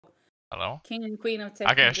Hello? King and Queen of Okay,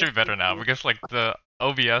 Technical it should be better now Difficulty. because like the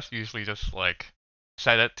OBS usually just like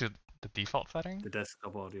set it to the default setting. The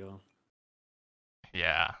desktop audio.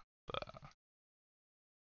 Yeah.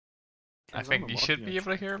 I Turns think on you the should mod be in able to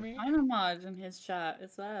your hear chat. me. I'm a mod in his chat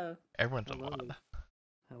as well. Everyone's a Hello. mod.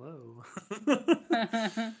 Hello.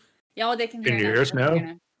 Yeah, well, they can hear Can you now. hear us They can now?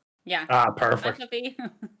 hear Yeah. Ah, Hi, perfect. Fluffy.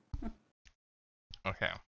 Okay.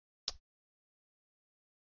 Go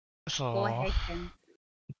So ahead, Ken.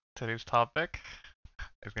 today's topic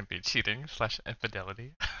is gonna be cheating /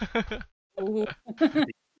 infidelity. Ooh.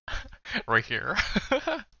 Right here.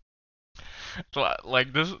 So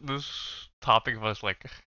like this topic was like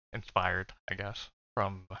inspired, I guess,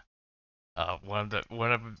 from one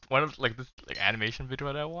of like this like animation video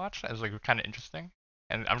that I watched. It's like kind of interesting,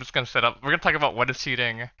 and I'm just gonna set up. We're gonna talk about what is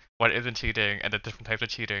cheating, what isn't cheating, and the different types of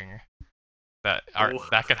cheating that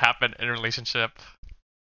could happen in a relationship.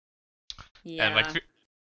 And like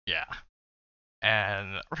Yeah.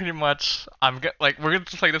 and pretty much we're gonna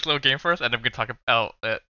play this little game first, and then we're gonna talk about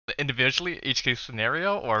it individually each case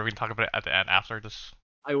scenario, or we can talk about it at the end after this.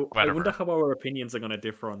 I wonder how our opinions are going to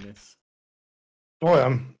differ on this. Oh,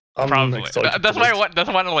 I'm Probably. excited. That's why I want. That's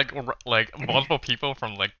why I want like multiple people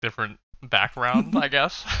from like different backgrounds, I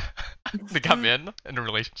guess, to come in a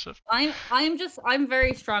relationship. I'm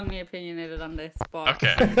very strongly opinionated on this, but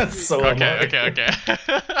Okay. So am I. Okay.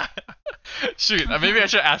 Shoot, maybe I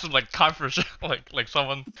should ask some like conference, like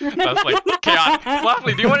someone that's like chaotic.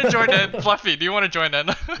 Fluffy, do you want to join in? Fluffy, do you want to join in?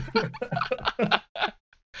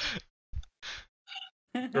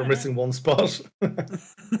 We're missing one spot.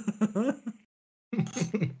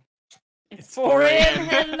 it's 4 a.m.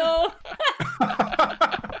 Hello.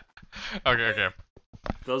 Okay.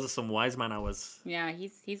 Those are some wise man hours. Yeah,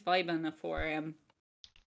 he's vibing at 4 a.m.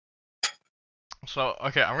 So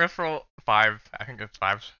okay, I'm gonna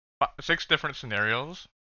throw six different scenarios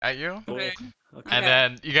at you, Okay. and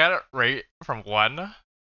then you gotta rate from 1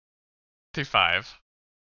 to 5.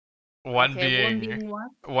 One being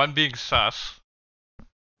what? sus,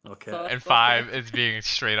 Okay. Sus. and 5 is being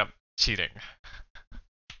straight up cheating.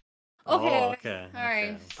 Okay. Oh, okay.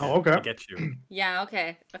 Alright. Oh, okay. I get you. Yeah,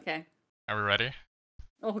 okay. Are we ready?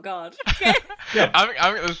 Oh god. Okay. Yeah.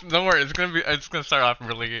 Don't worry. It's gonna start off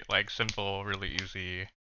really like simple, really easy.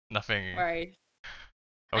 Nothing. Alright.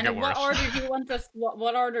 It'll And get in worse. what order do you want us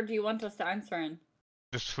what order do you want us to answer in?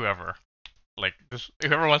 Just whoever. Like just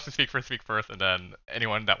whoever wants to speak first, and then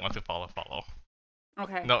anyone that wants to follow.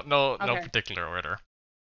 Okay. No Okay. particular order.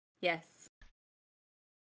 Yes.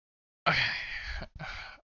 Okay.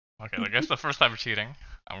 Okay, I guess the first time cheating,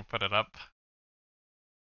 I'm gonna put it up.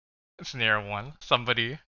 Scenario 1: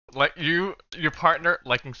 somebody like your partner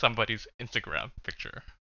liking somebody's Instagram picture.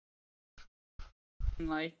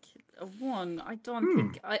 Like one, I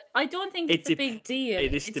don't think it's a big deal.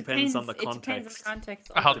 It just depends on the It depends on the context.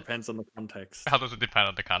 context. How- It depends on the context. How does it depend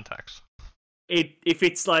on the context? If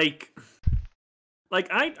it's like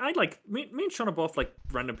I like me and Sean are both like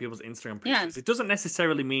random people's Instagram Yeah. pictures. It doesn't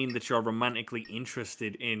necessarily mean that you're romantically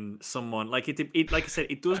interested in someone. Like it like I said,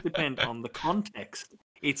 it does depend on the context.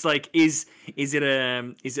 It's like is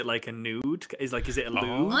it like a nude? Is it a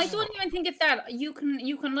lewd? I don't even think it's that. You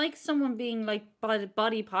can like someone being like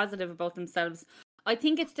body positive about themselves. I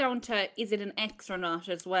think it's down to is it an ex or not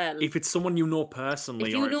as well. If it's someone you know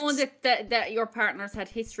personally, If you or know that your partner's had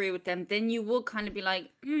history with them, then you will kind of be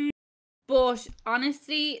like, But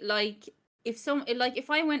honestly, like if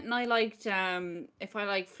I went and I liked if I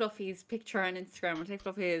like Fluffy's picture on Instagram, or take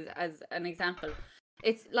Fluffy as an example,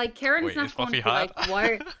 it's like Karen's Wait, not is going to Fluffy be hot?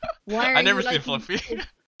 like why are I never you seen liking Fluffy.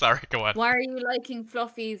 Sorry, go on. why are you liking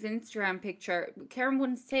Fluffy's Instagram picture? Karen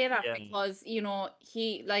wouldn't say that Yeah. because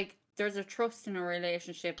he like there's a trust in a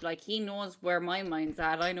relationship. Like he knows where my mind's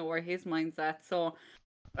at, I know where his mind's at. So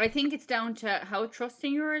I think it's down to how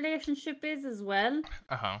trusting your relationship is as well.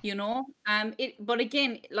 But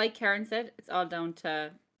again, like Karen said, it's all down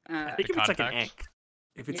to I think The if it's like an context. ex,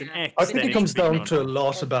 if it's an Yeah. ex, I think then it comes should be down to a no.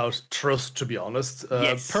 lot about trust, to be honest.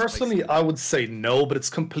 Yes, Personally, I would say no, but it's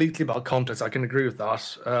completely about context. I can agree with that.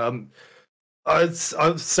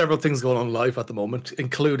 I've several things going on in life at the moment,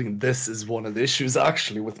 including this is one of the issues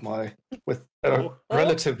actually with a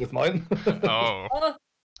relative with mine. Oh.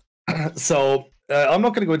 So I'm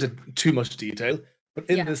not going to go into too much detail, but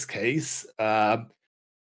in Yeah. this case,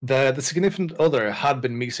 the significant other had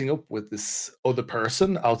been meeting up with this other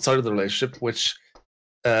person outside of the relationship, which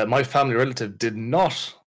my family relative did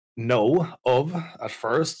not know of at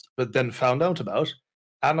first, but then found out about.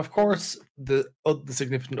 And of course, the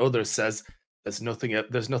significant other says, "There's nothing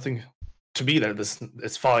to be there.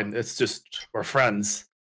 It's fine. It's just we're friends."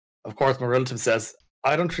 Of course, my relative says,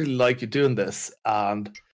 "I don't really like you doing this,"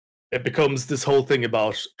 and it becomes this whole thing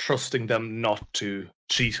about trusting them not to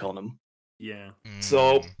cheat on him. Yeah.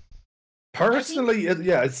 So Mm. personally,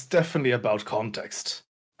 it's definitely about context.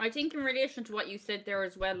 I think in relation to what you said there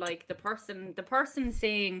as well, like the person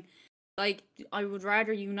saying, like, I would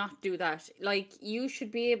rather you not do that. Like, you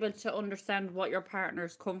should be able to understand what your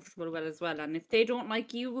partner's comfortable with as well. And if they don't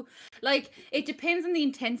like you, like, it depends on the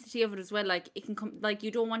intensity of it as well. Like, it can come, like,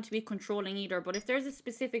 you don't want to be controlling either. But if there's a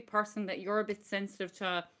specific person that you're a bit sensitive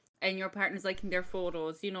to, and your partner's liking their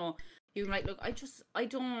photos, you know, you might look. I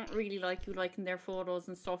don't really like you liking their photos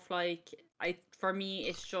and stuff. Like, for me,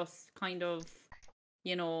 it's just kind of,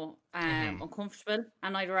 you know, uncomfortable,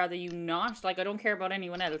 and I'd rather you not. Like, I don't care about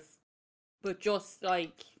anyone else, but just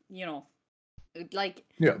like, you know, like,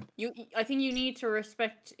 Yeah. I think you need to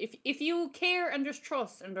respect, if you care and there's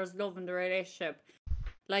trust and there's love in the relationship.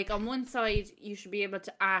 Like, on one side, you should be able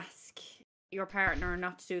to ask your partner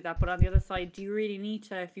not to do that, but on the other side, do you really need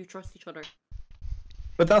to if you trust each other?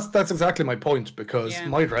 But that's exactly my point, because Yeah.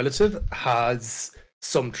 my relative has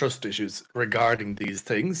some trust issues regarding these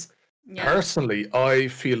things. Yeah. Personally, I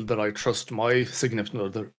feel that I trust my significant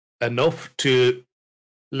other enough to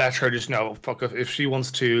let her just know, fuck off. If she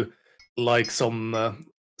wants to like some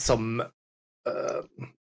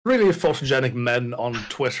really photogenic men on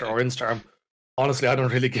Twitter or Instagram, honestly, I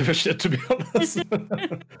don't really give a shit, to be honest.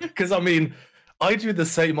 Because I mean, I do the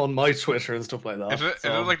same on my Twitter and stuff like that. Is it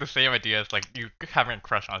so- like the same idea as like you having a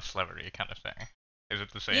crush on a celebrity kind of thing? Is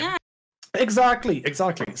it the same? Yeah. Exactly.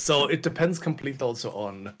 So it depends completely also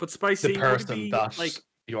on But Spicy, the would it person be that like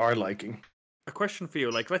you are liking. a question for you?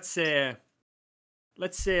 Like, let's say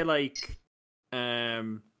like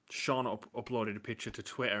Sean uploaded a picture to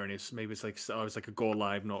Twitter, and it's like, oh, it's like a go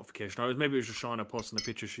live notification, or maybe it was just Shauna posting the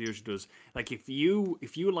picture she usually does. Like, if you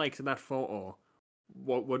liked that photo,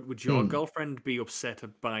 what would your girlfriend be upset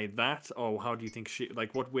by that, or how do you think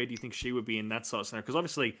what way do you think she would be in that sort of scenario? Because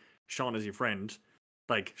obviously Sean is your friend,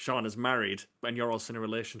 like Sean is married, and you're also in a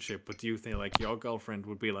relationship. But do you think like your girlfriend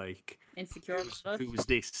would be like Insecure about it? who's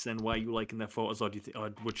this and why are you liking their photos, or do you or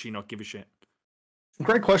would she not give a shit?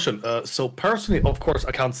 Great question. So personally, of course,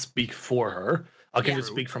 I can't speak for her. I can Yeah. just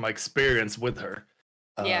speak from my experience with her.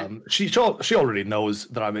 Yeah. She already knows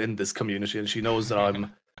that I'm in this community, and she knows that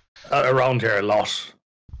I'm around here a lot,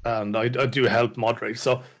 and I do help moderate.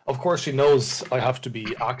 So of course, she knows I have to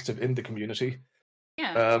be active in the community.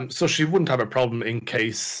 Yeah. So she wouldn't have a problem in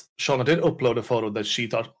case Shauna did upload a photo that she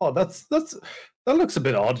thought, oh, that looks a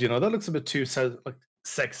bit odd, you know, that looks a bit too like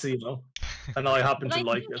sexy, you know, and I happen But to I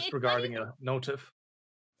like think it it's regarding like- a notif.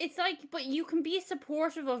 It's like, but you can be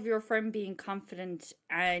supportive of your friend being confident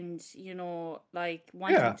and, you know, like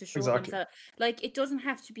wanting Yeah, to show exactly. themselves. Like, it doesn't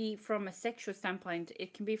have to be from a sexual standpoint.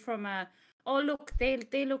 It can be from a, oh, look,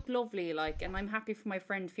 they look lovely, like, and I'm happy for my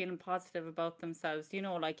friend feeling positive about themselves. You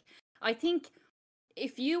know, like, I think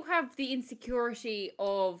if you have the insecurity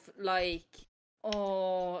of like,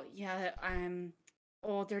 oh yeah,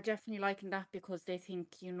 oh, they're definitely liking that because they think,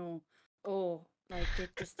 you know, oh, like they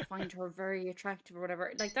just find her very attractive or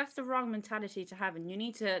whatever. Like, that's the wrong mentality to have, and you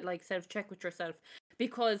need to like self-check with yourself,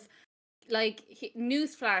 because like,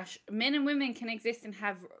 newsflash, men and women can exist and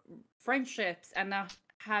have friendships and not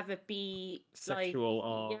have it be Sexual like,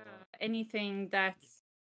 or yeah, anything that's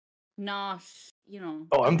not, you know,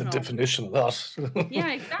 Oh, I I'm don't the know. definition of that.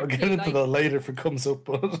 Yeah, I'll get exactly, into like- that later if it comes up.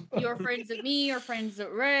 But You're friends with me, you're friends with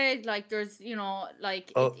Red, like there's, you know,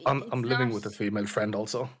 like oh, I'm it's living not... with a female friend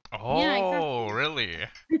also. Yeah, Oh, exactly. really?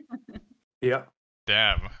 Yeah.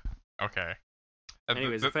 Damn. Okay.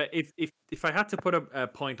 Anyways, if I had to put a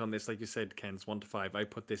point on this, like you said, Ken, it's 1 to 5. I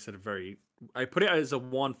put this at I put it as a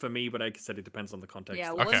 1 for me, but like I said, it depends on the context.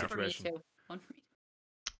 Yeah, of one the Okay. for me situation. too. One for me.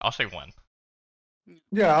 I'll say 1.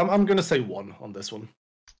 Yeah, I'm gonna say 1 on this one.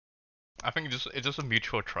 I think it's just a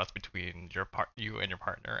mutual trust between you and your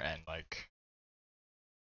partner, and like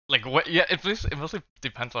what? Yeah, it mostly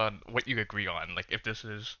depends on what you agree on. Like, if this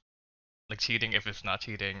is like cheating, if it's not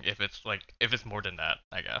cheating, if it's more than that,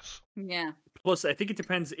 I guess. Yeah. Plus, I think it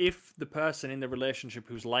depends if the person in the relationship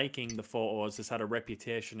who's liking the photos has had a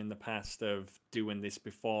reputation in the past of doing this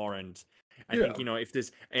before, and I think, you know, if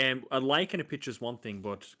there's liking a picture is one thing,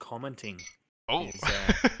 but commenting Oh, is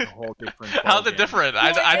a whole different. how's it ballgame. different?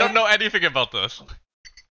 I don't know anything about this.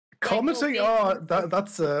 Commenting, Like,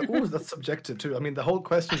 that's subjective too. I mean, the whole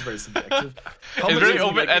question is very subjective. It's very Commenting, like,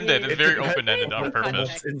 open-ended. It's it very depends open-ended on on purpose.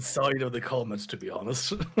 context. what's inside of the comments, to be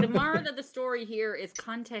honest. The moral of the story here is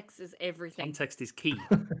context is everything. Context is key.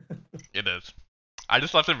 It is. I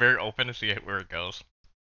just left it very open to see where it goes.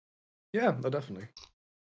 Yeah, no, definitely.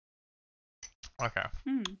 Okay,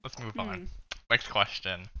 Hmm. let's move on. Next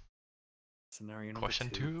question. Scenario number Question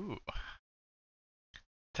 2. 2.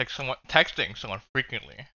 texting someone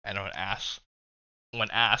frequently, and when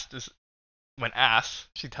asked,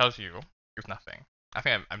 she tells you there's nothing. I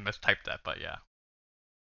think I mistyped that, but yeah.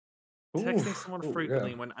 Texting someone Ooh,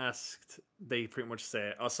 frequently yeah. when asked, they pretty much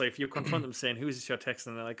say, also, if you confront them saying, who's this you're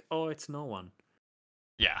texting, they're like, oh, it's no one.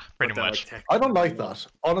 Yeah, But pretty they're, much. like, I don't texting like a lot. that.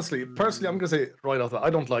 Honestly, personally, I'm gonna say right off that I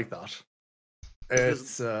don't like that.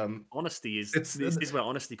 Because It's honesty is it's this is where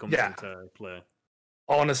honesty comes yeah. into play.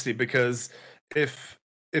 Honestly, because if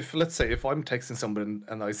let's say if I'm texting someone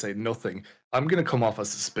and I say nothing, I'm gonna come off as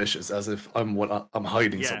suspicious, as if I'm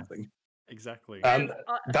hiding Yeah. something, Exactly. and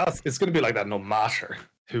it's gonna be like that no matter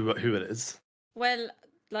who it is. Well,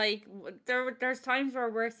 like there's times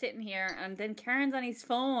where we're sitting here and then Karen's on his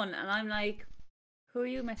phone and I'm like, who are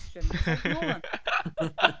you messaging? He's like, no one.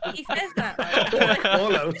 He says that, right? He's like,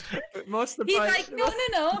 All out. But most of the he's time, like, no.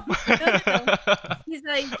 He's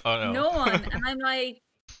like, Oh, no. no one. And I'm like,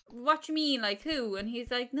 what you mean? Like, who? And he's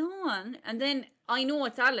like, no one. And then I know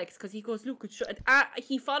it's Alex because he goes, look, it's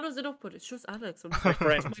he follows it up, but it's just Alex. I'm just my like,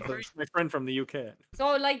 friend, "It's my friend." my friend from the UK.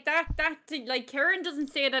 So like that like Karen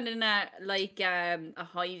doesn't say that in a like a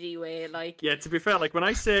hidey way. Like, Yeah, to be fair, like when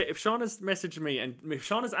I say, if Shauna's messaging me and if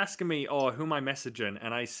Shauna's asking me, oh, who am I messaging,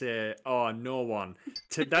 and I say, oh, no one,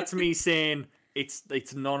 that's me saying it's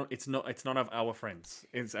none of our friends.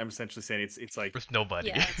 I'm essentially saying it's like There's nobody.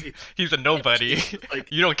 Yeah. He's a nobody. like,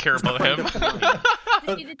 You don't care about him.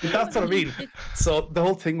 That's what I mean. So the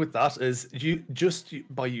whole thing with that is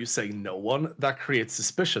by you saying no one, that creates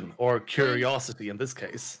suspicion or curiosity in this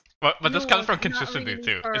case. But this No, comes from not consistency really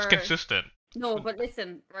too. It's for- consistent. No, but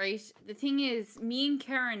listen, right? The thing is, me and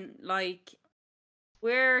Karen, like,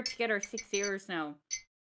 we're together 6 years now,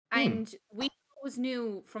 and we always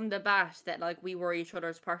knew from the bat that like we were each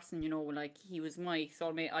other's person. You know, like he was my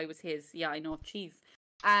soulmate, I was his. Yeah, I know, cheese.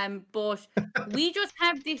 But we just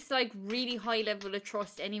have this like really high level of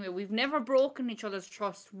trust anyway. We've never broken each other's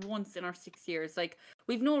trust once in our 6 years. Like,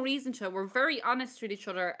 we've no reason to. We're very honest with each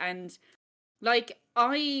other, and like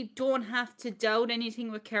I don't have to doubt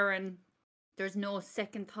anything with Karen. There's no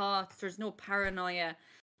second thoughts. There's no paranoia.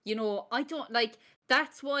 You know, I don't like.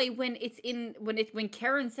 That's why when when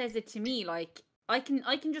Karen says it to me, like I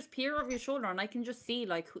can just peer over your shoulder and I can just see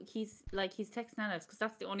like he's texting Alex because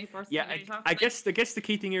that's the only person. Yeah, that he talks I to. guess the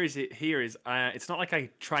key thing here is it's not like I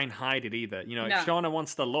try and hide it either. You know, No. if Shauna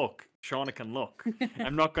wants to look, Shauna can look.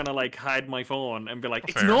 I'm not gonna like hide my phone and be like,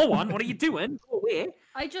 it's Fair. no one. What are you doing? Go away.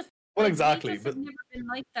 I just Well, like, exactly, We just but- have never been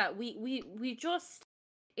like that. We just.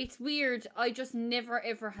 It's weird. I just never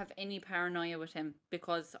ever have any paranoia with him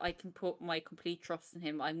because I can put my complete trust in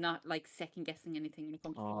him. I'm not like second guessing anything when it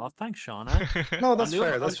comes to Oh, him. thanks, Shauna. No, that's knew-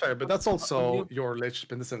 fair. I- That's fair. But that's I also knew- your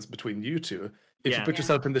relationship in the sense between you two. If Yeah. you put Yeah.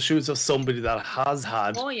 yourself in the shoes of somebody that has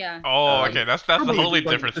had Oh yeah. Oh, Um, okay, that's a probably totally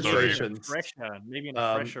like different story. situations. Maybe in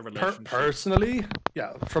a fresher relationship. Personally,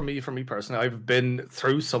 yeah, for me personally, I've been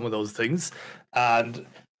through some of those things, and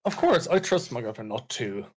of course, I trust my girlfriend not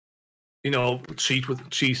to,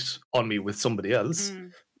 cheat on me with somebody else.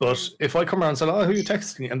 Mm. But if I come around and say, "Oh, who are you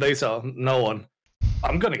texting?" and they say, "Oh, no one,"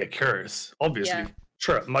 I'm gonna get curious. Obviously, Yeah.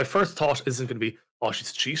 sure. My first thought isn't gonna be, "Oh,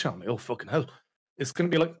 she's cheating on me." Oh, fucking hell! It's gonna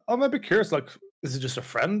be like, "I'm a bit curious. Like, is it just a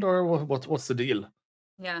friend or what's the deal?"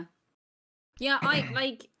 Yeah. Yeah,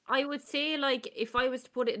 I would say like if I was to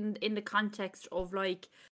put it in the context of like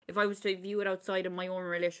if I was to view it outside of my own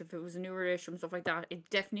relationship, if it was a new relationship and stuff like that, it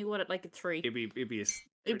definitely would like a 3. It'd be It'd be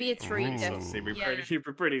a 3, Ooh. definitely. It'd be Yeah.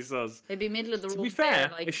 pretty sus. It'd be middle of the road. To be fair, there,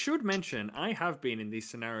 like, I should mention I have been in these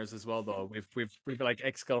scenarios as well though. We've like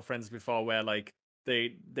ex-girlfriends before where like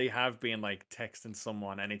they have been like texting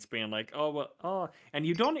someone and it's been like, oh well, oh, and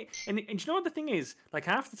you don't and you know what the thing is, like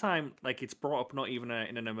half the time like it's brought up not even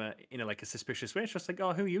in a like a suspicious way. It's just like,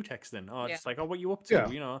 oh, who are you texting? Oh, Yeah. it's like, oh, what you up to? Yeah.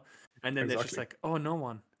 You know, and then they're just Exactly. like, oh, no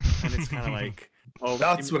one, and it's kind of like, oh,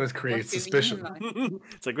 That's when it creates do you suspicion. mean, like?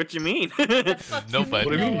 it's like, what do you mean? That's what you Nobody.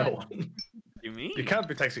 What do you mean, no no one? one? you mean? You can't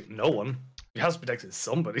be texting no one. You have to be texting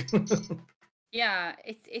somebody. Yeah,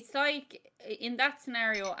 it's like in that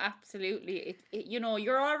scenario, absolutely.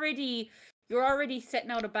 You're already setting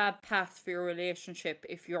out a bad path for your relationship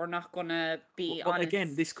if you're not gonna be But honest.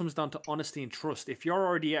 again, this comes down to honesty and trust. If you're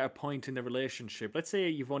already at a point in the relationship, let's say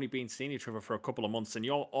you've only been seeing each other for a couple of months and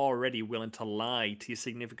you're already willing to lie to your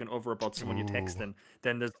significant other about someone you're Ooh. texting,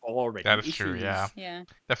 then there's already That is issues. true, yeah. Yeah.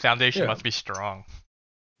 The foundation Yeah. must be strong.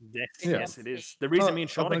 Yes, Yeah. yes, it is. The reason me and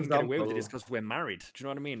As an Shauna can get away with it example- is because we're married. Do you know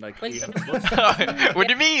what I mean? Like, Well, we you have know- kids. What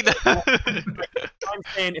do you mean? If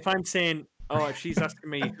I'm saying, oh, if she's asking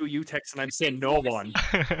me who you text and I'm saying no one,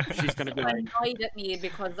 she's gonna be like, annoyed at me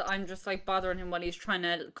because I'm just like bothering him while he's trying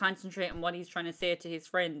to concentrate on what he's trying to say to his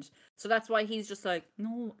friend. So that's why he's just like,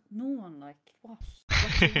 no one, like what?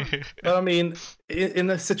 What do you want? But I mean, in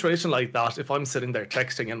a situation like that, if I'm sitting there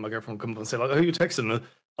texting and my girlfriend comes up and say like, "Who are you texting?"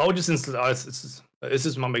 I would just instantly, this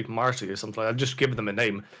is my mate Marty or something. I'd just give them a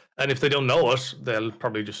name, and if they don't know it, they'll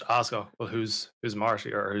probably just ask, "Oh, well, who's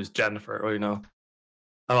Marty or who's Jennifer?" Or and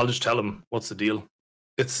I'll just tell them what's the deal.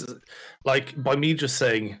 It's like by me just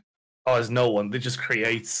saying, "Oh, there's no one," it just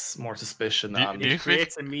creates more suspicion Do you and think-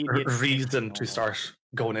 creates immediate reason to start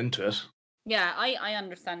going into it. Yeah, I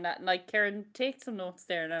understand that. Like, Karen, take some notes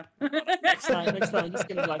there now. next time, just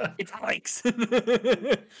gonna be like, it's Alex.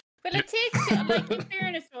 But it takes, like, in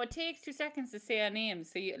fairness, though, it takes 2 seconds to say a name.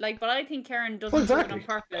 So you like, but I think Karen doesn't Well, do it on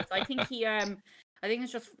exactly. purpose. I think I think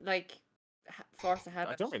it's just like force of I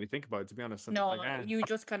habit. don't really think about it, to be honest. I'm No, like, you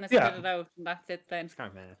just kind of Yeah. spit it out, and that's it. Then, it's kind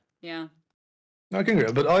of mad. yeah. I can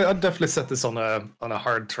agree, but I'd definitely set this on a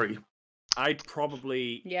hard 3. I'd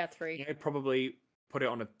probably Yeah, 3. I'd probably put it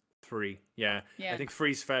on a 3. Yeah. Yeah. I think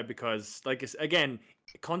 3's fair because, like, again,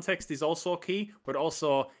 context is also key, but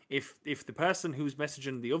also if the person who's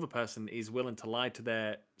messaging the other person is willing to lie to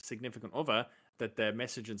their significant other that they're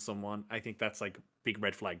messaging someone, I think that's like big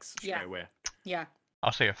red flags straight Yeah. away. Yeah.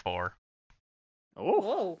 I'll say a 4. Oh,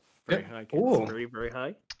 Whoa. very Yeah. high. Oh. Very, very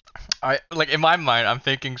high. I like in my mind, I'm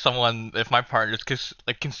thinking someone if my partner's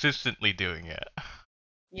consistently doing it,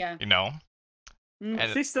 Yeah. you know. Mm. And-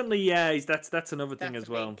 Consistently, yeah, that's another thing That's as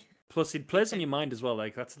a well. big- Plus, it plays on thing. your mind as well.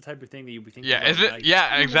 Like that's the type of thing that you'd be thinking. Yeah, about is at it? night.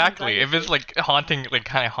 Yeah, Oh, exactly. If it's anxiety. like haunting, like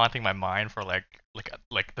kind of haunting my mind for like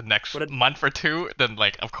the next But it- month or 2, then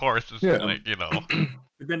like of course it's Yeah. like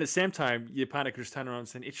But then at the same time, your partner could just turn around and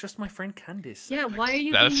say, "It's just my friend Candice." Yeah. Why are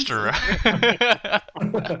you? that's being true. so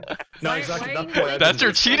No, Why- exactly. why That's are why you I That's didn't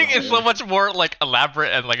your do it. cheating is so much more like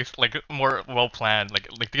elaborate and like it's like more well planned. Like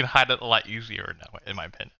you can hide it a lot easier now, in my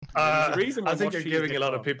opinion. There's a reason why I think most you're cheaters giving get a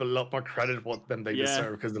lot of caught. people a lot more credit than they Yeah.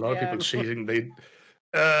 deserve because a lot of Yeah. people cheating, they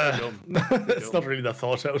dumb. it's dumb. not really that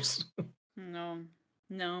thought out. No.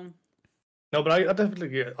 No, but I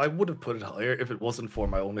definitely I would have put it higher if it wasn't for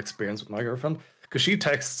my own experience with my girlfriend because she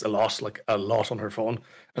texts a lot on her phone,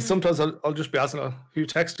 and Mm. sometimes I'll just be asking her who you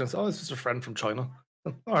texted and say, "Oh, it's just a friend from China."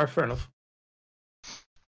 All right, fair enough.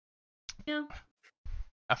 Yeah.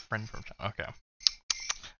 A friend from China. Okay.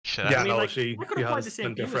 Shit. Yeah, I mean, no, like, she I could apply has the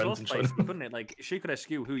same plenty to of you as well, friends in Spicy, China. couldn't it? Like, she could ask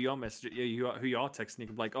you who you're messaging, who you're texting. You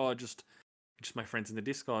could be like, "Oh, just my friends in the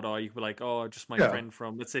Discord," or you could be like, "Oh, just my Yeah. friend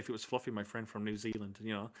from." Let's say if it was Fluffy, my friend from New Zealand.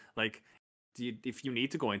 You know, like, if you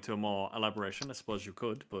need to go into a more elaboration, I suppose you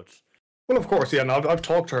could, but Well, of course, yeah. And I've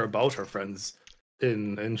talked to her about her friends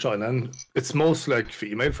in China, and it's mostly like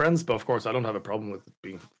female friends. But of course, I don't have a problem with it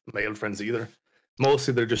being male friends either.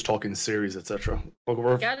 Mostly, they're just talking series, etc. But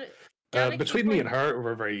we're Galaxy between me and point- her,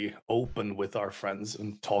 we're very open with our friends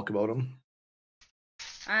and talk about them.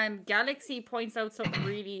 Galaxy points out something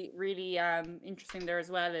really, really interesting there as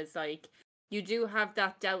well. Is like you do have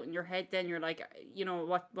that doubt in your head. Then you're like, you know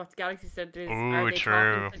what Galaxy said is, are Ooh, they true.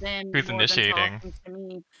 talking to them Who's more initiating? than talking to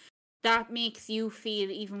me? That makes you feel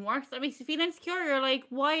even worse. That makes you feel insecure. You're like,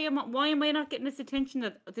 why am I not getting this attention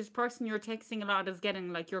that this person you're texting a lot is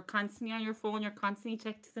getting? Like you're constantly on your phone. You're constantly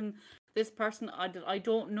texting this person. I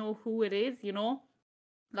don't know who it is. You know,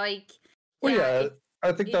 like. Well, yeah, it's-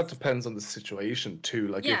 I think that it's- depends on the situation too.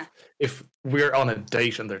 Like Yeah. if we're on a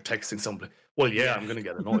date and they're texting somebody, well, yeah, Yeah. I'm gonna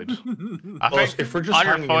get annoyed. I But think if we're just on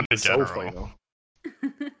your hanging phone in the in sofa, general.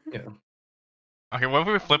 yeah. Okay, what if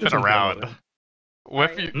we flip it Just in general, around? yeah.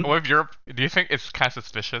 What Right. what if your do you think it's kind of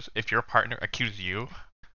suspicious if your partner accused you?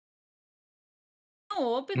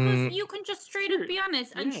 No, because Mm. you can just straight up be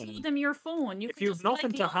honest and Yeah. show them your phone. You if can you've just be like,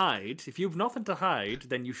 nothing to "Look." hide,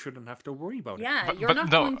 then you shouldn't have to worry about it. Yeah, you're But not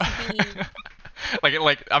no. going to be.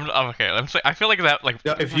 like I'm okay. I'm saying I feel like that like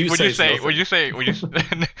Yeah, if you would say you it's say would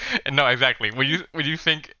nothing. you no exactly would you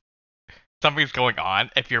think something's going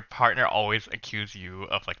on if your partner always accuse you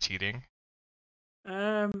of like cheating?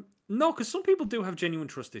 No, because some people do have genuine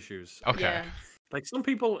trust issues. Okay. Yeah. Like some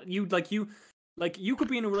people, you could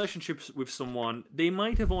be in a relationship with someone. They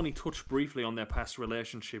might have only touched briefly on their past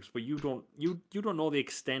relationships, but you don't know the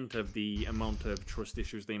extent of the amount of trust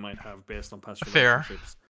issues they might have based on past Fair.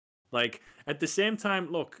 relationships. Like at the same time,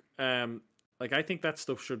 look, like I think that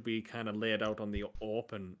stuff should be kind of laid out on the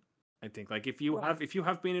open. I think like if you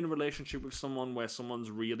have been in a relationship with someone where someone's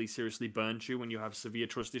really seriously burnt you and you have severe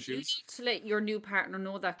trust You issues, need to let your new partner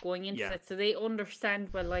know that going into Yeah. it, so they understand.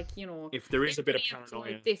 Well, like if there is a bit of they're being paranoia,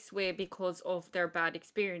 employed this way because of their bad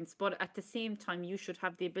experience. But at the same time, you should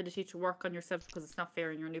have the ability to work on yourself because it's not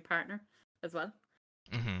fair in your new partner as well.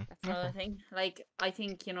 Mm-hmm. That's another thing. Like, I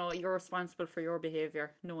think, you're responsible for your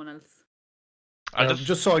behavior, no one else. I just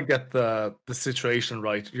Just so I get the situation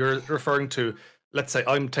right, you're referring to, let's say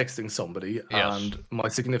I'm texting somebody Yes. and my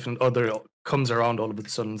significant other comes around all of a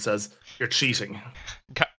sudden and says, "You're cheating,"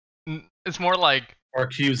 it's more like or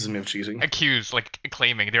accuses me of cheating. accused, like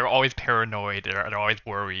claiming they're always paranoid, they're always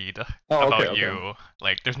worried Oh, about okay. you.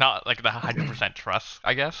 Like there's not like the 100% trust,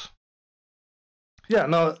 I guess. Yeah,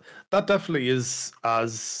 no, that definitely is,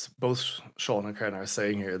 as both Sean and Karen are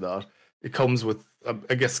saying here, that it comes with,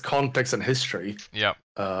 I guess, context and history. Yep.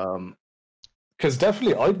 Because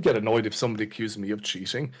definitely I'd get annoyed if somebody accused me of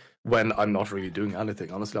cheating when I'm not really doing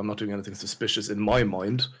anything. Honestly, I'm not doing anything suspicious in my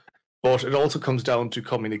mind. But it also comes down to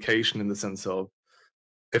communication in the sense of,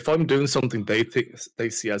 if I'm doing something they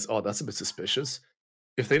see as, oh, that's a bit suspicious,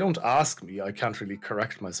 if they don't ask me, I can't really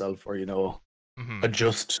correct myself or, Mm-hmm.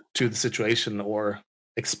 adjust to the situation or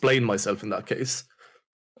explain myself in that case.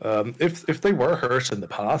 If they were hurt in the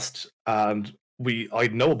past and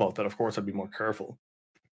I'd know about that, of course I'd be more careful.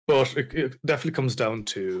 But it definitely comes down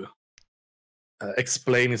to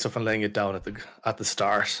explaining stuff and laying it down at the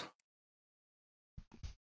start.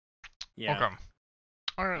 Yeah. Okay.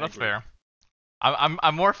 All right, I that's agree. fair.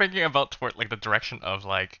 I'm more thinking about toward like the direction of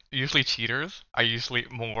like usually cheaters are usually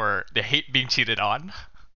more they hate being cheated on.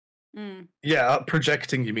 Mm. Yeah,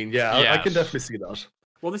 projecting. You mean? Yeah, I can Yes. definitely see that.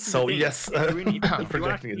 Well, this is So the thing. yes, If you are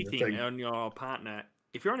projecting is the cheating thing. on your partner,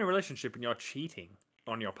 if you're in a relationship and you're cheating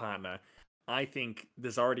on your partner, I think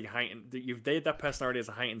there's already you've dated that person already has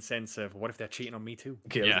a heightened sense of what if they're cheating on me too.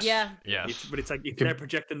 Guilt. Yes. Yeah. Yes. But it's like if they're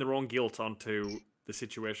projecting their own guilt onto the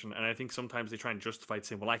situation, and I think sometimes they try and justify it,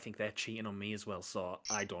 saying, "Well, I think they're cheating on me as well, so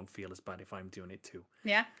I don't feel as bad if I'm doing it too."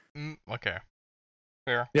 Yeah. Okay.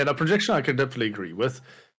 Fair. Yeah, the projection I can definitely agree with.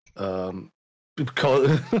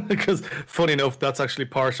 Because funny enough, that's actually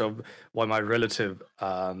part of why my relative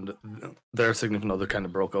and their significant other kind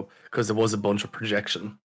of broke up, because there was a bunch of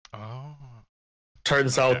projection. Oh.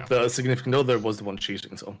 Turns Okay. out the significant other was the one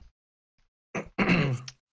cheating. So,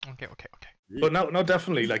 Okay. but no,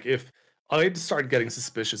 definitely. Like if I'd start getting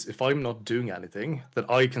suspicious if I'm not doing anything that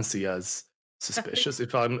I can see as suspicious.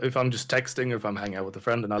 If I'm just texting or if I'm hanging out with a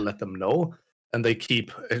friend and I let them know, and they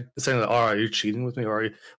keep saying, like, "Oh, are you cheating with me? Or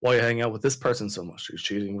why are you hanging out with this person so much? Are you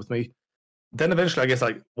cheating with me?" Then eventually, I guess,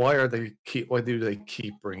 like, why do they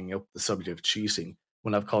keep bringing up the subject of cheating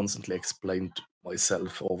when I've constantly explained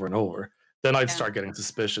myself over and over? Then I'd Yeah. start getting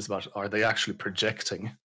suspicious about, are they actually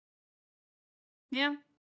projecting? Yeah.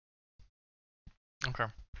 Okay.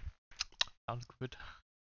 Sounds good.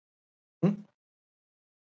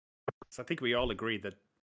 So I think we all agree that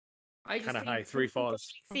I just kind of think high 3/4.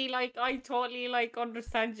 See, like, I totally like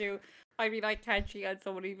understand you. I mean, I can't cheat on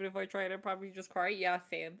someone even if I tried. I'd probably just cry. Yeah,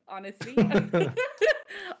 same. Honestly,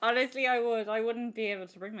 honestly, I would. I wouldn't be able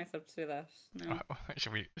to bring myself to do that. No.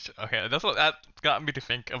 Okay, that's what that got me to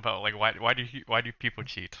think about. Like, why do people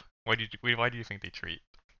cheat? Why do you think they cheat?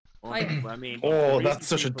 I mean, the Oh, reason that's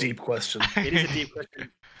such a people- deep question. It is a deep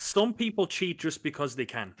question. Some people cheat just because they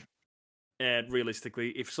can.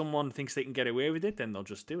 Realistically, if someone thinks they can get away with it, then they'll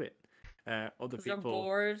just do it. Other 'Cause they're people,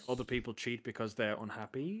 bored. other people cheat because they're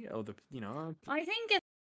unhappy. I think it's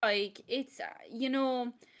like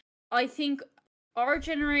I think our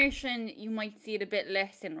generation you might see it a bit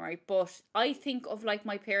less in, right? But I think of like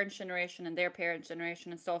my parents' generation and their parents'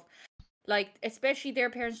 generation and stuff. Like, especially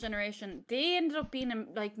their parents' generation, they ended up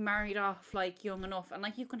being like married off like young enough, and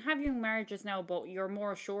like you can have young marriages now, but you're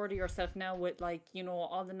more assured of yourself now with like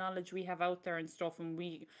all the knowledge we have out there and stuff, and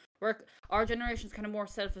our generation's kind of more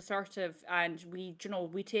self-assertive, and we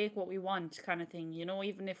take what we want, kind of thing,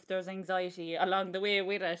 even if there's anxiety along the way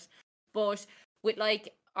with it. But with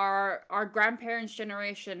like our grandparents'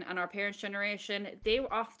 generation and our parents' generation, they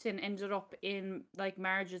often ended up in like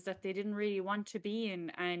marriages that they didn't really want to be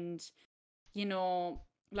in, and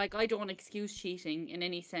like, I don't excuse cheating in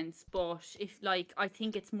any sense, but if like I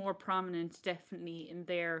think it's more prominent definitely in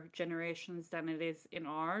their generations than it is in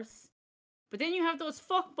ours. But then you have those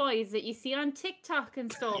fuck boys that you see on TikTok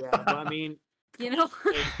and stuff. Yeah, but I mean, they're not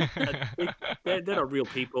real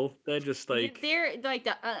people. They're just like they're like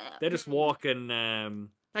the they're just walking.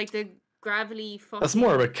 like the gravelly fucking. That's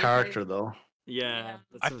more of a boys. character, though. Yeah, I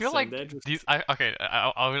that's what I'm feel saying. like They're just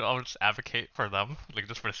I'll just advocate for them, like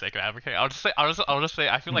just for the sake of advocate. I'll just say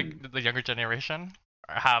I feel like the younger generation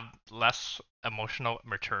have less emotional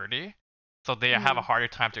maturity, so they have a harder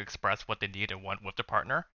time to express what they need and want with their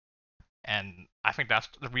partner, and I think that's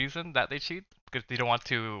the reason that they cheat, because they don't want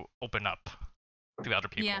to open up to other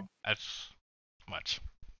people as much,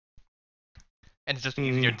 and it's just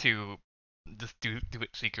easier to just do it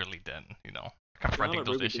secretly than confronting Charlotte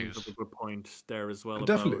those really brings issues. up a good point there as well It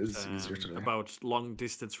definitely about is easier today. about long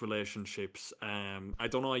distance relationships. I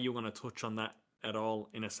don't know how you're going to touch on that at all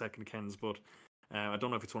in a second, Kens, but I don't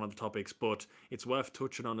know if it's one of the topics, but it's worth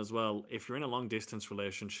touching on as well. If you're in a long distance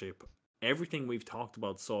relationship, everything we've talked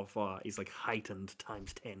about so far is like heightened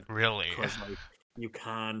times 10 Really? because like you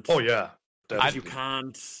can't. Oh yeah, Because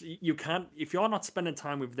definitely. you can't, if you're not spending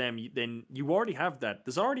time with them, then you already have that.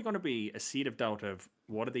 There's already going to be a seed of doubt of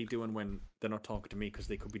what are they doing when they're not talking to me because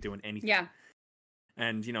they could be doing anything. Yeah.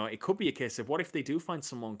 And, it could be a case of what if they do find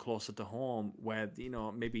someone closer to home where,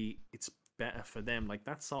 maybe it's better for them. Like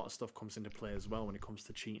that sort of stuff comes into play as well when it comes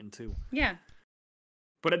to cheating too. Yeah.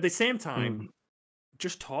 But at the same time,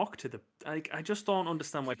 just talk to the, like, I just don't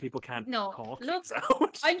understand why people can't No, talk look, things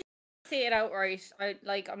out. I'm just say it outright.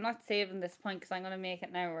 I'm not saving this point because I'm gonna make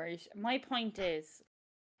it now, right? My point is,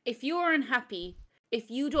 if you are unhappy, if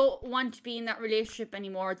you don't want to be in that relationship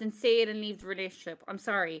anymore, then say it and leave the relationship. I'm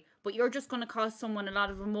sorry, but you're just gonna cause someone a lot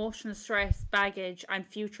of emotional stress, baggage, and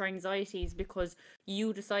future anxieties because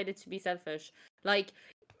you decided to be selfish. Like,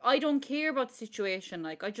 I don't care about the situation.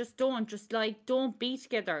 Like, I just don't. Just like, don't be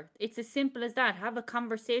together. It's as simple as that. Have a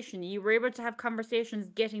conversation. You were able to have conversations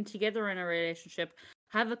getting together in a relationship.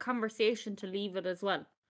 Have a conversation to leave it as well.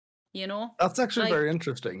 That's actually Like, very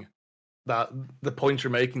interesting. That the point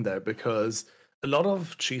you're making there, because a lot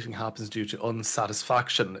of cheating happens due to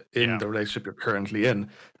unsatisfaction in Yeah. the relationship you're currently in,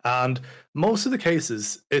 and most of the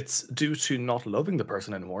cases it's due to not loving the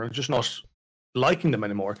person anymore and just not liking them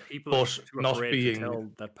anymore, People are but too not afraid being to tell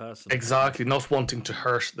that person. exactly not wanting to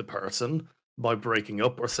hurt the person by breaking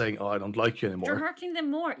up or saying, "Oh, I don't like you you're anymore." hurting them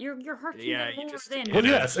more. You're hurting Yeah, them you more just- then. It Well,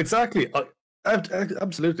 is. yes, exactly.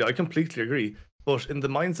 Absolutely, I completely agree. But in the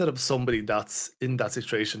mindset of somebody that's in that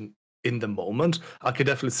situation in the moment, I could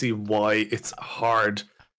definitely see why it's hard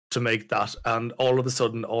to make that. And all of a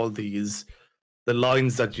sudden, the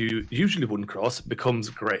lines that you usually wouldn't cross becomes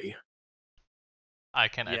grey. I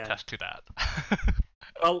can Yeah. attest to that.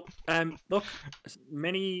 Well, look,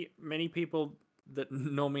 many people that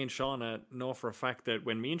know me and Shauna know for a fact that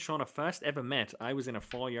when me and Shauna first ever met, I was in a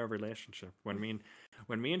 4-year relationship. When me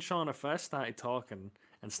and Shauna first started talking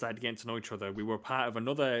and started getting to know each other, we were part of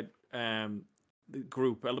another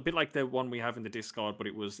group, a bit like the one we have in the Discord, but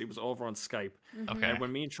it was over on Skype. Okay. And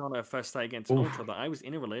when me and Shauna first started getting to know Oof. each other, I was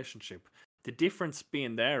in a relationship. The difference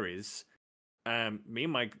being there is, me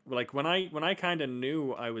and my when I kind of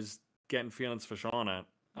knew I was getting feelings for Shauna,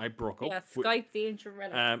 I broke up. Yeah, Skype the ancient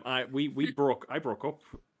relic. I broke up.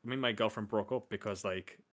 Me and my girlfriend broke up because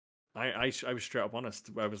like I was straight up honest.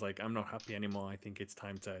 I was like, I'm not happy anymore. I think it's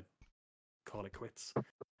time to call it quits.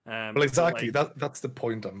 Well, exactly. But, like, That's the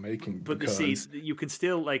point I'm making. but Because you see, you can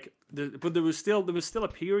still like, but there was still a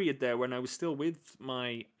period there when I was still with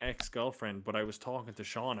my ex girlfriend, but I was talking to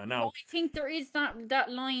Shauna. Now I think there is that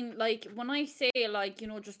line, like when I say like,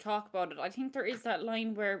 just talk about it, I think there is that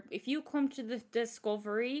line where if you come to the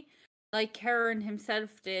discovery, like Karen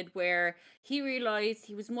himself did, where he realized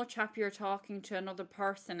he was much happier talking to another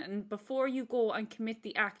person, and before you go and commit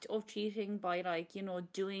the act of cheating by like,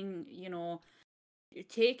 doing,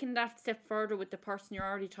 taking that step further with the person you're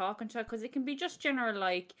already talking to, because it can be just general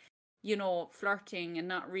like, flirting and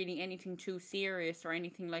not really anything too serious or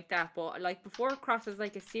anything like that, but like before it crosses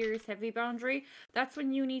like a serious heavy boundary, that's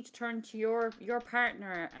when you need to turn to your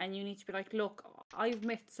partner and you need to be like, look, I've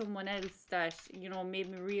met someone else that made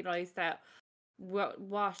me realize that what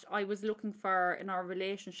I was looking for in our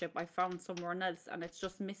relationship I found somewhere else, and it's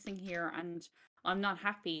just missing here, and I'm not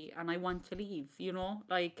happy and I want to leave.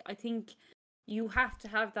 Like, I think you have to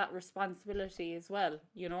have that responsibility as well.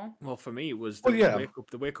 Well, for me, it was Well, yeah.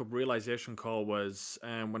 the wake up realization call was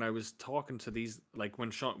when I was talking to these, like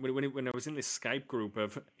when I was in this Skype group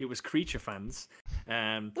of, it was Creature fans.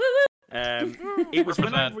 It was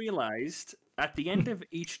when I Represent. realized at the end of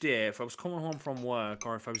each day, if I was coming home from work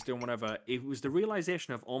or if I was doing whatever, it was the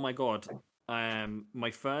realization of, oh my god,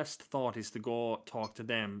 my first thought is to go talk to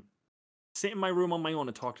them, sit in my room on my own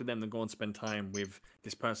and talk to them, then go and spend time with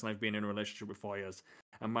this person I've been in a relationship with 4 years.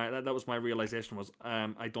 And that was my realization was,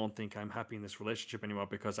 I don't think I'm happy in this relationship anymore,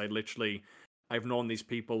 because I've known these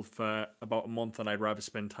people for about a month and I'd rather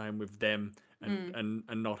spend time with them and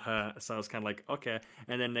not her. So I was kind of like, okay.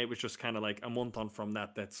 And then it was just kind of like a month on from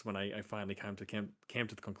that, that's when I finally came to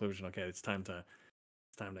the conclusion, okay, it's time to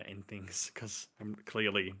end things, because I'm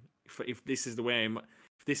clearly, if this is the way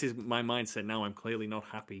if this is my mindset now, I'm clearly not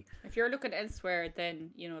happy. If you're looking elsewhere,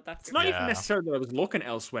 then that's It's not even Yeah. necessarily that I was looking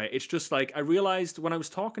elsewhere. It's just like I realized when I was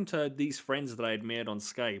talking to these friends that I had made on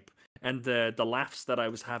Skype, and the laughs that I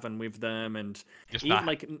was having with them, and Just even not.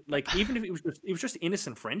 like even if it was just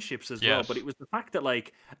innocent friendships as well. Yes. But it was the fact that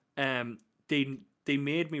like they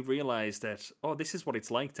made me realize that this is what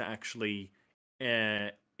it's like to actually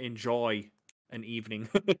enjoy an evening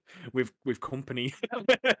with company.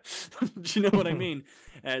 Do you know what I mean?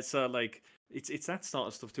 So like it's that sort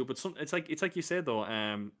of stuff too. But it's like you said though.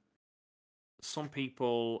 Some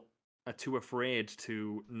people are too afraid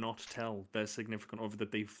to not tell their significant other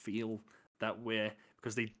that they feel that way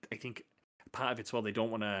because I think part of it's they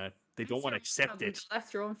don't want to accept it.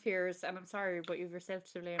 That's your own fears, and I'm sorry, but you've yourself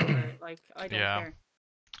to blame for it. Like, I don't care.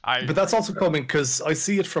 But that's also coming because I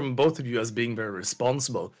see it from both of you as being very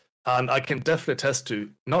responsible. And I can definitely attest to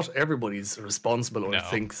not everybody's responsible or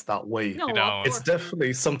thinks that way. No, it's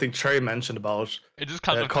definitely something Cherry mentioned about it just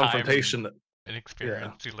comes with confrontation time and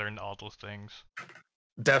experience. You learn all those things.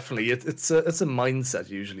 Definitely, it's a mindset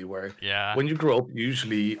usually where when you grow up,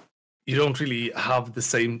 usually you don't really have the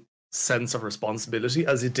same sense of responsibility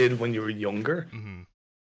as you did when you were younger,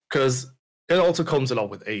 because it also comes along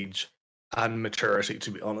with age and maturity.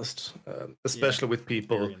 To be honest, especially with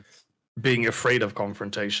people being afraid of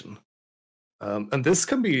confrontation. And this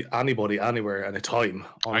can be anybody, anywhere, anytime,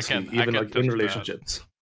 honestly, even like in relationships.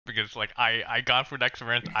 Because like I gone through that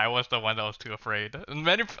experience, I was the one that was too afraid. And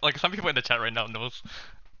many some people in the chat right now knows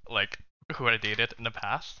like who I dated in the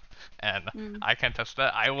past, and I can attest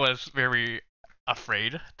that I was very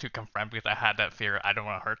afraid to confront because I had that fear I don't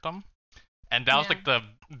want to hurt them, and that was like the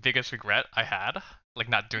biggest regret I had. Like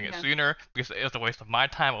not doing it sooner because it was a waste of my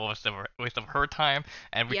time, or it was a waste of her time,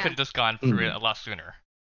 and we could have just gone through it a lot sooner.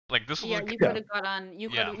 Like this was you could have got on. You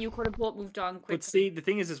could have both moved on quickly. But see, the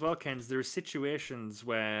thing is as well, Ken, there are situations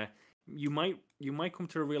where you might come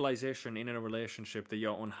to a realization in a relationship that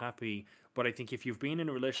you're unhappy. But I think if you've been in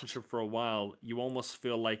a relationship for a while, you almost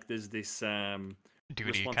feel like there's this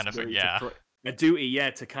duty kind of a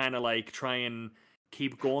duty, to kind of like try and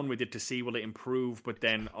keep going with it to see will it improve. But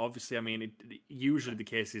then obviously, I mean, usually the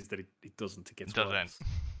case is that it doesn't. It gets worse.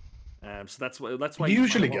 So that's why it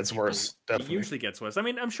usually gets worse. Definitely. It usually gets worse. I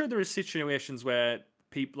mean, I'm sure there are situations where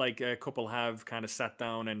people, like a couple, have kind of sat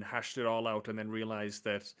down and hashed it all out, and then realized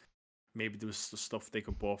that maybe there was stuff they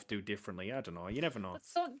could both do differently. I don't know. You never know.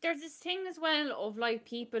 So there's this thing as well of like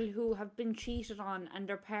people who have been cheated on, and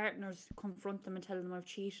their partners confront them and tell them I've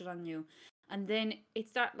cheated on you, and then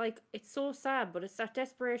it's that like it's so sad, but it's that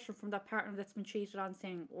desperation from that partner that's been cheated on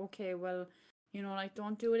saying, okay, well, you know, like,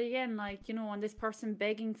 don't do it again, like, you know, and this person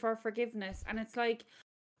begging for forgiveness. And it's like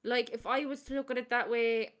if I was to look at it that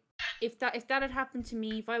way, if that had happened to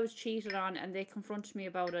me, if I was cheated on and they confronted me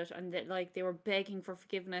about it and they were begging for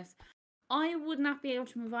forgiveness, I would not be able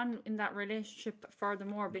to move on in that relationship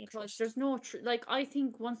furthermore, because there's no I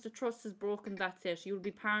think once the trust is broken, that's it. You'll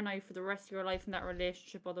be paranoid for the rest of your life in that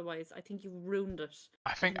relationship. Otherwise, I think you've ruined it.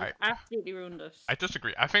 I think I absolutely ruined it. I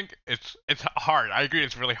disagree. I think it's hard. I agree,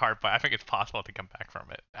 it's really hard, but I think it's possible to come back from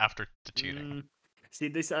it after the cheating. See,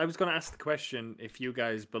 this I was going to ask the question if you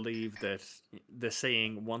guys believe that the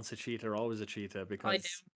saying "once a cheater, always a cheater,"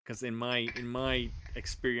 because in my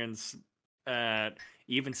experience,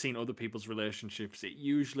 even seeing other people's relationships, it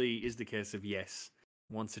usually is the case of yes,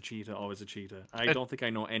 once a cheater, always a cheater. I don't think I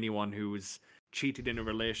know anyone who was cheated in a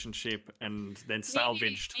relationship and then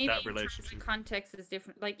salvaged that relationship. Context is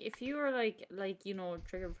different. Like if you were like you know,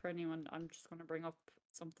 trigger for anyone, I'm just going to bring up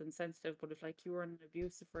something sensitive, but if like you were in an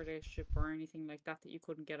abusive relationship or anything like that you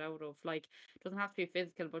couldn't get out of, like it doesn't have to be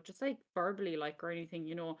physical, but just like verbally, like, or anything,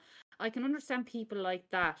 you know, I can understand people like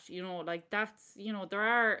that, you know, like that's, you know, there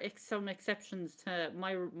are some exceptions to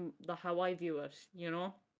how I view it, you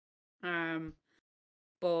know,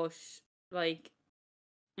 but like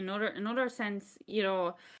another sense, you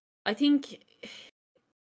know, I think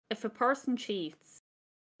if a person cheats,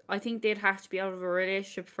 I think they'd have to be out of a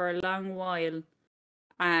relationship for a long while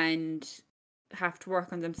and have to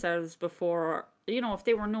work on themselves before, you know, if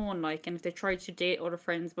they were known, like, and if they tried to date other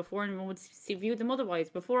friends before anyone would view them otherwise,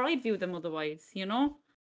 before I'd view them otherwise, you know?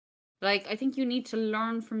 Like, I think you need to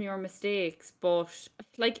learn from your mistakes, but,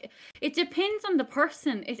 like, it depends on the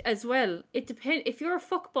person as well. It depends. If you're a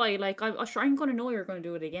fuckboy, like, I'm sure I'm going to know you're going to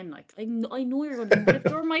do it again. Like, I know you're going to do it.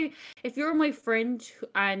 But if you're my friend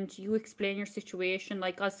and you explain your situation,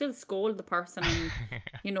 like, I'll still scold the person and,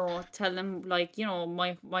 you know, tell them, like, you know,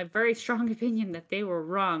 my very strong opinion that they were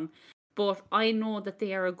wrong. But I know that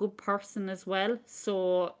they are a good person as well.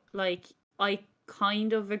 So, like, I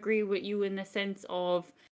kind of agree with you in the sense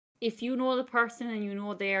of, if you know the person and you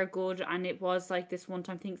know they are good and it was like this one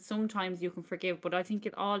time thing, sometimes you can forgive, but I think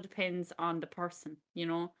it all depends on the person, you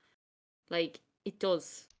know? Like, it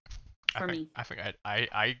does for me. I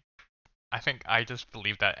think I just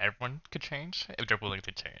believe that everyone could change if they're willing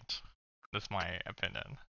to change. That's my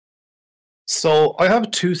opinion. So I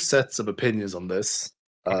have two sets of opinions on this.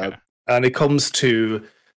 Okay. and it comes to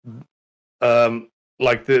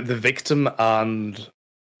like the victim and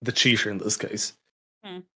the cheater in this case.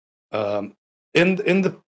 Hmm. In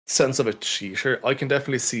the sense of a cheater, I can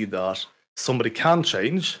definitely see that somebody can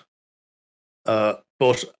change,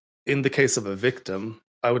 but in the case of a victim,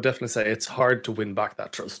 I would definitely say it's hard to win back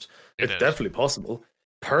that trust. It's definitely possible.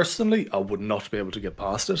 Personally, I would not be able to get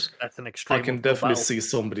past it. That's an I extreme. can uphill definitely battle. see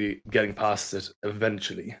somebody getting past it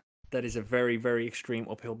eventually. That is a very, very extreme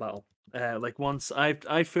uphill battle. Like once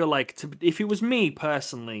I feel like if it was me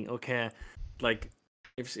personally, okay, like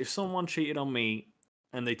if someone cheated on me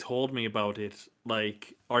and they told me about it,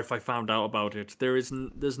 like, or if I found out about it, there's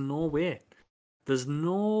no way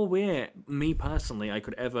me personally I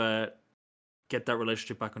could ever get that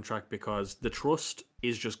relationship back on track because the trust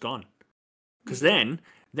is just gone. Because then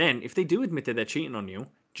if they do admit that they're cheating on you,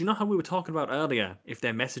 do you know how we were talking about earlier? If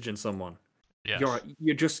they're messaging someone. Yes.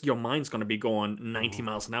 Your mind's gonna be going 90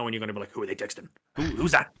 miles an hour, and you're gonna be like, "Who are they texting?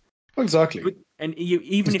 Who's that?" Exactly. And even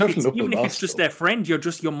It's if it's definitely uphill just battle. their friend,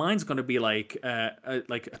 your mind's gonna be like a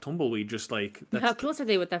tumbleweed, just like How that's. close are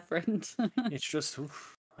they with that friend? It's just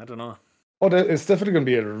I don't know. Well, it's definitely going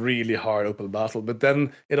to be a really hard uphill battle, but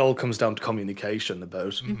then it all comes down to communication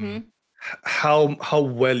about how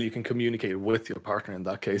well you can communicate with your partner in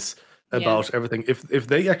that case about everything. If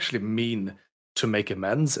they actually mean to make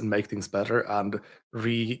amends and make things better and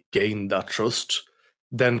regain that trust,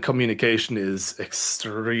 then communication is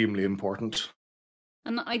extremely important.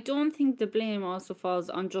 And I don't think the blame also falls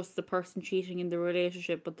on just the person cheating in the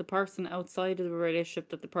relationship, but the person outside of the relationship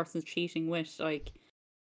that the person's cheating with. Like,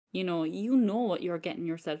 you know what you're getting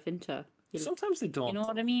yourself into. Sometimes they don't. You know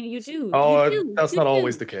what I mean? You do. Oh, You do. that's you not do.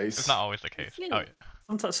 always the case. It's not always the case. Yeah. Oh,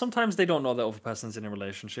 yeah. Sometimes they don't know that other person's in a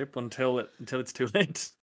relationship until it's too late.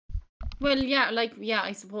 Well, yeah,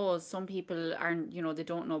 I suppose some people aren't, they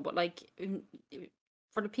don't know, but like,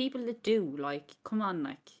 for the people that do, like, come on,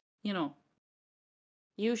 like,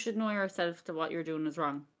 you should know yourself that what you're doing is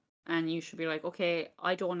wrong. And you should be like, okay,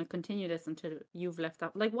 I don't want to continue this until you've left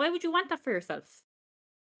that. Like, why would you want that for yourself?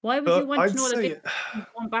 Why would you want I'd to know that say they're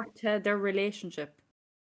going back to their relationship?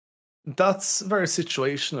 that's very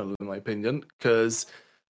situational, in my opinion, because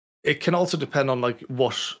it can also depend on like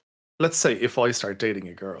what. Let's say if I start dating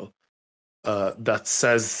a girl that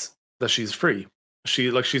says that she's free,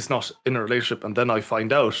 she's not in a relationship, and then I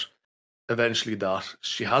find out eventually that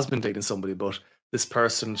she has been dating somebody, but this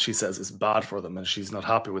person she says is bad for them, and she's not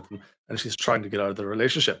happy with them, and she's trying to get out of the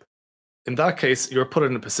relationship. In that case, you're put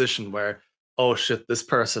in a position where, oh shit, this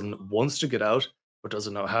person wants to get out but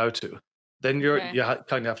doesn't know how to. Then Okay. you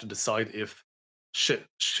kind of have to decide if shit,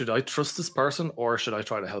 should I trust this person or should I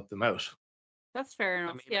try to help them out? That's fair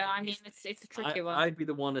enough. mean, Yeah, I mean, it's a tricky one. I'd be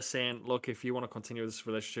the one that's saying, look, if you want to continue this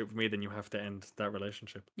relationship with me, then you have to end that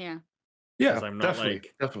relationship. Yeah. Yeah, 'Cause I'm not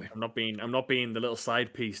definitely. I'm not being the little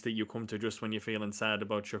side piece that you come to just when you're feeling sad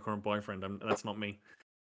about your current boyfriend. That's not me.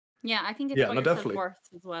 Yeah, I think it's Yeah, about no, your definitely. self-worth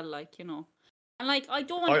as well, like, And like, I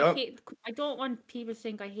don't want people to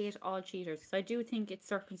think I hate all cheaters, 'cause I do think it's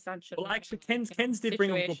circumstantial. Well, as actually, well, Ken's did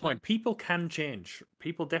bring up a good situational. point. People can change.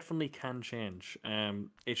 People definitely can change.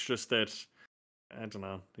 It's just that I don't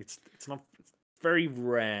know. It's very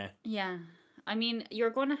rare. Yeah. I mean, you're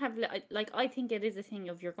going to have, like, I think it is a thing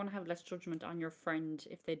of you're going to have less judgment on your friend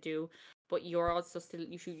if they do, but you're also still,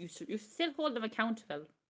 you still hold them accountable,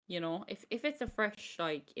 if it's a fresh,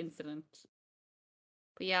 like, incident.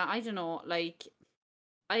 But yeah, I don't know, like,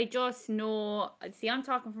 I just know, see, I'm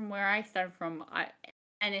talking from where I stand from,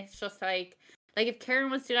 and it's just like if Karen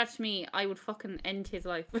was to do that to me, I would fucking end his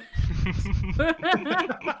life.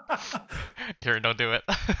 Karen, don't do it.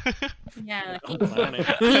 Yeah, Don't plan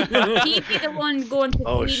it. he'd be the one going to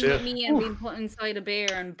Oh, feed shit. with me and being put inside a bear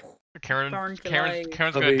and Karen's burned alive.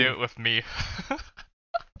 gonna do it with me.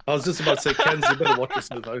 I was just about to say, Kenz, you better watch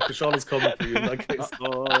yourself out because Sean is coming for you in that case.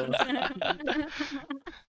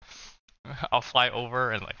 I'll fly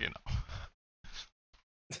over and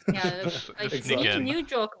Yeah, like, Sneak me and in. you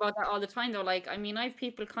joke about that all the time though. Like, I mean, I have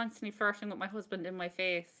people constantly flirting with my husband in my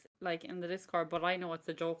face, like in the Discord, but I know it's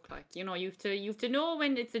a joke. Like, you have to know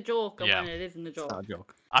when it's a joke and Yeah. when it isn't a joke. Not a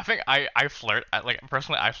joke. I think I flirt.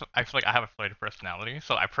 Personally, I feel like I have a flirty personality.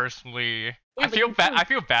 So I personally, Yeah, I but feel you bad. do. I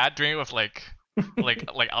feel bad doing it with like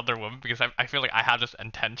other women because I feel like I have this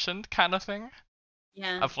intentioned kind of thing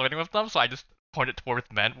Yeah. of flirting with them. So I just point it towards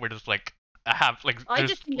men where there's like I have like I there's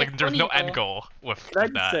just think like it's there's no funny, end though. goal with Can I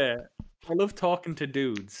just that. say, I love talking to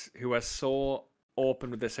dudes who are so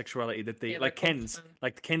open with their sexuality that they Yeah, like they're Ken's comfortable.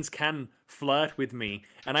 like Ken's can flirt with me,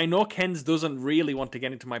 and I know Ken's doesn't really want to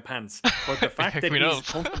get into my pants, but the fact that Who he's knows?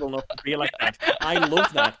 comfortable enough to be like that, I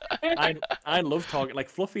love that. I love talking like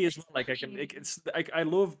Fluffy as well. Like I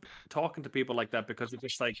love talking to people like that because it's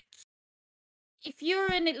just like If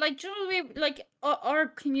you're in it, like, do you know the way, like, our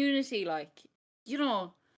community, like, you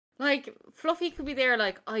know, like, Fluffy could be there,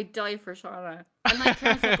 like, I'd die for Shauna. And, like,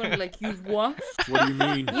 Karen's not going to be like, you what? what do you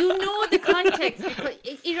mean? You know the context, because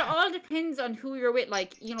it all depends on who you're with.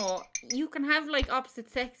 Like, you know, you can have, like, opposite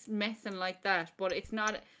sex messing like that, but it's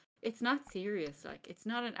not serious. Like, it's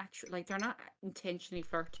not an actual, like, they're not intentionally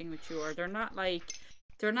flirting with you, or they're not,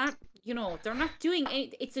 you know, they're not doing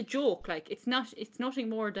it. It's a joke. Like, it's nothing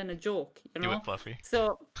more than a joke, you Do know? it, Fluffy.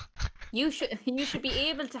 So you should be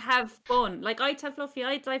able to have fun. Like, I tell Fluffy,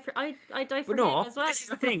 I die for But no, him as well. this is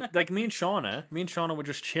the thing. Like me and Shauna were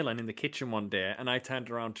just chilling in the kitchen one day, and I turned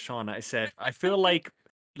around to Shauna. I said, I feel like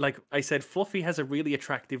I said, Fluffy has a really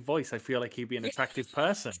attractive voice. I feel like he'd be an attractive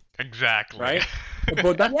person, Exactly. right?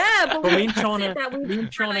 But that, Yeah, but me and we Shauna, said that. me and were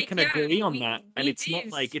Shauna like, can yeah, agree on we- that, and we it's not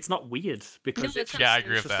did. like it's not weird because it's Yeah, I not.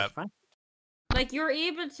 agree it's with just a that. fact. Like, you're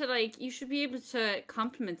able to, like, you should be able to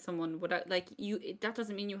compliment someone without, like, that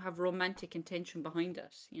doesn't mean you have romantic intention behind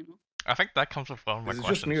it, you know? I think that comes with one of my Is it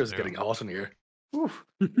questions just me or is it too. getting hot in here? Oof.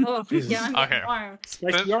 Oh, Jesus. yeah, I'm Okay. getting warm.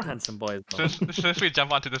 Especially Since- your handsome boys. though. Since we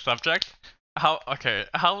jump onto the subject, how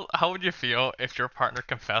would you feel if your partner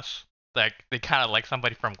confessed like they kind of like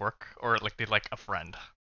somebody from work or like they like a friend?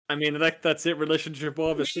 I mean, that's it. Relationship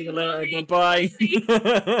over. See you later. Goodbye.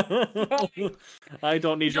 I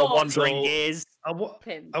don't need your No. wandering So- gaze.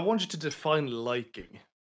 Pin. I want you to define liking.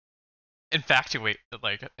 Infatuated.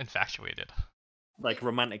 Like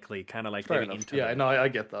romantically, kind of like Fair getting enough. into Yeah, them. no, I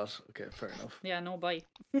get that. Okay, fair enough. Yeah, no bite.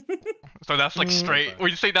 So that's like straight. Okay.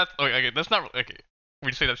 Would you say that's okay? That's not okay. Would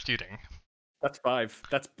you say that's cheating? That's 5.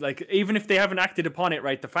 That's like even if they haven't acted upon it,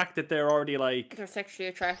 right? The fact that they're already like, They're sexually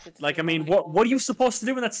attracted to like I mean, someone. what are you supposed to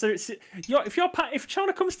do when that's if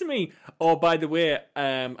Shauna comes to me, oh by the way,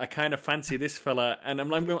 I kind of fancy this fella, and I'm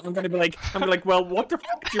going to be like, well, what the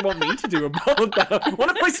fuck do you want me to do about that?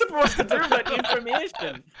 What am I supposed to do with that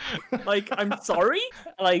information? Like, I'm sorry.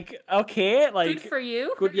 Like, okay, like Good for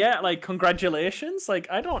you. good, yeah, like congratulations. Like,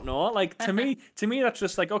 I don't know. Like to me, that's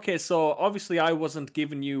just like, okay, so obviously I wasn't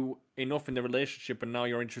giving you enough in the relationship, and now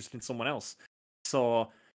you're interested in someone else. So,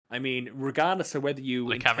 I mean, regardless of whether you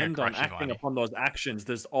Like having a intend on crush on acting Lonnie. upon those actions,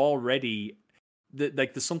 there's already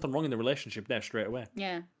there's something wrong in the relationship there straight away.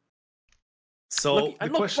 Yeah. So Look, the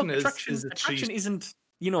and look, question attraction, is it attraction cheating? isn't,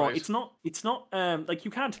 you know, Right. it's not like you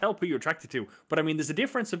can't help who you're attracted to, but I mean, there's a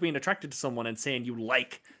difference of being attracted to someone and saying you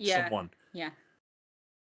like Yeah. someone. Yeah.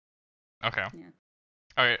 Okay. Yeah.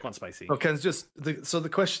 All right. Come on, spicy. Okay, it's just so the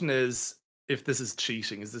question is if this is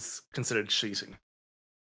cheating. Is this considered cheating?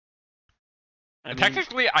 I mean,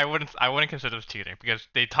 Technically, I wouldn't consider this cheating because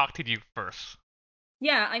they talked to you first.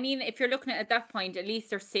 Yeah, I mean, if you're looking at that point, at least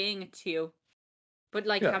they're saying it to you. But,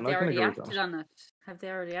 like, Yeah, have no, they I can already agree with acted that. on it? Have they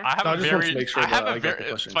already I acted? have No, I a just want to very, make sure I have that a I got the very.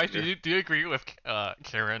 question Spicy, clear. do you agree with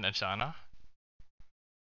Karen and Shauna?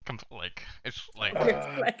 Like it's like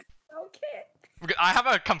It's like, okay. because I have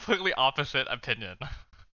a completely opposite opinion.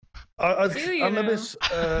 Do you I'm a now? bit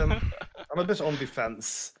I'm a bit on the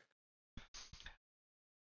fence.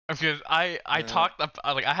 Because I Yeah. talked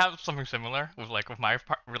like I have something similar with my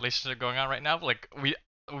relationship going on right now. Like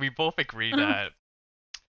we both agree that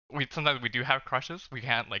we sometimes we do have crushes. We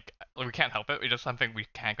can't we can't help it. It's just something we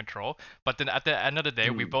can't control. But then at the end of the day,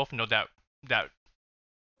 we both know that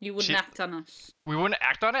You wouldn't Shit. act on it. we wouldn't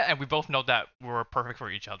act on it, and we both know that we're perfect for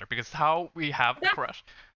each other. Because how we have a That- crush,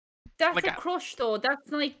 That's Like, a crush, though.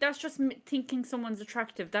 That's just thinking someone's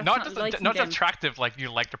attractive. That's not not just liking not them. just attractive, like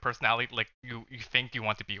you like their personality, like you think you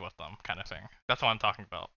want to be with them, kind of thing. That's what I'm talking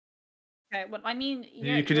about. Okay, well, I mean,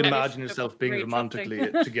 yeah, You could your imagine relationship yourself was being very romantically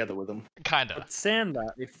trusting. together with them. Kinda. But saying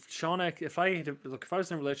that, if I was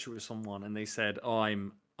in a relationship with someone and they said, "Oh,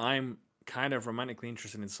 I'm kind of romantically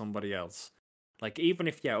interested in somebody else," like even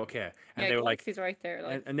if okay, and Yeah, they were like, he's right there.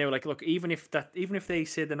 Like, and they were like, look, even if they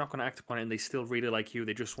say they're not going to act upon it and they still really like you,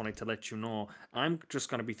 they just wanted to let you know, I'm just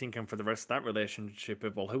going to be thinking for the rest of that relationship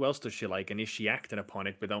of, well, who else does she like, and is she acting upon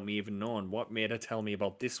it without me even knowing? What made her tell me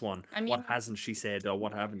about this one? I mean- what hasn't she said, or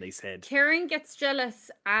what haven't they said? Karen gets jealous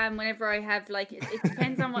whenever I have it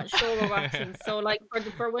depends on what show we're watching. So like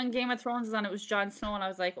for when Game of Thrones was on, it was Jon Snow, and I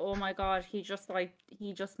was like, oh my god, he just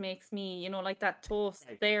makes me, like that toast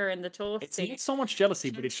there in the toast It's thing. not so much jealousy,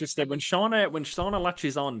 but it's just that when Shauna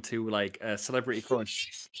latches on to like a celebrity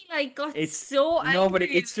crush, He got it's so angry. no, but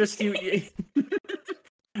it's just you.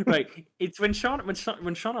 Right. It's when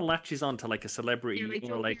Shauna latches on to like a celebrity like or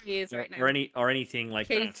Joe like Perry is right now. or anything like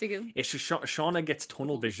that. Chasing him. It's just Shauna gets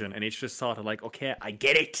tunnel vision, and it's just sort of like, okay, I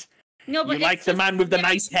get it. No, but You like it's the just, man with the yeah,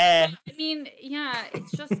 nice hair. I mean, yeah,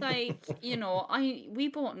 it's just like, you know, we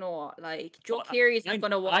both know, like, Joe Well, Carey's not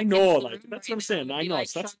gonna walk I know, into the like room that's right what I'm saying. now and I be know. like,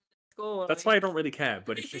 So "Sean, let's go," that's like. why I don't really care.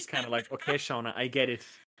 But it's just kind of like, okay, Shauna, I get it.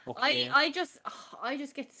 Okay. I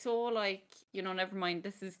just get so like, you know, never mind.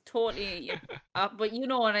 This is totally, but you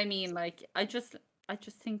know what I mean. Like, I just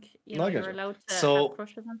think, you No, know, I get you're you. allowed to have So,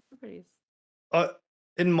 crushes on celebrities.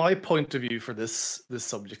 in my point of view for this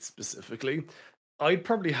subject specifically, I'd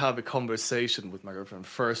probably have a conversation with my girlfriend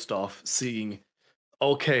first off, seeing,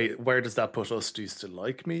 okay, where does that put us? Do you still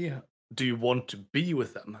like me? Do you want to be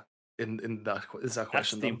with them? In that is that That's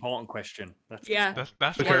question the then? important question. That's Yeah.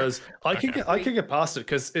 That's where Because I okay. can get past it,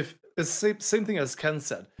 because if it's same thing as Ken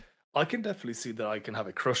said, I can definitely see that I can have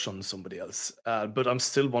a crush on somebody else, but I'm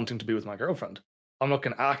still wanting to be with my girlfriend. I'm not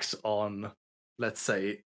going to act on, let's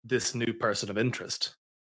say, this new person of interest.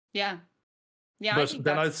 Yeah. Yeah. I But think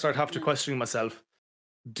then I'd that's, start have to yeah. questioning myself: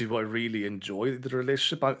 do I really enjoy the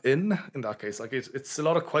relationship I'm in? In that case, like it's a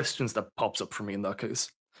lot of questions that pops up for me in that case.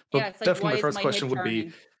 But Yeah, it's like, definitely, why my is first my question head would be,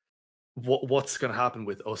 turning? what's going to happen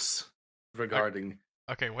with us regarding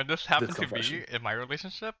Okay, when this this happened to confession? me in my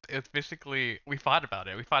relationship, it's basically we fought about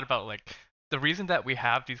it. We fought about like the reason that we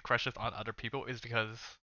have these crushes on other people is because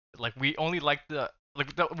like we only like the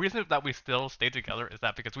reason that we still stay together is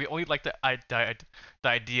that because we only like the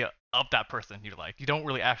idea of that person you like. You don't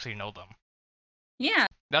really actually know them. Yeah.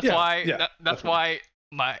 That's Yeah, why yeah, that's definitely. why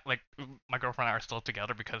my girlfriend and I are still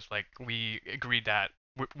together because like we agreed that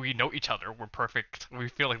we know each other. We're perfect. We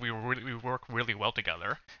feel like we work really well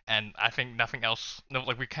together, and I think nothing else. No,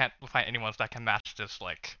 like we can't find anyone that can match this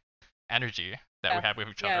like energy that we Yeah. have with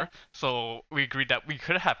each Yeah. other. So we agreed that we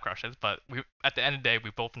could have crushes, but we at the end of the day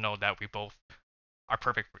we both know that we both are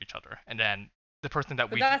perfect for each other. And then But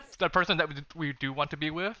that's, the person that we do want to be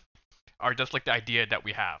with are just like the idea that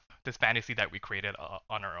we have, this fantasy that we created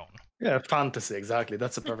on our own. Yeah, fantasy, exactly.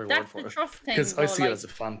 That's the perfect word that's for the it. trust thing, Because I though. see it Like, as a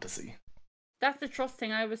fantasy. that's the trust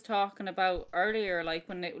thing I was talking about earlier. Like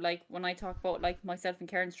when I talk about like myself and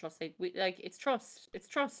Karen's trust, like it's trust. It's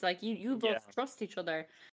trust. Like you both Yeah. trust each other.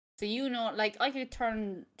 So you know, like I could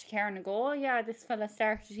turn to Karen and go, "Oh yeah, this fella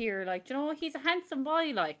started here. Like, you know, he's a handsome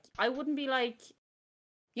boy." Like I wouldn't be like,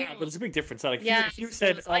 you Yeah, know, but it's a big difference. Like, yeah. if you I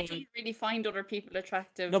said, suppose I don't really find other people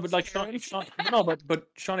attractive. no, but like Karen. but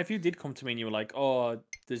Sean, if you did come to me and you were like, oh,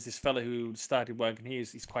 there's this fella who started working here,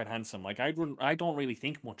 he's quite handsome. Like, I don't really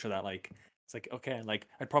think much of that. Like, it's like, okay, like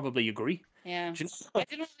I'd probably agree. Yeah. Do you I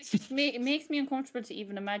don't know. It makes me uncomfortable to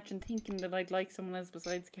even imagine thinking that I'd like someone else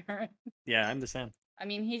besides Karen. Yeah, I'm the same. I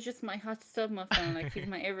mean, he's just my hot stub muffin. Like, he's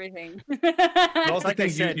my everything. I also Like I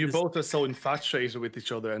think said, you there's- both are so infatuated with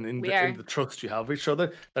each other, and We in are. the trust you have with each other,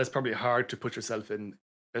 that it's probably hard to put yourself in.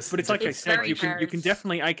 But it's like I It's said, very you can hard.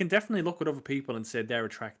 definitely I can definitely look at other people and say they're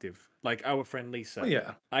attractive. Like our friend Lisa. Oh,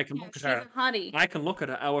 yeah. I can Yeah, look she's at her. a hottie. I can look at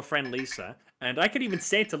our friend Lisa, and I could even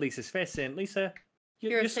say to Lisa's face, saying, "Lisa,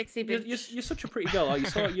 You're a sexy bitch." you're such a pretty girl.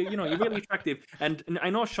 You know, you're really attractive." And I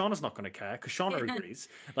know Shauna's not going to care because Shauna agrees.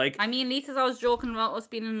 Like, I mean, Lisa's always joking about us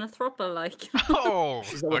being in a throuple, like. Oh,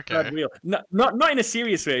 she's always okay. third wheel. Not in a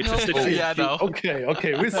serious way. It's No. just that Oh, Yeah, no.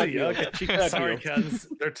 Okay, we see. wheel. Okay, She third sorry, wheel. Kens,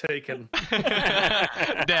 they're taken.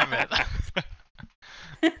 Damn it.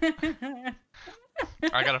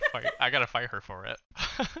 I gotta fight her for it.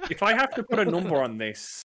 If I have to put a number on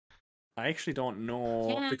this, I actually don't know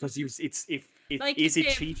Yeah. because Like, is you it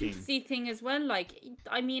say, cheating? fantasy thing as well. Like,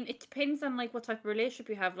 I mean, it depends on like what type of relationship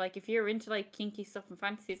you have. Like, if you're into like kinky stuff and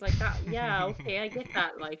fantasies like that, yeah, okay, I get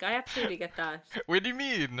that. Like, I absolutely get that. What do you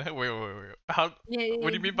mean? Wait. How? Yeah, What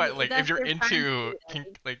do you mean by like if that's you're your into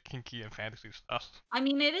fantasy, like kinky and fantasy stuff? I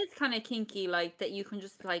mean, it is kind of kinky, like that you can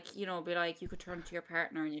just like, you know, be like, you could turn to your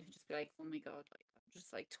partner and you can just be like, oh my god, like I'm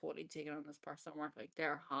just like totally digging on this person. Or like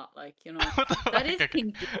they're hot, like, you know, What the that fuck? is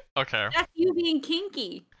kinky. Okay. That's you being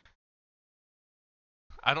kinky.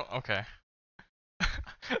 I don't. Okay.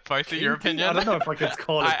 So I see your Kinky? opinion. I don't know if I could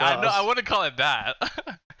call it that. I know. I wouldn't call it that.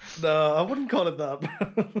 No, I wouldn't call it that.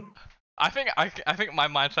 I think my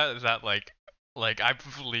mindset is that like I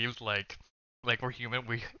believe like we're human.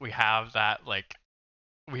 We have that like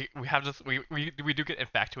we have this we do get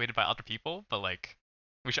infatuated by other people, but like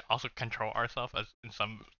we should also control ourselves as in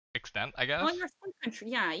some extent, I guess. Oh, you're some country.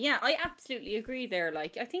 Yeah, I absolutely agree there.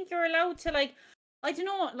 Like, I think you're allowed to like, I don't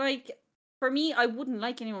know, like for me, I wouldn't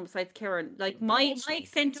like anyone besides Karen. Like my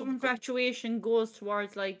extent of infatuation goes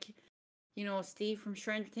towards like, you know, Steve from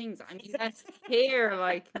Stranger Things. I mean, that's hair,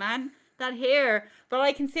 like man, that hair. But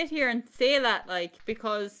I can sit here and say that, like,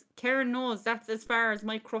 because Karen knows that's as far as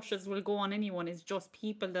my crushes will go on anyone, is just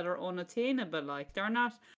people that are unattainable. Like, they're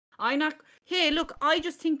not. Hey, look, I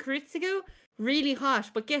just think Kuritsugu really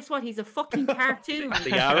hot, but guess what? He's a fucking cartoon.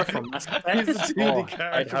 Liara from Mass Effect. He's a 2D I'd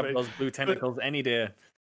character, have mate. those blue tentacles any day.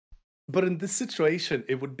 But in this situation,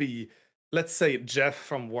 it would be, let's say, Jeff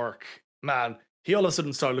from work. Man, he all of a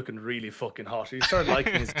sudden started looking really fucking hot. He started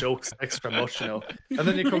liking his jokes extra much, you know. And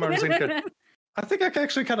then you come around and think, I think I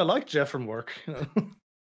actually kind of like Jeff from work. You know?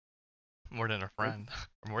 More than a friend,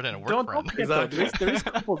 or more than a work Don't friend. forget though, Exactly. there is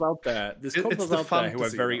couples out there. There's It's couples the out there who are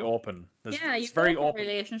fantasy, very though. open. Yeah, it's you very go for open.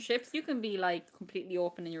 relationships. You can be like completely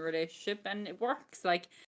open in your relationship, and it works. Like,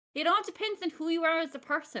 it all depends on who you are as a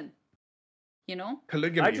person. You know.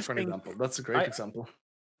 Polygamy, just for an think- example. That's a great example.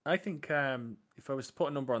 I think if I was to put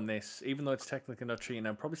a number on this, even though it's technically not cheating,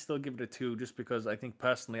 I'd probably still give it a 2, just because I think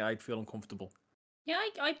personally I'd feel uncomfortable. Yeah,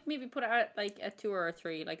 I'd maybe put it at like a 2 or a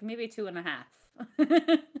 3, like maybe a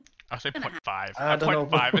 2.5. I'll say 0.5. I don't know.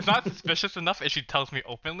 0.5. It's not suspicious enough if she tells me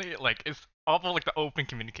openly. Like, it's all about like the open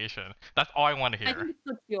communication. That's all I want to I hear. think it's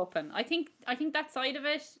good to be open. I think that side of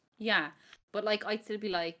it, yeah. But like, I'd still be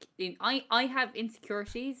like, I have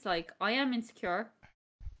insecurities. Like, I am insecure.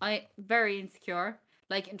 I very insecure.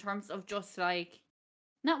 Like, in terms of just like,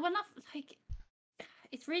 not like.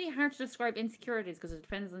 It's really hard to describe insecurities because it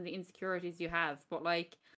depends on the insecurities you have. But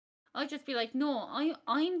like, I'd just be like, no,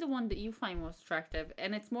 I'm the one that you find most attractive,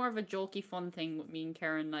 and it's more of a jokey, fun thing with me and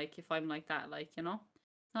Karen. Like, if I'm like that, like, you know,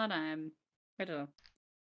 not I don't know.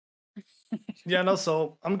 Yeah, no,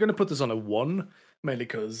 so I'm going to put this on a 1, mainly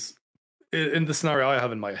because in the scenario I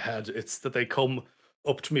have in my head, it's that they come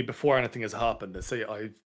up to me before anything has happened. They say I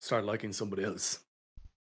start liking somebody else.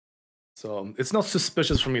 So it's not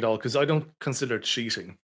suspicious for me at all, because I don't consider it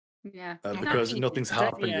cheating, Yeah, because nothing's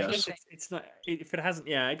happened yeah, yet. it's not. If it hasn't,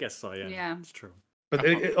 yeah, I guess so. Yeah, Yeah. it's true. But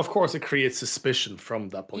of course, it creates suspicion from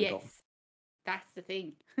that point Yes, on. that's the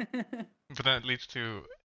thing. But then it leads to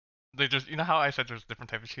they just you know how I said there's different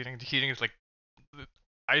types of cheating. The cheating is like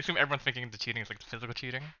I assume everyone's thinking the cheating is like the physical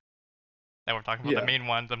cheating that we're talking about. Yeah. The main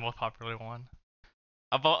one, the most popular one.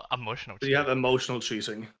 About emotional So cheating. you have emotional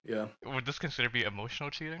cheating, yeah. Would this consider be emotional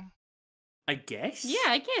cheating? I guess. Yeah,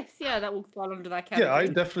 I guess. Yeah, that would fall under that Yeah, I category.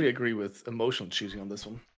 definitely agree with emotional cheating on this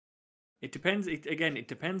one. It depends. It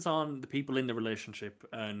depends on the people in the relationship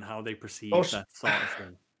and how they perceive Oh, that sort of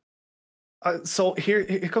thing. So here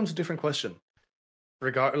comes a different question,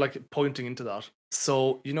 like pointing into that.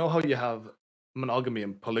 So you know how you have monogamy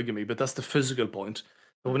and polygamy, but that's the physical point.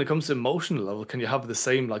 But when it comes to emotional level, can you have the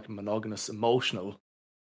same like monogamous emotional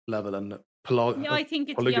level and Yeah, I think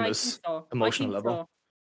it's polygamous so. emotional I think level? so.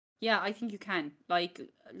 Yeah, I think you can. Like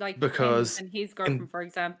Because Ken and his girlfriend, for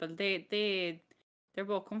example, they're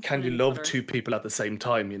both comfortable. Can you in each love other. two people at the same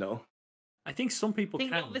time? You know. I think some people I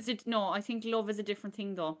think can. love is no. I think love is a different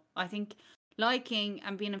thing, though. I think liking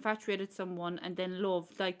and being infatuated with someone and then love,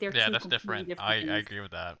 like they're Yeah, two that's completely different. different I things. agree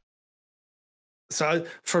with that. So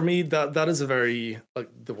for me, that is a very like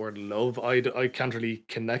the word love. I can't really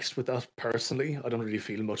connect with that personally. I don't really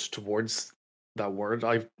feel much towards that word.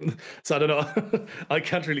 So I don't know. I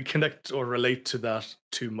can't really connect or relate to that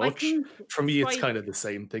too much. think For me, it's why- kind of the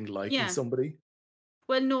same thing, liking Yeah. somebody.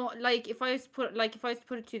 Well, no, like if I was to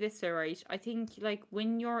put it to you this way, right? I think like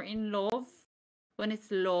when you're in love, when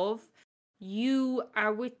it's love, you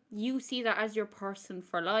see that as your person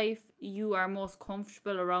for life. You are most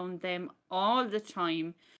comfortable around them all the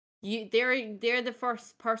time. They're the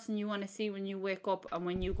first person you want to see when you wake up and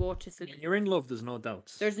when you go to When sleep. you're in love, there's no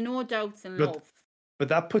doubts. There's no doubts in But- love. But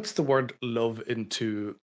that puts the word love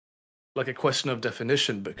into like a question of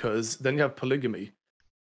definition, because then you have polygamy.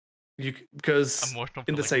 Because Emotional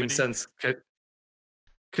in the same polygamy? sense,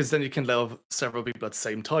 because then you can love several people at the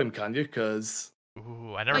same time, can you? Because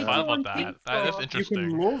Ooh, I never I thought about don't think that. That is so. You interesting.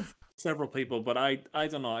 can love several people, but I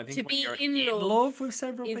don't know. I think To when be you're in love love with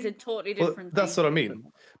several Is a people, totally well, different that's thing. what I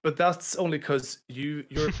mean. But that's only because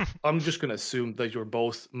you're. I'm just going to assume that you're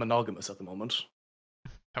both monogamous at the moment,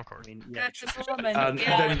 Of course. I mean, yeah, At the moment, and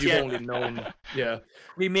yeah. then you've Yeah. only known, yeah.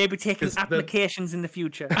 we may be taking 'Cause the- applications in the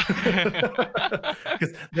future.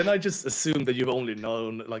 Because then I just assume that you've only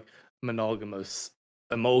known like monogamous,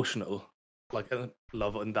 emotional, like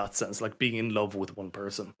love in that sense, like being in love with one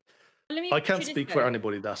person. Let me I put can't you this speak way. for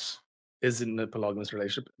anybody that is in a polygamous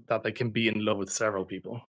relationship that they can be in love with several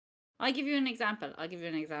people. I'll give you an example.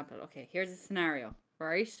 Okay, here's a scenario,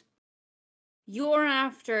 right? You're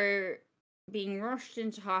after being rushed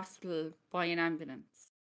into hospital by an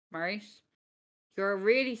ambulance, right? You're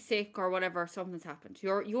really sick or whatever, something's happened.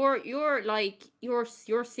 You're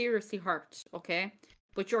seriously hurt, okay?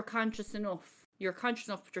 But you're conscious enough, you're conscious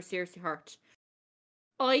enough, but you're seriously hurt.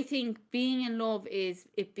 I think being in love is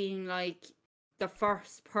it being like the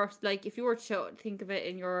first person. Like if you were to think of it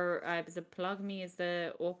in your, is it polygamy? Is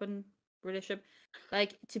the open relationship?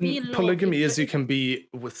 Like to be in love. Polygamy is you can be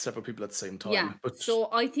with several people at the same time. Yeah. But So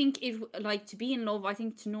I think like to be in love, I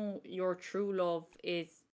think to know your true love is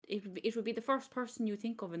it would be the first person you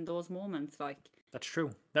think of in those moments. Like That's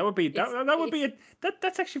true. That would be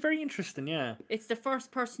that's actually very interesting. Yeah. it's the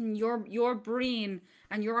first person your brain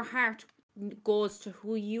and your heart goes to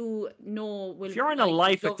who you know will. If you're in a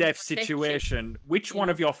like, life or love and death protect you. situation, which one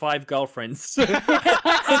Yeah. of your 5 girlfriends?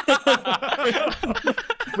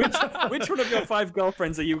 which one of your 5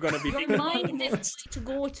 girlfriends are you going to be Your thinking? mind is to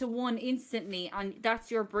go to one instantly, and that's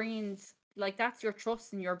your brain's like that's your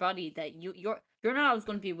trust in your body that you're not always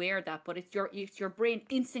going to be aware of that, but it's your brain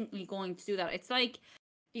instantly going to do that. It's like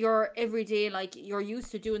your everyday, like you're used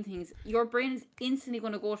to doing things. Your brain is instantly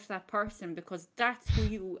going to go to that person because that's who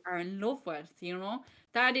you are in love with. You know,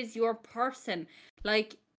 that is your person.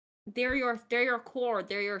 Like they're your core.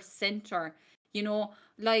 They're your center. You know,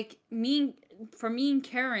 like for me and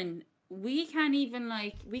Karen, we can't even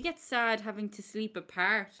like we get sad having to sleep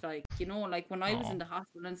apart. Like you know, like when I was in the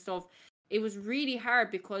hospital and stuff, it was really hard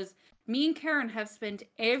because me and Karen have spent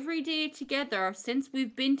every day together since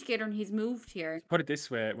we've been together and he's moved here. Put it this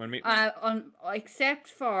way, when we Except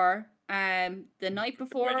for the night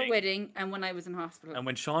before our wedding and when I was in hospital. and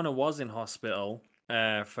when Shauna was in hospital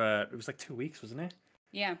for it was like 2 weeks, wasn't it?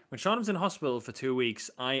 Yeah. When Shauna was in hospital for 2 weeks,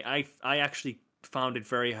 I actually found it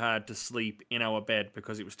very hard to sleep in our bed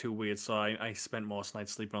because it was too weird. So I spent most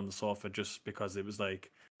nights sleeping on the sofa just because it was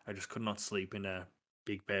like I just could not sleep in a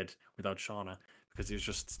big bed without Shauna because it was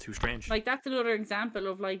just too strange. Like that's another example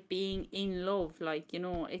of like being in love. Like, you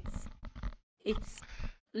know, it's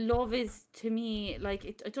love is to me like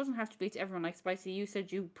it doesn't have to be to everyone. Like Spicy, you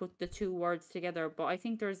said you put the 2 words together, but I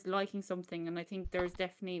think there's liking something, and I think there's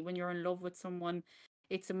definitely when you're in love with someone,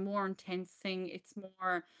 it's a more intense thing. It's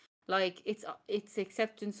more like it's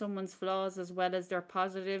accepting someone's flaws as well as their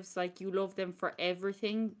positives. Like you love them for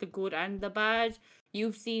everything, the good and the bad.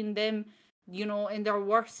 You've seen them, you know, in their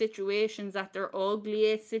worst situations, at their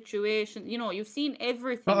ugliest situations. You know, you've seen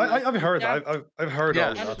everything. No, like, I've heard that- I've heard Yeah.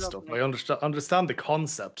 all of That's that stuff. lovely. I understand the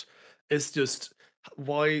concept. It's just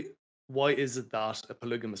why is it that a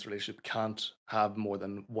polygamous relationship can't have more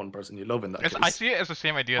than one person you love in that case? I see it as the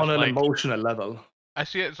same idea on as an like emotional level. I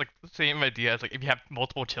see it as like the same idea as like if you have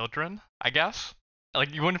multiple children, I guess.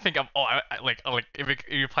 Like you wouldn't think of like if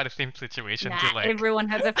you apply the same situation to like everyone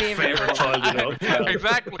has a favorite. Favorite child, you know. Yeah.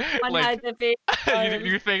 exactly. One Like has a favorite. child.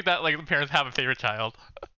 you think that like the parents have a favorite child.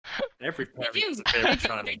 Every They parent do. has a They favorite do.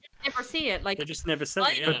 child. They never see it. Like They just never say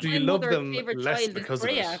I it. think But do my you love mother's them favorite less child because is of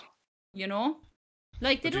Freya, it? you know,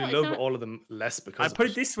 like they But do don't. you It's love not, all of them less because I of put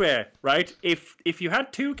it this way, right? If you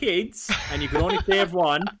had 2 kids and you could only save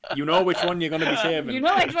one, you know which one you're going to be saving. you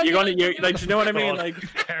know, which one You're gonna, you're like, you know what I mean? God, Like,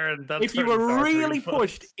 Karen, that's if you very were dark really really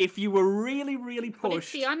pushed, fast. if you were really But it's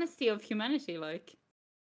pushed, the honesty of humanity, like.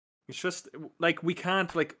 it's just like we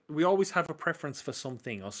can't, like, we always have a preference for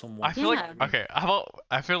something or someone. I feel Yeah. like okay. How about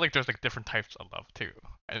I feel like there's like different types of love too,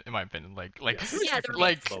 in my opinion. Like Yes. Yeah, there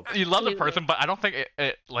like is. you love the Absolutely. person, but I don't think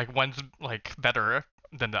it like one's like better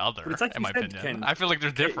than the other. But it's like in you my said, opinion, Ken, I feel like they're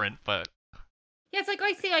okay. different, but Yeah, it's like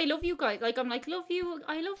I say I love you guys. Like I'm like I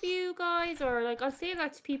love you guys, or like I'll say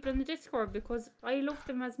that to people in the Discord because I love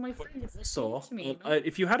them as my friends. They're So, close to me, you know?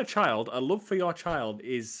 if you had a child, a love for your child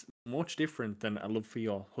is much different than a love for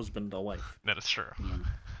your husband or wife. that is true.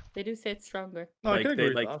 They do say it's stronger. No, I like, can they- agree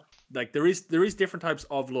with like- that. Like there is different types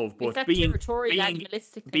of love, It's but that being territorial,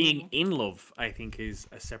 animalistic thing, being you know? in love, I think, is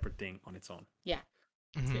a separate thing on its own.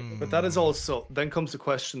 But that is Mm. also then comes the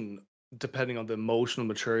question, depending on the emotional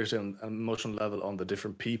maturity and emotional level on the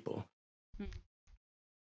different people. Hmm.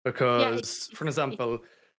 Because, for it's- example,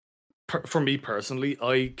 for me personally,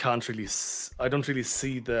 I can't really, I don't really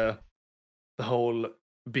see the whole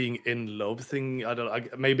being in love thing.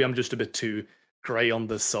 Maybe I'm just a bit too grey on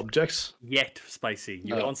the subject. Yet, Spicy,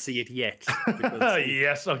 you Oh. don't see it yet. because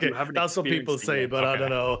Yes, okay, you haven't that's what people experienced it say, yet. but I Okay. don't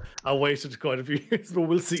know. I waited quite a few years, but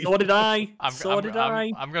we'll see. So did I.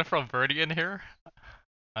 I'm gonna throw Verdi in here.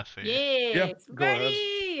 Let's see. Yes, go ahead.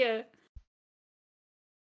 ready.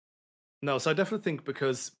 No, so I definitely think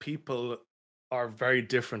because people are very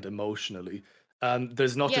different emotionally, and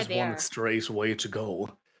there's not Yeah, just they one are. straight way to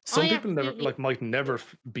go. Some I people never absolutely- might never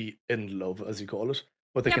be in love, as you call it,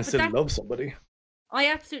 but they Yeah, can but still that- love somebody. I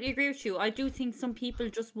absolutely agree with you. I do think some people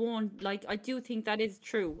just won't like. I do think that is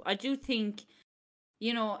true. I do think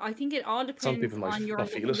you know, I think it all Some depends people might on not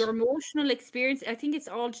feel it. your emotional experience. I think it's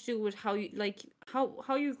all to do with how you like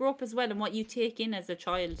how you grow up as well and what you take in as a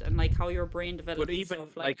child and like how your brain develops and even,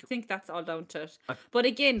 stuff. Like like- I think that's all down to it. I- But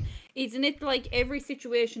again, isn't it like every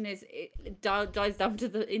situation dies down to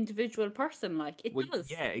the individual person? Like it Well, does.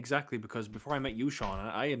 yeah, exactly. Because before I met you,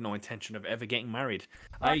 Shauna, I had no intention of ever getting married.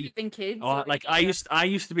 Or I having kids. Oh, or like anything. I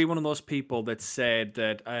used to be one of those people that said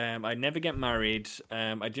that I'd never get married.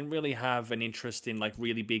 I didn't really have an interest in like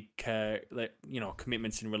really big, like, you know,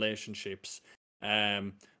 commitments in relationships.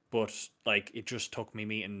 But like it just took me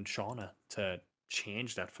meeting Shauna to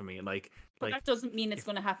change that for me. But Like that doesn't mean it's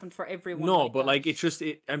going to happen for everyone. no, like but that. like it's just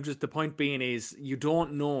I'm just the point being is you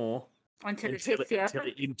don't know until it hits you.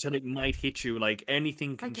 until it might hit you. Like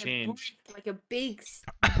anything can Like a change. brick, like a big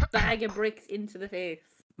bag of bricks into the face.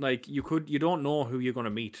 Like you don't know who you're gonna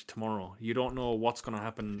meet tomorrow. You don't know what's gonna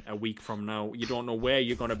happen a week from now. You don't know where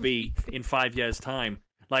you're gonna be in 5 years' time.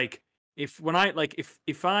 Like if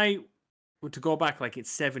I were to go back like it's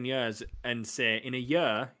 7 years and say in a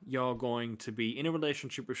year you're going to be in a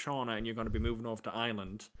relationship with Shauna and you're gonna be moving over to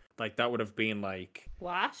Ireland, like that would have been like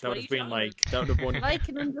What? that What would are have you been talking like that would have about? been I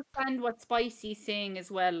can understand what Spicy's saying as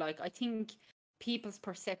well. Like I think people's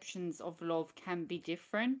perceptions of love can be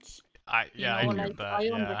different. I agree like with that.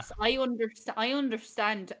 I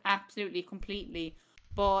understand absolutely completely,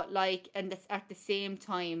 but like, and this, at the same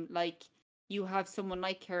time, like you have someone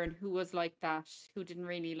like Karen who was like that, who didn't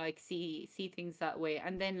really like see things that way,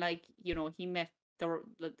 and then like he met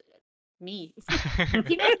me.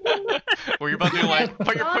 He met Were you about to like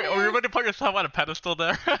were you about to put yourself on a pedestal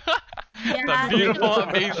there? The beautiful,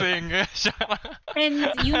 amazing Shauna. And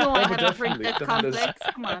you know I No, have but a definitely, princess definitely there's-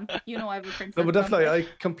 complex. Come on, you know I have a princess. No, but definitely, complex.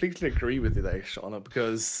 I completely agree with you there, Shauna,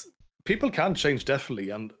 because people can change definitely,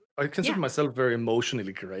 and I consider Yeah. myself very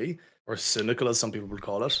emotionally grey or cynical, as some people would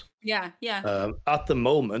call it. Yeah. At the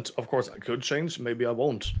moment, of course, I could change. Maybe I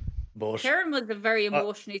won't. But Karen was a very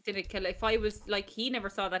emotionally cynical. If I was like, he never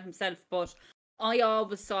saw that himself, but I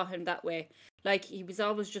always saw him that way. Like he was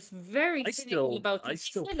always just very cynical about things.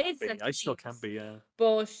 He is at I still can times. be, yeah.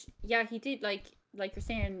 But yeah, he did like you're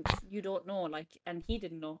saying, you don't know, like, and he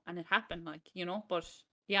didn't know, and it happened, like, you know. But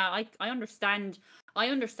yeah, I understand. I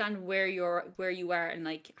understand where you are, and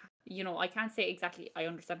like, you know, I can't say exactly I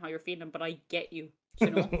understand how you're feeling, but I get you. You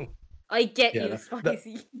know, I get Yeah, you,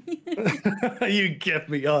 Spicy. you get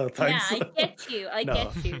me. Oh, thanks. Yeah, I get you. I No.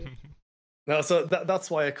 get you. No, so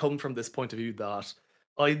that's why I come from this point of view that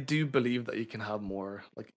I do believe that you can have more,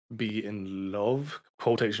 like, be in love,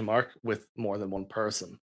 quotation mark, with more than one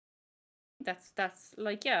person. That's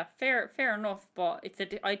like, yeah, fair enough, but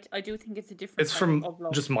I do think it's a different It's type from of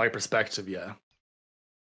love. just my perspective, yeah.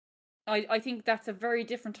 I think that's a very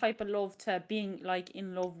different type of love to being like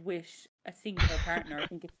in love with a singular partner. I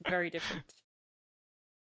think it's very different.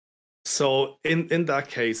 So in that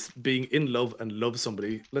case, being in love and love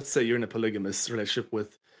somebody, let's say you're in a polygamous relationship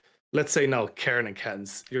with, let's say now Karen and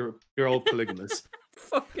Ken's, you're all polygamous.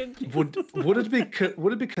 Fucking would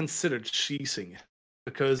it be considered cheating?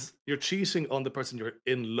 Because you're cheating on the person you're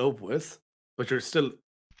in love with, but you still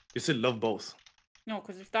love both. No,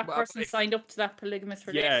 because if that Well, person signed up to that polygamous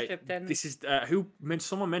relationship, then this is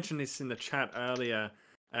someone mentioned this in the chat earlier.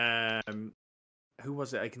 Who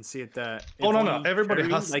was it? I can see it there. Oh, no, Yvonne everybody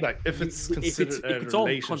Cherry, has, like, if it's considered if a it's all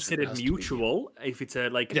relationship, it considered has to be. mutual, if it's a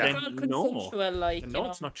like, Yeah. then it's all no, consensual, like, no,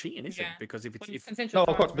 it's not cheating, is it? yeah. Because if it's Well, if consensual,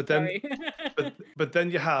 No, of course, but then- sorry. but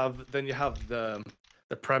then you have the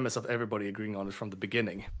premise of everybody agreeing on it from the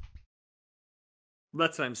beginning.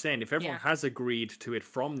 that's what I'm saying. If everyone Yeah. has agreed to it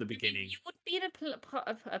from the beginning, You would be in a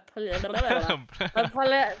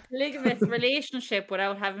polygamous relationship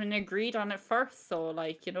without having agreed on it first. So,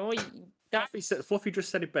 like, you know, Fluffy just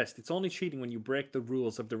said it best. It's only cheating when you break the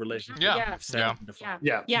rules of the relationship. Yeah, you've set yeah. and defined.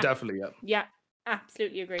 Yeah, Yeah. definitely, yeah. yeah,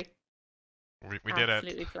 absolutely agree. We did it.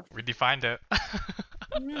 Absolutely fluffy. We defined it.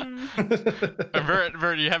 Mm. And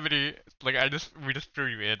Vert, do you have any, like, we just threw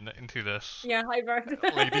you into this. Yeah, hi Bert.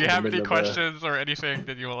 Like, do you In the have middle any of the- questions or anything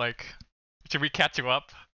that you were like, should we catch you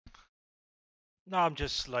up? No, I'm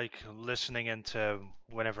just like listening into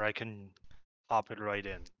whenever I can hop it right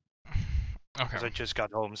in. Because I Okay. just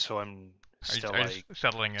got home, so I'm Are you, still are you like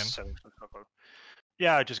settling in? setting stuff up.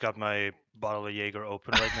 Yeah, I just got my bottle of Jaeger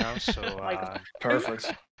open right now, so my God.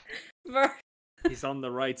 Perfect. Bert. He's on the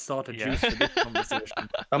right sort of Yeah. juice for this conversation.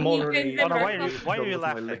 I'm You've already been Oh, no, why Bert. why are done you with my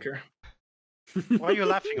laughing? liquor. Why are you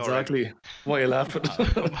laughing already? Exactly. Why are you laughing?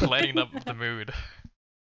 Lighting up the mood.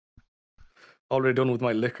 Already done with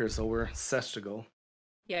my liquor, so we're set to go.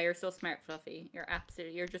 Yeah, you're so smart, Fluffy.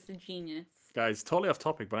 You're just a genius. Guys, totally off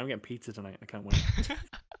topic, but I'm getting pizza tonight. I can't wait.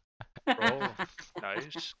 Oh,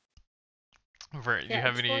 nice. Vert, do you Yeah,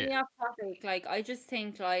 have it's any? totally off topic. Like, I just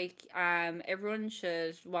think like everyone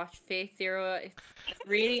should watch Fate Zero. It's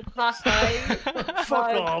really hot guys. Fuck It's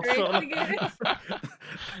off, great Shauna. to get.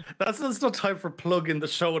 That's not time for plugging the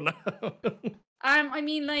show now. I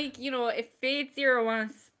mean, like, if Fate Zero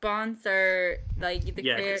want to sponsor, like, the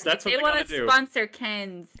Yeah, 'cause creators, that's if what they they want gotta to do. sponsor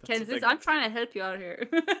Ken's, what they- I'm trying to help you out here.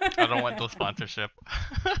 I don't want no sponsorship.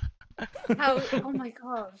 How? Oh my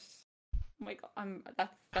gosh. Oh my god,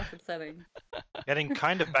 that's upsetting. Getting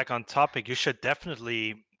kind of back on topic, you should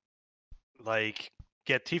definitely like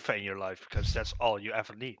get Tifa in your life because that's all you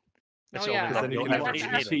ever need. That's Oh, the yeah. only Because love then you you'll can ever have need.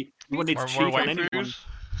 actually- Really. You won't need to More cheat on anyone. waifus.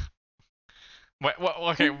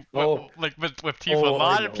 Okay, Oh. like with Tifa, Oh, a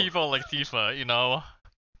lot I of know. people like Tifa, you know.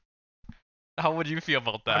 How would you feel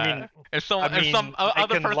about that? I mean, if some I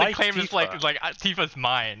other can person like claims it's like Tifa. Tifa's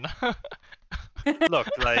mine. Look,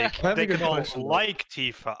 like That's a they good can all question, though. like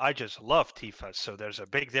Tifa. I just love Tifa, so there's a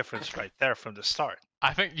big difference right there from the start.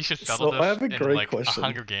 I think you should settle So, I this have a in great like question. a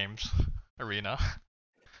Hunger Games arena.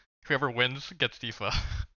 Whoever wins gets Tifa.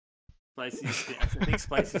 Spicy, I think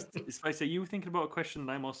Spicy. Are you thinking about a question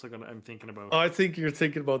that I'm thinking about? I think you're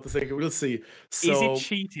thinking about the thing. We'll see. So, Is it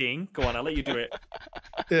cheating? Go on, I'll let you do it.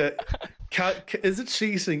 is it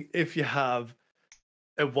cheating if you have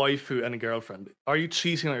a waifu and a girlfriend? Are you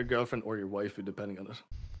cheating on your girlfriend or your waifu, depending on it?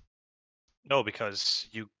 No, because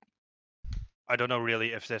I don't know really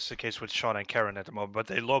if that's the case with Sean and Karen at the moment, but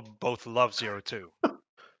they both love Zero Two.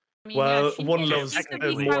 I mean, Well, she one can- loves she can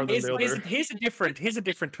it be more proud than of the herself. other. Here's a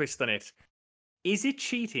different twist on it. Is it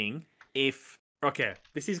cheating if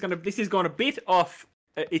this is going a bit off?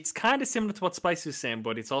 It's kind of similar to what Spice was saying,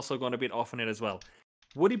 but it's also going a bit off on it as well.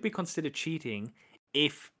 Would it be considered cheating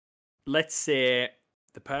if, let's say,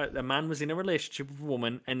 the man was in a relationship with a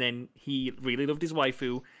woman and then he really loved his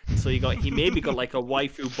waifu, so he maybe got like a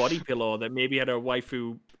waifu body pillow that maybe had a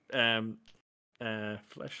waifu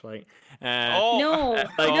fleshlight. No,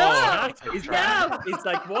 Like, no, it's no. it's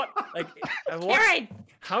like what? Like what? Karen,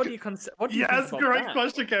 How do you what do you Yes, think about great that?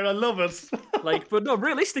 question, Karen. I love it. Like, but no,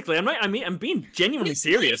 realistically, I'm being genuinely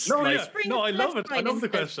serious. No, like, yeah. No, I love it. I love the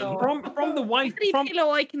question. from the wife, Body from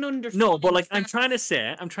pillow, I can understand. no, but like I'm trying to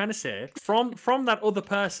say, from that other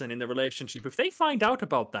person in the relationship, if they find out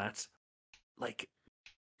about that, like,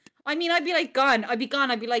 I mean, I'd be like, gone. I'd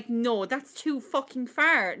be like, no, that's too fucking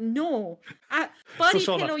far. No. Body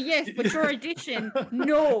Shauna, pillow, yes, but your addition,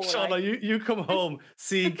 no. Shauna, like- you come home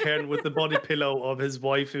seeing Karen with the body pillow of his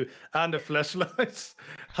waifu and a flashlight.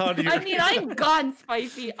 How do you? I mean, I'm gone,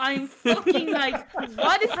 Spicy. I'm fucking like,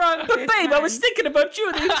 what is wrong with but this babe, I was man? thinking about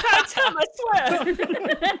you the entire time. I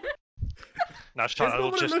swear. Now Sean Isn't that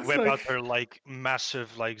will what it just looks whip like? out her like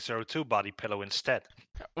massive like Zero Two body pillow instead.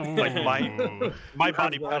 Ooh. Like my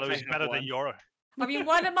body one, pillow I is have better one. than your. I mean,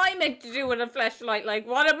 what am I meant to do with a flashlight? Like,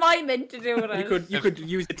 what am I meant to do with it? you could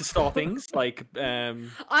use it to store things, like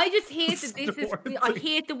I just hate that this is. Store I thing.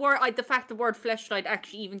 hate the fact the word flashlight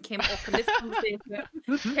actually even came up in this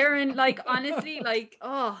conversation. Karen, like, honestly, like,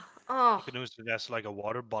 oh. You can use it as like a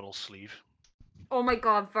water bottle sleeve. Oh my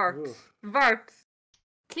god, Vert. Vert.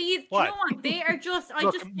 Please, What? you know what? They are just. I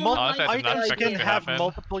Look, just don't Honestly, I like did not the expect items it can to have happen.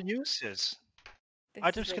 multiple uses. This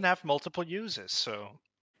Items is can it. have multiple uses, so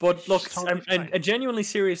But look, It's totally fine. a genuinely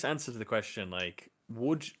serious answer to the question, like,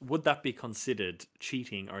 would that be considered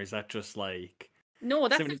cheating, or is that just like? No,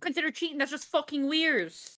 that's 70 not considered cheating. That's just fucking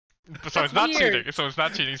weird. So it's not weird. cheating. So it's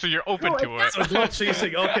not cheating. So you're open No, to it. it's So it's not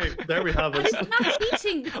cheating. Okay, there we have But it. it's not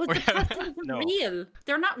cheating because the person isn't No. real.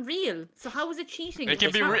 They're not real. So how is it cheating? It if can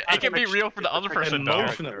it's be not- it can be real for the other person though.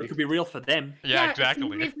 Emotional. It could be real for them. Yeah, it can be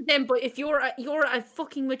exactly. real for them, but if you're a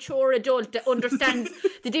fucking mature adult that understands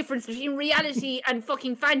the difference between reality and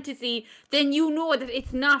fucking fantasy, then you know that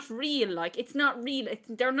it's not real. Like, it's not real.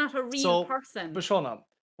 They're not a real So, person. But Shauna,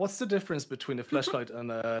 what's the difference between a flashlight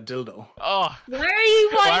and a dildo? Oh, Why are you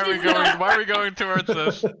why are we winding going? up? Why are we going towards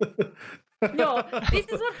this? No, this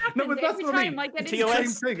is what happens but that's every what I time mean. I get It's into the a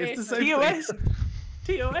same thing. It's the conversation.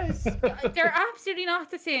 same TOS. thing. They're absolutely not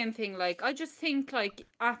the same thing. Like, I just think, like,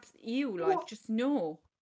 What? just no.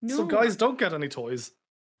 No. So guys don't get any toys.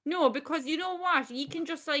 No, because you know what? You can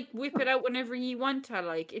just, like, whip it out whenever you want to.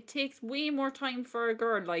 Like, it takes way more time for a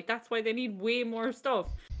girl. Like, that's why they need way more stuff.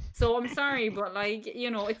 So I'm sorry, but, like,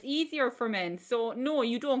 it's easier for men. So, no,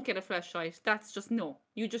 you don't get a flashlight. That's just no.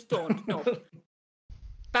 You just don't. No.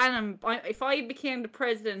 Ban him. If I became the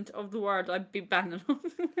president of the world, I'd be banning him.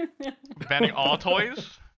 Banning all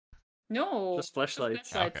toys? No, Just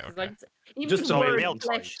flashlights. Okay, 'cause, okay. like, even Just the only word male toys.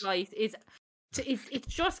 flashlight is, it's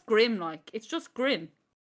just grim. Like, it's just grim.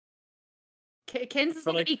 Ken's is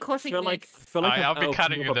Feel gonna be cutting feel like this. I'll be I've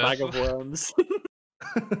cutting opened up a this. bag of worms.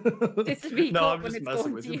 This will be No, cut I'm when just it's messing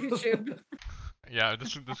going with to you. YouTube. Yeah,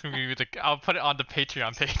 this can be the. I'll put it on the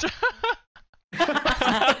Patreon page.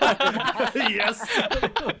 Yes.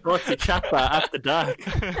 What's the chapter after dark?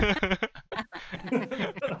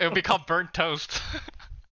 It'll be called Burnt Toast.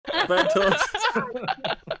 Burnt toast.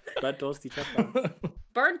 Burnt toasty chapter.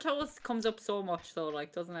 Burnt toast comes up so much though,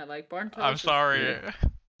 like, doesn't it? Like burnt toast. I'm sorry. Yeah.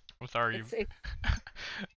 I'm sorry. It's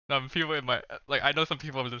No, people in my I know some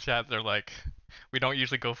people in the chat. They're like, we don't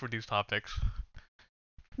usually go for these topics.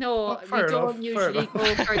 no, we fair enough, don't usually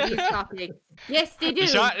go for these topics. Yes, they do.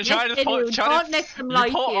 Sean, Yes, Sean they just pull, do. Sean Don't is- let them you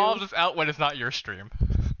like pull you. all of this out when it's not your stream.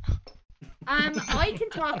 I can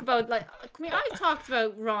talk about like. I mean, I've talked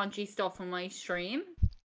about raunchy stuff on my stream.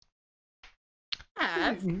 I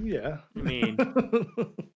have. Yeah. I mean,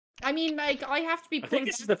 I mean, like, I have to be. I think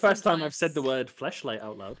this is the first time I've said the word fleshlight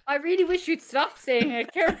out loud. I really wish you'd stop saying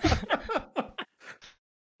it, Karen.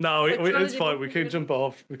 No, But Sean, it's you fine. don't We think can it- jump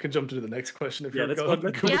off. We can jump to the next question if Yeah, you're let's going. go-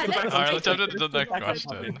 let's go go Yeah, to the let's- back- Alright, let's jump let's to the go next back to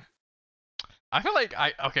question. I feel like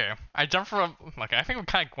I jumped from I think we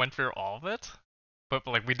kind of went through all of it, but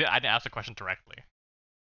like I didn't ask the question directly.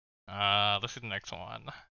 Let's see the next one.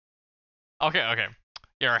 Okay.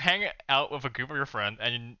 You're hanging out with a group of your friends,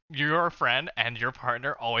 and your friend and your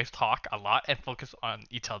partner always talk a lot and focus on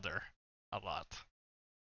each other a lot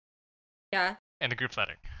Yeah, in a group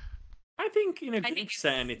setting. I think in a I group think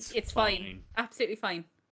setting, it's fine. Absolutely fine.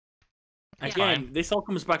 Again, Fine. this all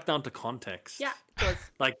comes back down to context. Yeah, it does.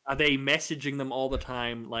 Like, are they messaging them all the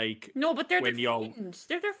time? Like, No, but they're When their you're- friends.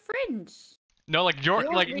 They're their friends. No, like you're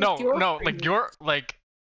You're like with no your no like friends. you're like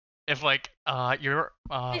if like you're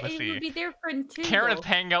let's It see. would be their friend too. Karen's though.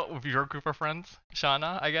 hanging out with your group of friends,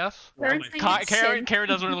 Shauna, I guess. Karen's Well, hanging Karen, shit. Karen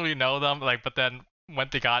doesn't really know them, like, but then when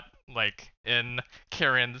they got like in,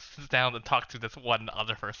 Karen sits down and talks to this one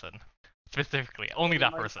other person specifically, only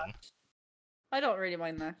that Mind person. I don't really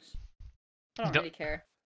mind that. I don't don't- really care.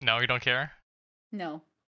 No, you don't care. No.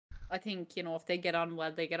 I think, if they get on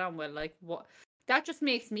well, they get on well. Like, what? That just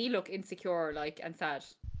makes me look insecure, like, and sad.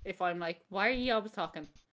 If I'm like, why are you always talking?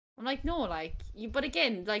 I'm like, no, like, but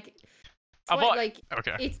again, like, it's About- like,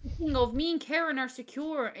 Okay. it's the thing of me and Karen are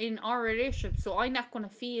secure in our relationship, so I'm not gonna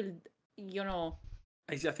feel,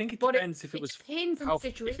 I think it but depends if it was depends on how, the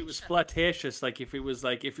situation. if it was flirtatious. Like, if it was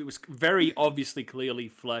very obviously, clearly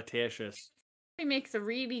flirtatious. He makes a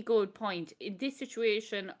really good point. In this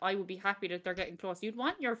situation, I would be happy that they're getting close. You'd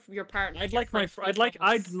want your partner. I'd your like my, friends to be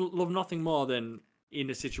I'd close. love nothing more than in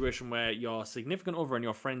a situation where your significant other and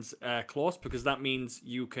your friends are close, because that means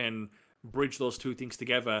you can bridge those two things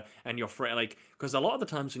together, and your friend, like, because a lot of the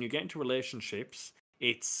times when you get into relationships,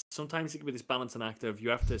 it's sometimes it can be this balancing act of you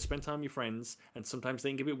have to spend time with your friends, and sometimes they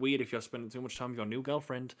can get a bit weird if you're spending too much time with your new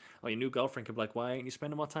girlfriend, or your new girlfriend could be like, why aren't you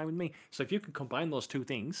spending more time with me? So if you can combine those two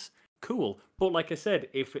things, cool. But like I said,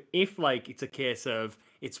 if like it's a case of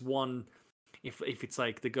it's one, if it's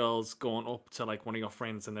like the girl's going up to like one of your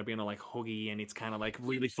friends and they're being all like huggy and it's kind of like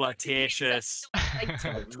really flirtatious. Like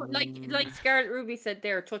Scarlet Ruby said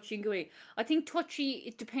there, touchy and gooey. I think touchy,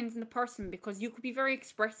 it depends on the person, because you could be very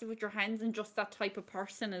expressive with your hands and just that type of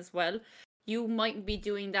person as well. You might be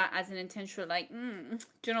doing that as an intentional, like, do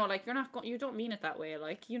you know, like, you don't mean it that way.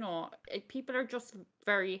 Like, people are just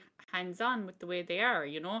very hands-on with the way they are,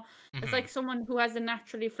 It's Mhm. like someone who has a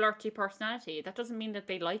naturally flirty personality. That doesn't mean that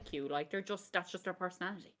they like you. Like, that's just their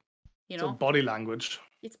personality, So body language.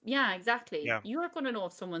 Yeah, exactly. Yeah. You are going to know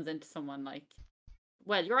if someone's into someone, like,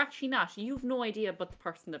 well, you're actually not. You've no idea but the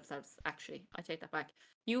person themselves, actually. I take that back.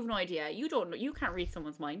 You've no idea. You don't know. You can't read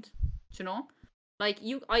someone's mind, do you know? Like,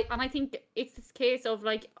 I think it's this case of,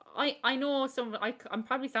 like, I know I'm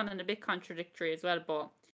probably sounding a bit contradictory as well,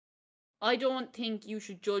 but I don't think you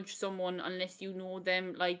should judge someone unless you know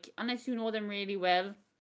them, really well.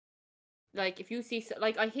 Like, if you see,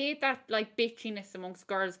 like, I hate that, like, bitchiness amongst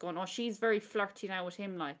girls going, oh, she's very flirty now with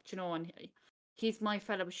him, like, do you know, and he's my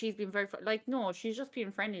fella, but she's been very, like, no, she's just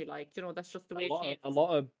being friendly, like, that's just the way she is. A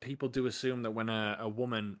lot of people do assume that when a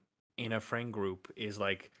woman in a friend group is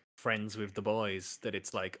like friends with the boys, that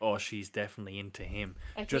it's like, oh, she's definitely into him.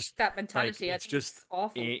 I just, hate that mentality. I it's think just it's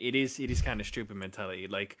awful. it is kind of stupid mentality.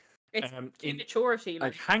 Like, It's in immaturity,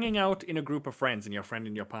 like hanging out in a group of friends and your friend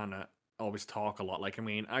and your partner always talk a lot. Like, I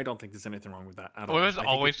mean, I don't think there's anything wrong with that at all. Well, it's I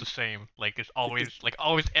think always the same. Like, it's always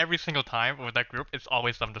every single time with that group, it's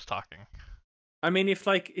always them just talking. I mean, if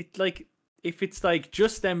it's like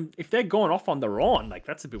just them, if they're going off on their own, like,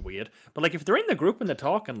 that's a bit weird. But like, if they're in the group and they're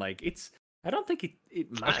talking, like, I don't think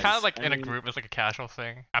it matters. It's kind of like I in a mean, group. It's like a casual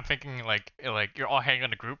thing. I'm thinking like you're all hanging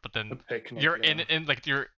in a group, but A then picnic, you're yeah. in like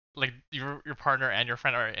your partner and your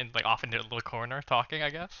friend are in like off in their little corner talking, I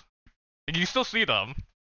guess. And you still see them,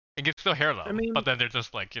 and you can still hear them, I mean- but then they're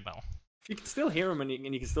just like If you can still hear him and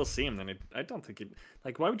you can still see him, then I don't think it.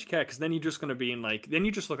 Like, why would you care? Because then you're just going to be in like, then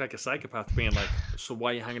you just look like a psychopath, being like, so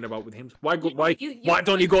why are you hanging about with him? Why go? Why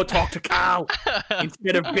don't you go talk to Carl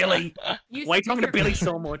instead of Billy? Why are you talking to Billy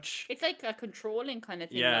so much? It's like a controlling kind of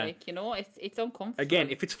thing, Yeah. like, you know, it's uncomfortable. Again,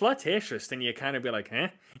 if it's flirtatious, then you kind of be like, eh?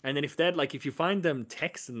 And then if they're like, if you find them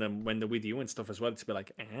texting them when they're with you and stuff as well, it's be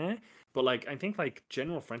like, eh? But like, I think like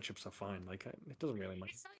general friendships are fine. Like, it doesn't really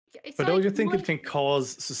matter. It's But like don't you think my- it can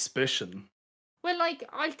cause suspicion? Well, like,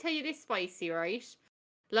 I'll tell you this, Spicy, right?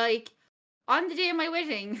 Like, on the day of my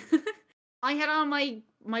wedding, I had on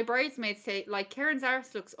my bridesmaids say, like, Karen's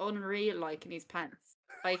arse looks unreal, like, in his pants.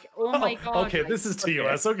 Like, oh my god. Okay, like- this is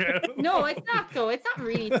TOS. Okay. No, it's not though. It's not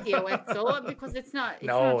really TOS though, because it's not. It's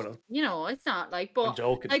No, not, no. You know, it's not like. I'm But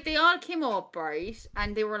joking. like, they all came up, right,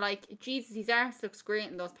 and they were like, "Jesus, his arse looks great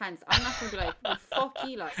in those pants." I'm not gonna be like, "Well, fuck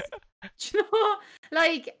you, like," you know,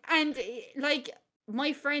 like, and like,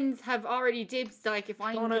 my friends have already dibs. Like, if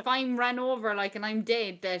I'm ran over, like, and I'm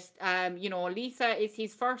dead, that you know, Lisa is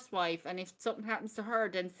his first wife, and if something happens to her,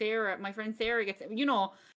 then Sarah, my friend Sarah, gets. You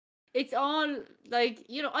know, it's all like,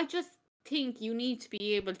 you know. I just think you need to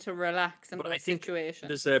be able to relax in But those I think situations.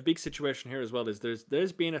 there's a big situation here as well.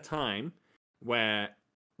 There's been a time where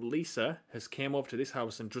Lisa has came over to this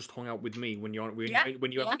house and just hung out with me when you Yeah,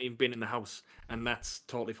 haven't even been in the house, and that's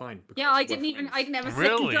totally fine. Yeah, I because we're didn't even. friends. I'd never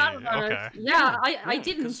Really? second thought about Okay. it. Yeah, I Yeah,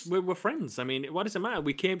 didn't. 'cause we're friends. I mean, what does it matter?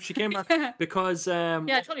 She came back Yeah, because I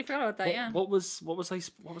totally forgot about that. what, Yeah. what was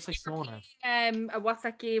I showing her? What's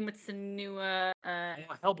that game with the new Hellblade.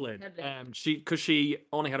 Hellblade. She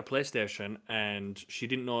only had a PlayStation and she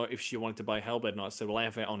didn't know if she wanted to buy Hellblade or not. I said, well, I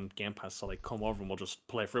have it on Game Pass, so like come over and we'll just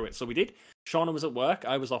play through it. So we did. Shauna was at work.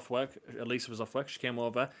 I was off work. Elisa was off work. She came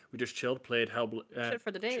over. We just chilled, played Hellblade. Chill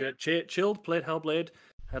for the day. Chilled, played Hellblade.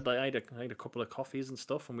 Had like I had a couple of coffees and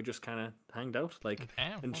stuff, and we just kind of hanged out. Like,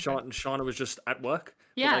 Damn, and okay. Shauna was just at work.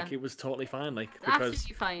 Yeah. But, like, it was totally fine. Like, It's because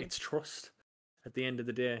absolutely fine. it's trust. At the end of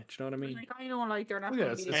the day, do you know what I mean? Like, I know, like, they're not. Well, yeah,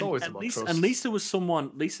 gonna be it's the- always about Lisa, trust. and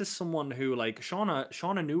Lisa's someone who, like,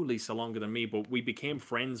 Shauna knew Lisa longer than me, but we became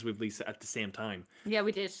friends with Lisa at the same time. Yeah,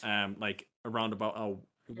 we did. Like around about our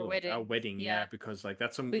wedding, yeah. because like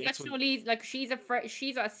that's We got to know Lisa. Like, she's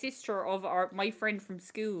a sister of my friend from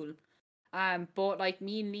school. But like,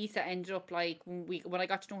 me and Lisa ended up, like, when I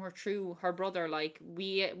got to know her through her brother, like,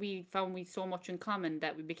 we found we so much in common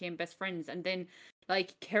that we became best friends. And then,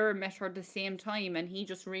 like, Karen met her at the same time, and he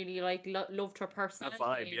just really, like, loved her personality.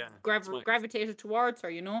 vibe, and yeah. It's nice. gravitated towards her.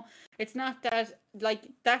 You know, it's not that, like,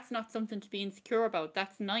 that's not something to be insecure about.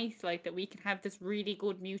 That's nice, like, that we can have this really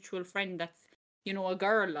good mutual friend that's, you know, a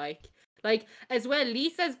girl, like, as well,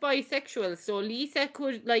 Lisa's bisexual, so Lisa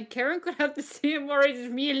could, like, Karen could have the same worries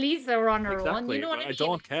as me and Lisa are on her own. Exactly, You know what but I I mean?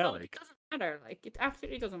 don't care, So like- it doesn't matter. Like, it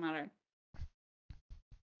absolutely doesn't matter.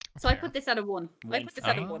 So I Fair. put this at a 1. I put this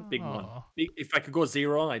at a 1. Big one. Oh. If I could go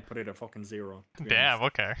 0, I'd put it at fucking 0. to be honest. Damn,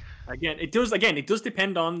 okay. Again, it does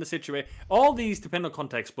depend on the situation. All these depend on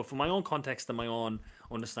context, but for my own context and my own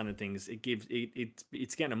understanding of things,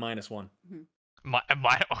 it's getting a -1. My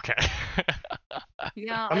okay.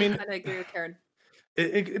 Yeah, I mean- I agree with Karen.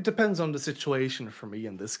 It depends on the situation for me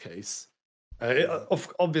in this case.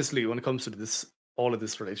 Obviously, when it comes to all of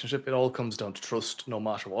this relationship, it all comes down to trust, no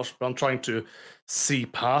matter what. But I'm trying to see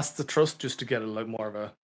past the trust just to get a like more of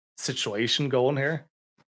a situation going here.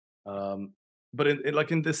 But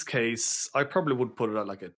in this case, I probably would put it at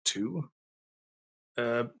like a 2.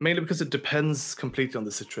 Mainly because it depends completely on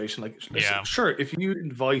the situation. Like, Yeah. sure, if you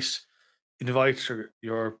invite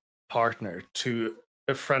your partner to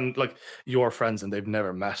a friend, like your friends, and they've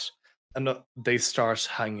never met, and they start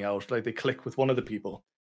hanging out, like they click with one of the people,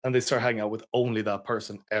 and they start hanging out with only that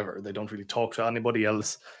person ever. They don't really talk to anybody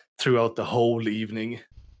else throughout the whole evening.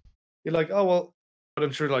 You're like, oh well, but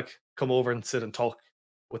I'm sure, like, come over and sit and talk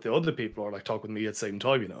with the other people, or like talk with me at the same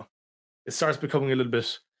time. You know, it starts becoming a little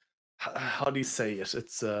bit. How do you say it?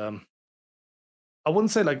 It's I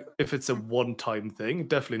wouldn't say like if it's a one-time thing,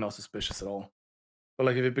 definitely not suspicious at all. But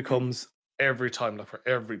like if it becomes every time, like for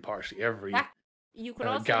every party, every That, you could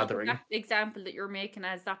also look gathering. at that example that you're making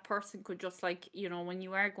as that person could just, like, you know, when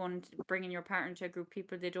you are going to bringing your partner to a group of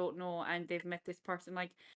people they don't know and they've met this person,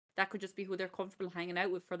 like, that could just be who they're comfortable hanging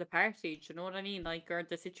out with for the party. Do you know what I mean? Like, or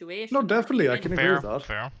the situation. No, definitely, I Like, can agree Fair, with that.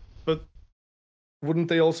 fair. But wouldn't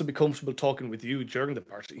they also be comfortable talking with you during the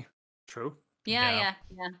party? True. Yeah.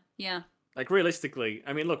 Yeah. Like realistically,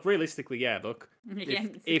 I mean, look, yeah, look.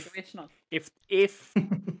 Again, if- situational.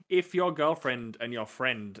 If your girlfriend and your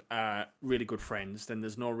friend are really good friends, then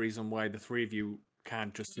there's no reason why the three of you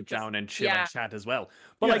can't just sit Just- down and chill yeah. and chat as well.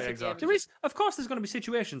 But Yeah, like, exactly. there is, of course, there's going to be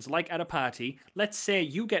situations like at a party. Let's say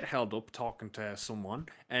you get held up talking to someone,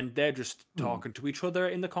 and they're just talking to each other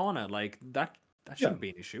in the corner. Like that shouldn't be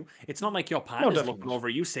an issue. It's not like your partner's definitely looking not. over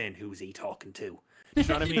you saying, "Who's he talking to?" Do you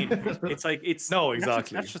know what I mean? It's like it's No, that's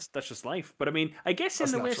just- exactly. That's just life. But I mean, I guess in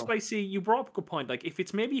That's the way natural. Spicy, you brought up a good point. Like if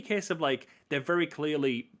it's maybe a case of like they're very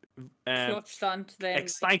clearly Clutched onto them.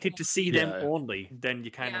 excited to see them Yeah. only, then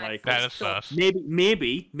you kind of Yeah, like That is so- sus.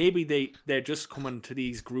 maybe they're just coming to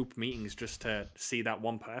these group meetings just to see that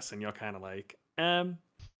one person. You're kind of like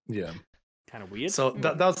Yeah. kind of weird. So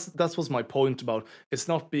that's was my point about it's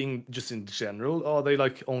not being just in general. Oh, they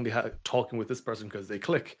like only talking with this person because they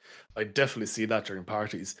click. I definitely see that during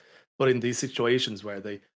parties, but in these situations where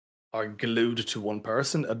they are glued to one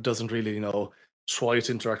person, it doesn't really try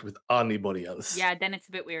to interact with anybody else. Yeah, then it's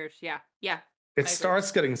a bit weird. Yeah. It agree.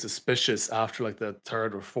 starts getting suspicious after like the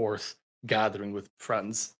third or fourth gathering with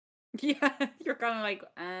friends. Yeah, you're kind of like,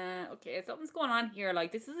 okay, something's going on here.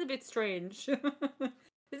 Like, this is a bit strange.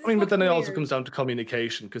 I mean, but then it also comes down to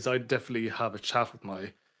communication because I definitely have a chat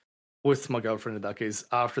with my girlfriend in that case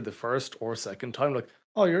after the first or second time. Like,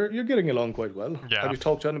 oh, you're getting along quite well. Yeah. Have you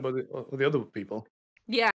talked to anybody the other people?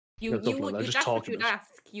 Yeah, Yeah, stuff like that, just that's what talking you'd about it. ask.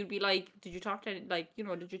 You'd be like, did you talk to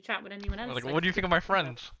did you chat with anyone else? Like, what do you think of my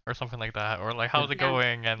friends, or something like that, or like, how's it Yeah.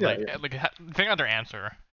 going, and Yeah, think on their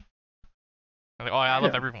answer. Like, oh, I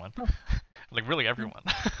love Yeah. everyone, like really everyone.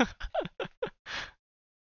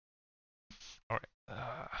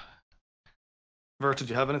 Alright. Vert, did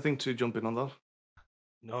you have anything to jump in on that?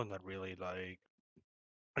 No, not really. Like,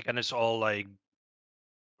 again, it's all like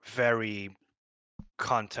very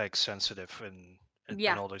context sensitive in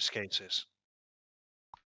Yeah. all those cases.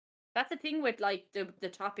 That's the thing with like the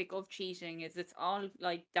topic of cheating is it's all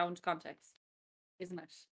like down to context, isn't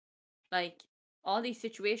it? Like all these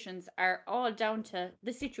situations are all down to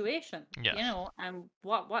the situation, Yes. and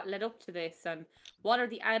what led up to this, and what are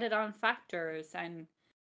the added on factors, and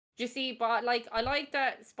do you see? But like I like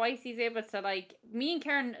that Spicy's able to like me and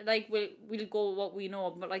Karen like we'll go what we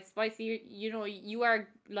know, but like Spicy, you are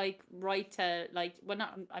like right to like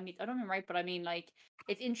not I mean I don't mean right, but I mean like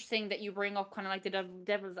it's interesting that you bring up kind of like the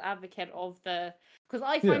devil's advocate of because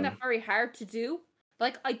I find Yeah. that very hard to do.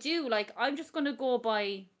 Like I do, like I'm just gonna go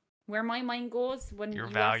by where my mind goes when Your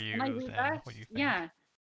you ask, can I values do and that? what you think. Yeah.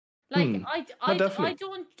 Like Hmm. I definitely.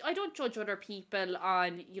 don't judge other people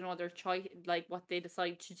on their choice, like what they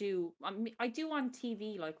decide to do. I do on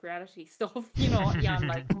TV like reality stuff, Yeah, I'm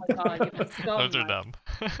like, oh my god, it's dumb. Those are like. dumb.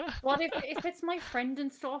 But if it's my friend and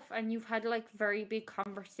stuff, and you've had like very big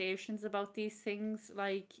conversations about these things,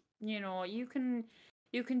 like you can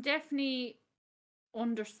definitely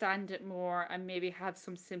understand it more and maybe have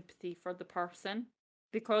some sympathy for the person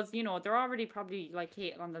because they're already probably like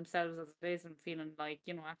hating on themselves as it is and feeling like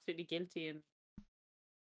absolutely guilty and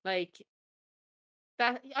like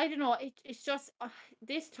that. I don't know, it's just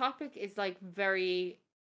this topic is like very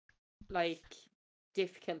like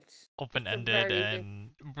difficult. Open-ended and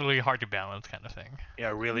really hard to balance, kind of thing. Yeah,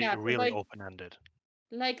 really, Yeah, 'cause, really like- open-ended.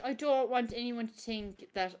 Like, I don't want anyone to think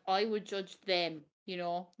that I would judge them,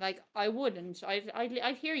 Like, I wouldn't.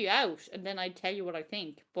 I'd hear you out, and then I'd tell you what I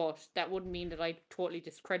think, but that wouldn't mean that I'd totally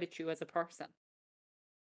discredit you as a person.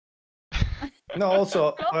 No,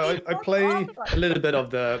 also I Don't play talk about a little bit of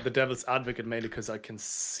the devil's advocate mainly because I can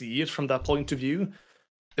see it from that point of view.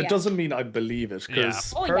 It Yeah. doesn't mean I believe it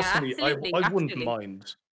because Oh, yeah, personally absolutely, I wouldn't absolutely.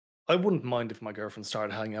 mind. I wouldn't mind if my girlfriend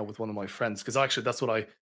started hanging out with one of my friends because actually that's what I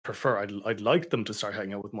prefer. I'd like them to start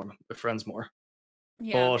hanging out with my friends more.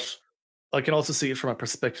 Yeah. But I can also see it from a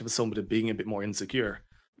perspective of somebody being a bit more insecure.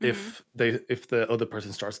 Mhm. If the other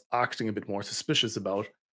person starts acting a bit more suspicious about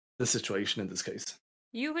the situation in this case.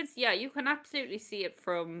 You can absolutely see it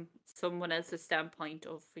from someone else's standpoint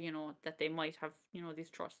of, that they might have, these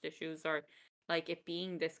trust issues or like it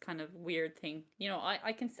being this kind of weird thing.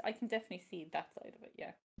 I can definitely see that side of it,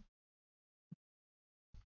 yeah.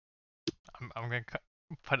 I'm gonna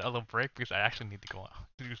put a little break because I actually need to go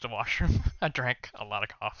to use the washroom. I drank a lot of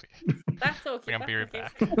coffee. That's okay. I'm gonna be right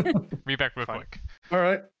that's back. okay. Be back real Fine. quick. All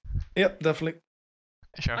right. Yep, definitely.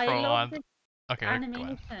 Should I I throw love on? this Okay, go ahead.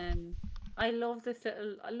 animation. I love this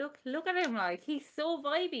little look at him, like he's so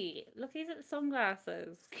vibey. Look, he's at the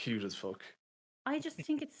sunglasses. Cute as fuck. I just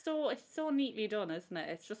think it's so neatly done, isn't it?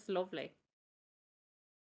 It's just lovely.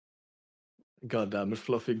 God damn it,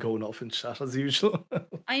 Fluffy going off in chat as usual.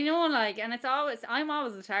 I know, like, and I'm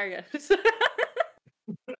always the target.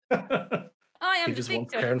 I am He the just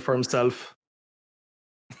wants victim. caring for himself.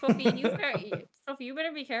 Fluffy, Fluffy, you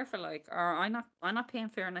better be careful, like, or I'm not paying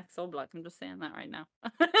for your next sub, like, I'm just saying that right now.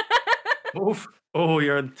 Oof. Oh,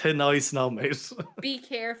 you're on thin ice now, mate. Be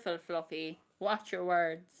careful, Fluffy. Watch your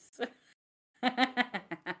words.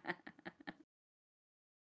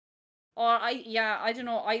 Or I don't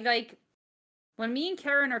know. I like when me and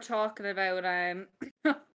Karen are talking about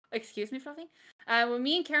excuse me, Fluffy. When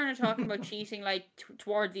me and Karen are talking about cheating, like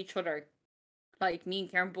towards each other, like me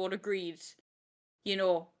and Karen both agreed, you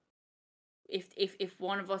know, if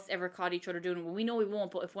one of us ever caught each other doing it, well, we know we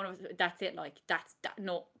won't, but if one of us, that's it. Like that's that.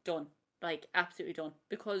 No, done. Like absolutely done,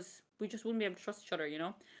 because we just wouldn't be able to trust each other, you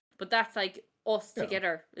know. But that's like us Yeah.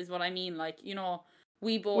 together is what I mean. Like, you know,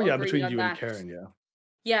 we both Well, yeah, agreed between on you and that. Karen, yeah.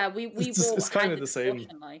 Yeah, we It's both kind had of the the same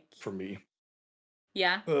discussion, like, for me.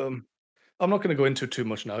 yeah. I'm not going to go into too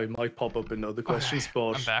much now. It might pop up in other questions, Okay,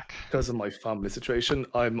 but I'm back. because of my family situation,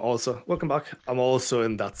 I'm also welcome back. I'm also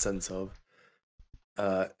in that sense of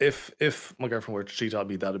if my girlfriend were to cheat on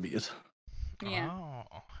me, that'd be it. Yeah. Oh,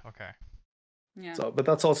 okay. Yeah. So, but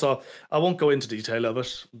that's also I won't go into detail of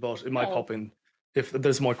it, but it might No. pop in. If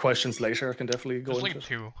there's more questions later, I can definitely go There's into like it.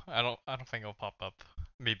 2. I don't think it'll pop up.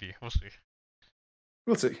 Maybe we'll see.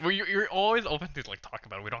 We'll see. Well, you're always open to like talk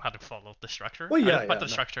about it. We don't have to follow the structure. Well, I yeah, just put yeah, the no.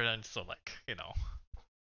 structure and so like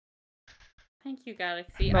Thank you,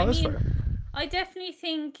 Galaxy. No, I that's mean, fair. I definitely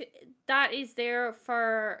think that is there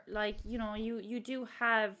for, like, you know, you do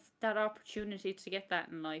have that opportunity to get that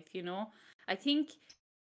in life, you know. I think,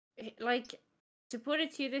 like, to put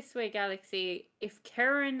it to you this way, Galaxy, if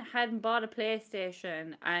Karen hadn't bought a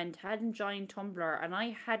PlayStation and hadn't joined Tumblr, and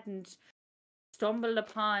I hadn't stumbled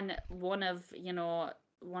upon one of these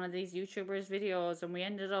YouTubers' videos, and we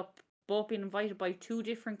ended up both being invited by two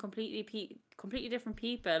different completely different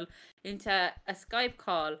people into a Skype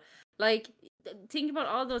call. Like, think about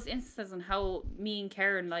all those instances and how me and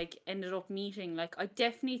Karen like ended up meeting. Like, I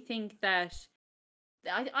definitely think that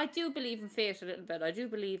I do believe in fate a little bit. I do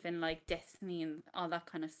believe in like destiny and all that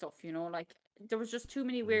kind of stuff, you know. Like, there was just too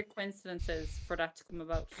many weird coincidences for that to come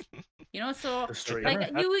about. You know, so History, like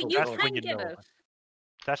innit? you That's God. when can you get know. it.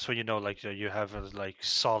 That's when you know, like you have a like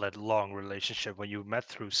solid, long relationship when you met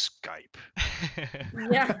through Skype.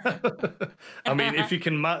 Yeah. I mean, if you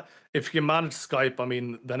can manage Skype, I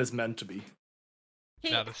mean, then it's meant to be.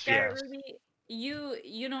 Hey, Yeah, that's true. Scar Ruby,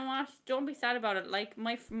 you know what? Don't be sad about it. Like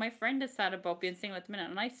my friend is sad about being single at the minute,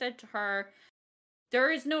 and I said to her,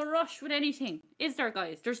 "There is no rush with anything, is there,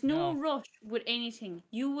 guys? There's no No. rush with anything.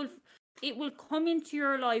 It will come into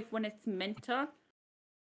your life when it's meant to.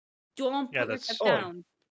 Don't Yeah, put yourself that's Oh, down.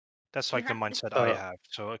 that's You like the have to, mindset I uh, have.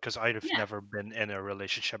 So because I've yeah, never been in a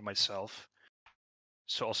relationship myself,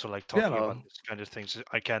 so also like yeah, talking about no, this kind of things,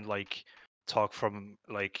 I can like talk from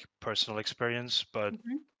like personal experience, but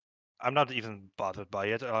hmm I'm not even bothered by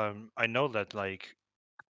it. I know that like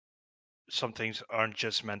some things aren't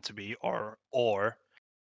just meant to be, or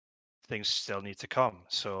things still need to come.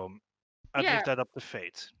 So I'd leave yeah, that up to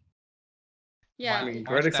fate. I yeah. mean,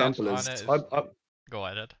 My great stance example on is it is go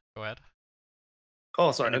ahead. Go ahead. oh,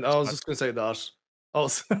 And sorry, if and it's I was not, just gonna say that. Oh,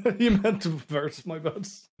 you meant to verse my bad.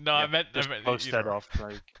 No, yeah, I just meant close that either. off.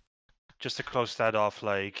 Like just to close that off,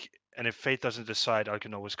 like, and if fate doesn't decide, I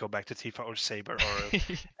can always go back to Tifa or Saber or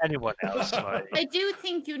anyone else. Like, I do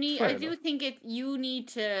think you need. I Fair do enough. think you need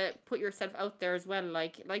to put yourself out there as well.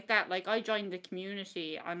 Like that. Like, I joined the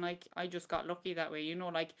community, and like I just got lucky that way. You know,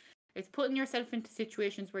 like it's putting yourself into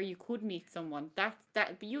situations where you could meet someone. But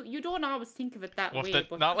you don't always think of it that Well, way.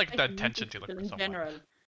 But not just like like the meeting intention to look people for in someone. general,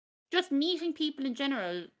 just meeting people in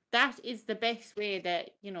general. That is the best way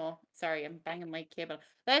that Sorry, I'm banging my cable.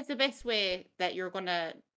 That's the best way that you're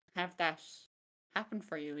gonna have that happen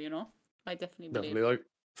for you. You know, I definitely believe. Definitely, like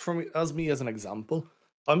for me, as an example,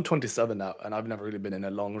 I'm 27 now, and I've never really been in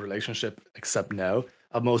a long relationship except now.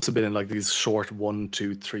 I've mostly been in like these short 1,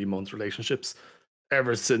 2, 3 month relationships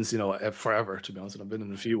ever since forever. To be honest, and I've been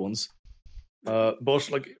in a few ones. But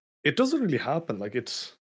like it doesn't really happen. Like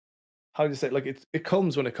it's how do you say it? Like it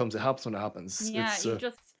comes when it comes. It happens when it happens. Yeah,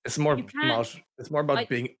 It's you more can't. not. It's more I about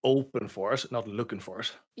being open for it, not looking for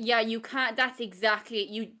it. Yeah, you can't. That's exactly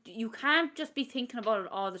it. You can't just be thinking about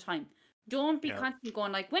it all the time. Don't be yeah, constantly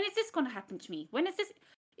going like, when is this going to happen to me? When is this?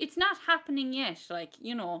 It's not happening yet. Like,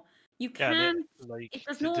 you yeah, and can't. like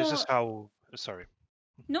There's this is no. how. Sorry.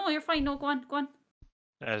 No, you're fine. No, go on, go on.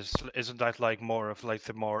 As isn't that like more of like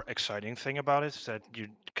the more exciting thing about it, that you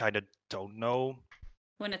kind of don't know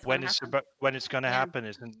When it's going to happen. when it's gonna Yeah. happen?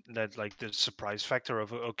 Isn't that like the surprise factor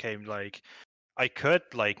of okay, like I could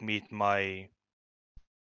like meet my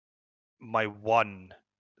one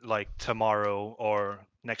like tomorrow or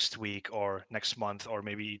next week or next month or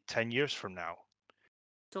maybe 10 years from now.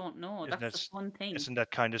 Don't know. Isn't That's that the fun thing. isn't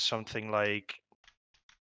that kind of something like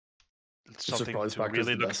The something surprise to factor is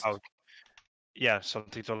really the look best. out? Yeah,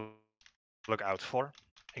 something to look out for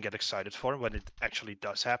and get excited for when it actually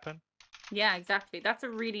does happen. Yeah, exactly. That's a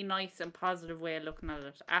really nice and positive way of looking at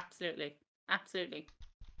it. Absolutely. Absolutely.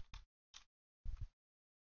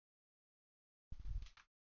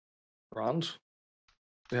 Rand,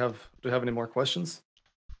 do you have any more questions?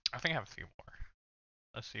 I think I have a few more.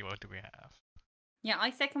 Let's see, what do we have? Yeah,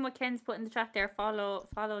 I second what Ken's put in the chat there. Follow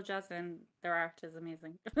Jasmine. Their art is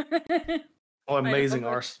amazing. Oh, amazing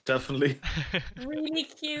love it. art, definitely. Really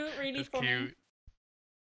cute, really It's funny. cute.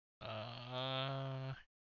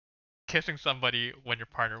 Kissing somebody when your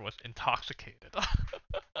partner was intoxicated.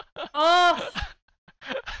 Oh,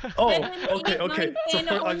 Oh, When okay, you okay. So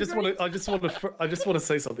maintain a I just want to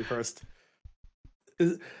say something first.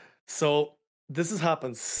 So this has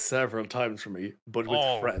happened several times for me, but with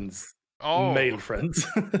Oh. friends, Oh. male friends.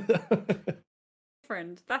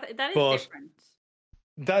 different. That is But- different.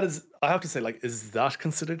 That is, I have to say, like, is that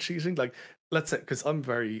considered cheating? Like, let's say, because I'm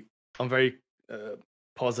very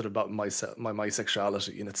positive about my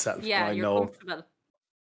sexuality in itself. Yeah, and I you're know, comfortable.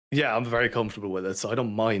 yeah, I'm very comfortable with it, so I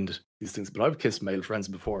don't mind these things. But I've kissed male friends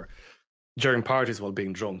before during parties while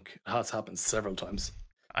being drunk. It has happened several times.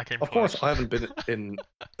 I came Of course, close. I haven't been in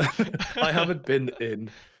I haven't been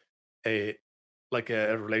in a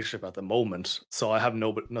relationship at the moment, so I have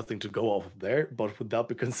nothing to go off of there. But would that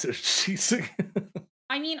be considered cheating?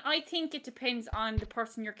 I mean, I think it depends on the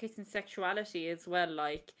person you're kissing sexuality as well.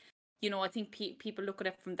 Like, you know, I think people look at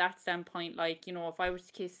it from that standpoint. Like, you know, if I was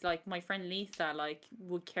to kiss like my friend Lisa, like,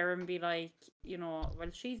 would Karen be like, you know, well,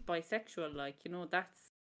 she's bisexual. Like, you know,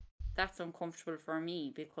 that's uncomfortable for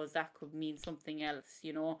me because that could mean something else.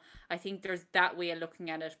 You know, I think there's that way of looking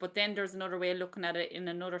at it, but then there's another way of looking at it in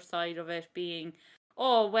another side of it being,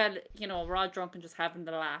 oh well, you know, we're all drunk and just having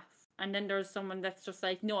the laugh. And then there's someone that's just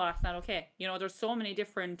like, no, that's not okay. You know, there's so many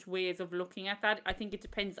different ways of looking at that. I think it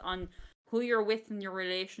depends on who you're with in your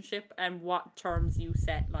relationship and what terms you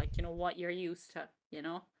set, like, you know, what you're used to, you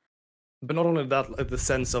know? But not only that, like, the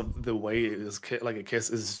sense of the way it is like a kiss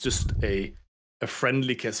is just a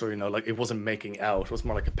friendly kiss, or like it wasn't making out. It was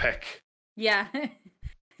more like a peck. Yeah.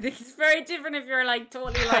 It's very different if you're like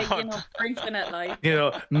totally like, you know, Frenching it like.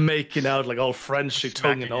 Making out like all Frenchy,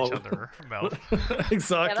 tongue and Smacking all. each other mouth. Yeah,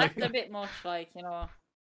 Exactly. that's a bit much, like, you know.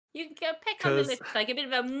 You can get peck on the 'Cause- lips, like a bit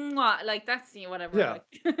of a mwah, like that's, you know, whatever. Yeah.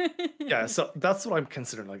 Like. Yeah, so that's what I'm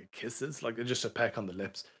considering like a kiss is, like just a peck on the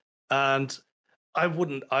lips. And I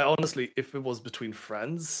honestly, if it was between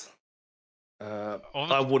friends, I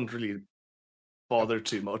wouldn't really bother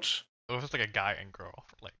too much. It was just like a guy and girl,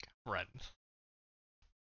 like friends.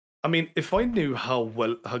 I mean, if I knew how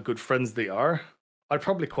good friends they are, I'd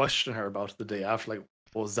probably question her about it the day after, like,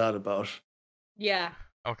 what was that about? Yeah,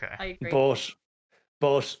 Okay. I agree.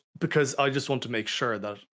 But because I just want to make sure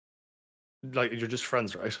that, like, you're just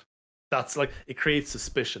friends, right? That's like, it creates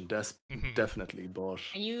suspicion, Mhm. definitely. But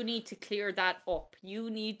And you need to clear that up. You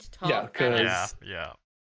need to talk. Yeah, that 'cause- out. Yeah.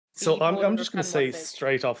 so People I'm just gonna understand say what's it.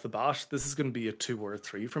 straight off the bat, this is gonna be a 2 or a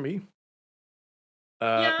 3 for me.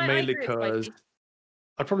 Yeah, I Mainly agree, it's quite because big.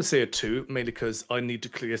 I'd probably say a 2, mainly because I need to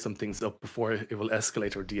clear some things up before it will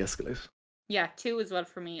escalate or de-escalate. Yeah, 2 as well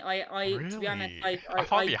for me. I to be honest, Really? I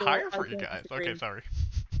thought it'd be don't- higher I for you don't guys. disagree. Okay, sorry.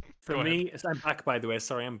 For Go ahead. me, I'm back, by the way.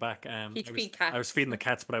 Sorry, I'm back. He'd I feed was cats. feeding the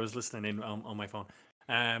cats, but I was listening in on my phone.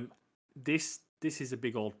 This is a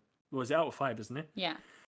big old. Was it out of 5, isn't it? Yeah.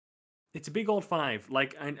 It's a big old 5.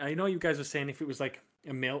 Like I know you guys were saying if it was like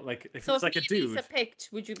a male, like if So it's like a if me and dude. Lisa picked,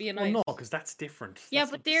 would you be Well, annoyed? no, because that's different. Yeah,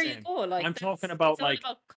 That's but not the there you same. go. Like I'm that's- talking about it's all like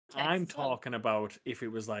about context I'm as well. talking about if it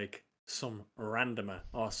was like some randomer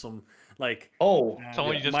or some like Oh,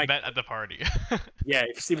 Someone you just Mike- met at the party. yeah,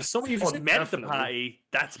 if it was someone you just Oh, met at the definitely. party,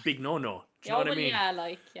 that's a big no. Do you know Oh, what I well, mean? yeah,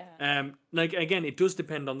 like yeah. Like again, it does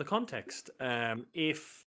depend on the context.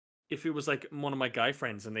 If it was like one of my guy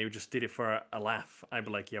friends and they just did it for a laugh, I'd be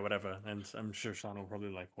like, yeah, whatever. And I'm sure Sean will probably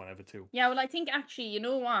like whatever too. Yeah, well, I think actually, you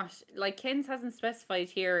know what? Like Ken's hasn't specified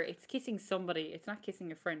here. It's kissing somebody. It's not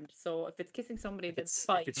kissing a friend. So if it's kissing somebody, that's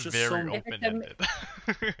fine. If it's just Very some, If it's open-ended.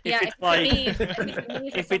 Yeah, it's if like- it's a mate, if it's a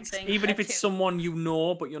mate or if it's something, even if that's it's it. someone you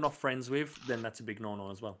know but you're not friends with, then that's a big no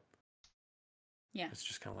as well. Yeah. It's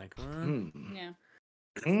just kind of like. Yeah.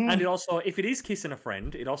 And it also, if it is kissing a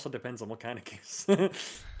friend, it also depends on what kind of kiss. Do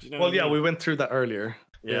you know Well, what I yeah, mean? we went through that earlier.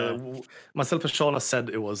 Yeah. Myself and Shauna said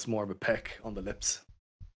it was more of a peck on the lips,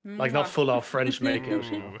 like not Mwah. full off French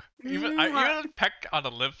makeout. Ooh. Even a peck on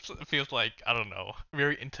the lips feels like, I don't know,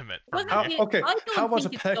 very intimate for Wasn't me. it- Okay, I don't how about a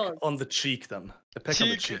think it peck does. on the cheek then? A peck on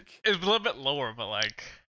the cheek. It's a little bit lower, but like,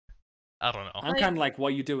 I don't know. I'm Like- kind of like,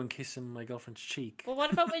 what you doing kissing my girlfriend's cheek? But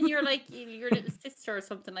what about when you're like your little sister or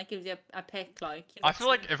something like gives you a peck, like? You know, I feel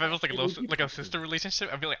like if it was like It would be a sister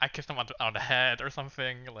relationship, I'd be like, I kiss them on the head or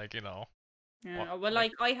something, like, you know. Yeah, What, well,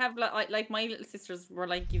 like I have like my little sisters were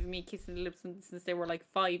like giving me kissing the lips since they were like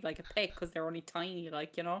 5, like a peck, because they're only tiny,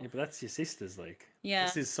 like Yeah, but that's your sisters. Like, Yeah.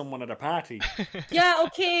 this is someone at a party. Yeah,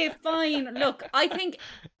 okay, fine. Look, I think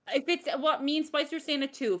if it's what me and Spicer are saying a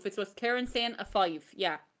 2, if it's what Karen's saying a 5,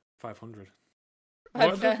 yeah. 500.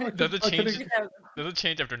 What the Okay. fuck? Does it I could've- change? Does it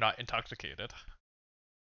change if they're not intoxicated?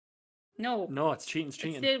 No, No, it's cheating. It's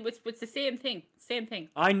cheating. it's the same thing. Same thing.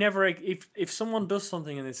 I never. If someone does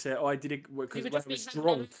something and they say, "Oh, I did it because You when could I just be was having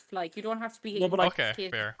drunk," a- like you don't have to be No, but like- Okay,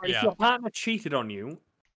 intoxicated fair. or if Yeah. your partner cheated on you,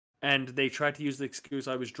 and they tried to use the excuse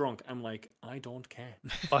 "I was drunk," I'm like, I don't care.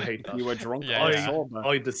 I hate If that. you were drunk Yeah, or yeah. sober.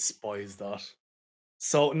 I despise that.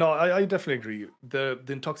 So no, I definitely agree. The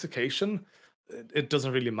intoxication, it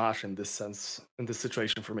doesn't really matter in this sense, in this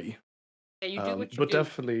situation for me. Yeah, you do what you But do.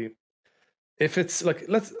 definitely, if it's like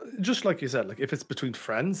let's just like you said, like if it's between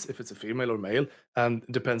friends, if it's a female or male, and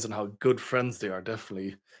it depends on how good friends they are.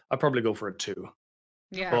 Definitely, I'd probably go for a 2.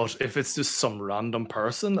 Yeah. But if it's just some random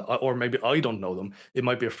person, or maybe I don't know them, it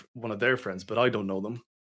might be one of their friends, but I don't know them.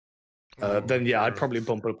 Then yeah, I'd probably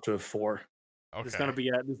bump it up to a 4. Okay. There's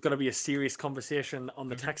gonna be a serious conversation on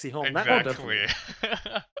the taxi home. That- Exactly.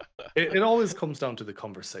 It always comes down to the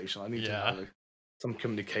conversation. I need to Yeah. have some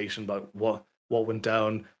communication about what went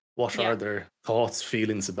down, what Yeah. are their thoughts,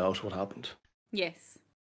 feelings about what happened. Yes.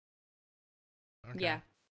 Okay. Yeah.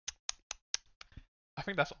 I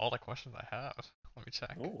think that's all the questions I have. Let me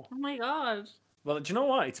check. Oh. Oh my god. Well, do you know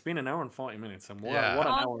what? It's been an hour and 40 minutes, and what, Yeah. what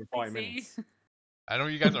an Oh, hour and 40 I see. minutes. I know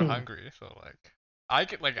you guys are hungry, so like, I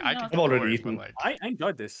could No, keep I've already going, eaten. but like, I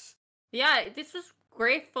enjoyed this. Yeah, this was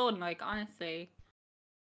great fun. Like honestly,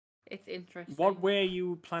 it's interesting. What way are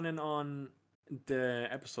you planning on the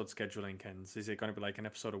episode scheduling, Kens? Is it going to be like an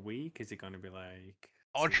episode a week? Is it going to be like?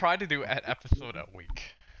 I'll is it- try to do an episode a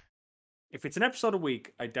week. If it's an episode a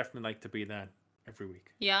week, I definitely like to be there every week.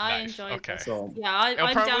 Yeah, I Nice, enjoyed okay. this. So Yeah, It'll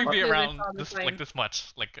I'm probably down be to do around this all the this time. like this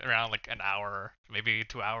much, like around like an hour, maybe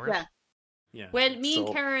 2 hours. Yeah. Yeah. Well, me and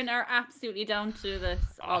So- Karen are absolutely down to do this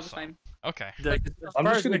all the Awesome. time. Okay. The- Like, as I'm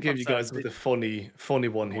far just as going to we're give you guys concerned, with a funny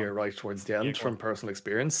one here right towards the Yeah, end go from on. personal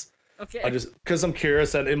experience. Okay. I just because I'm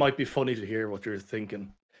curious and it might be funny to hear what you're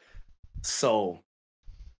thinking. So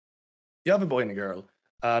you have a boy and a girl,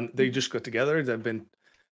 and they just got together.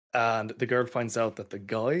 And the girl finds out that the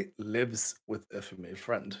guy lives with a female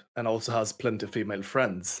friend and also has plenty of female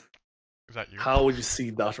friends. Is that you? How would you see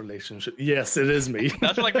that relationship? Yes, it is me.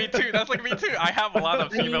 That's like me too. That's like me too. I have a lot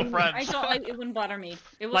of I female mean, friends. it wouldn't bother me. It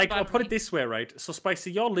wouldn't like I'll bother put me. it this way, right? So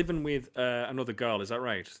Spicy, you're living with another girl, is that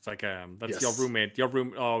right? It's like that's your Yes. roommate,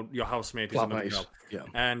 or your housemate is another Flatmate. girl. Yeah.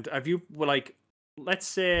 And have you well, like, let's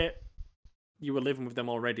say you were living with them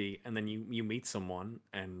already, and then you meet someone,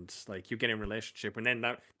 and like you get in a relationship, and then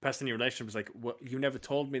that person in your relationship is like, "Well, you never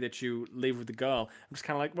told me that you live with the girl." I'm just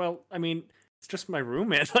kind of like, well, I mean, it's just my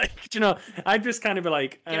roommate. Like, you know, I'd just kind of be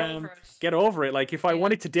like, Get over it. Like, if I Yeah.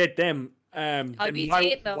 wanted to date them, then be why,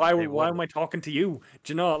 date them. why, They why would. am I talking to you?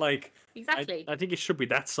 Do you know, like, Exactly. I think it should be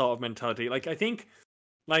that sort of mentality. Like, I think,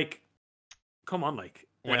 like, come on, like,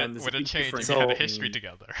 Would there's it big change difference if you had a So- history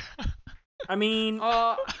together? I mean,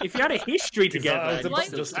 Oh, if you had a history together, I was and why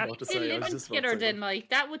about- you just said about to that- say, I was living just about to together say then? Like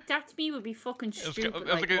that to me would be fucking It's stupid.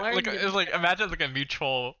 like, Like, why are you living like together? imagine like a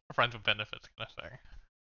mutual friends with benefits kind of thing.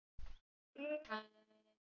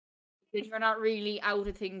 Because you're not really out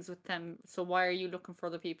of things with them, so why are you looking for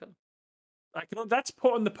other people? like, you know, that's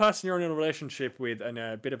putting the person you're in a relationship with in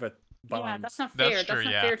a bit of a balance. Yeah, that's not fair. That's true. That's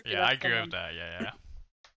not Yeah. fair to do Yeah, that I to agree someone. with that. Yeah,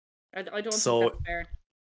 yeah. I don't So- think that's fair.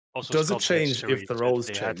 Also, Does it's it called change if history, the so roles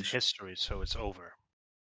they had change? history, so it's over.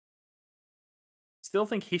 Still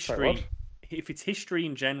think Sorry, history. what? If it's history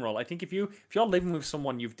in general, I think if you're living with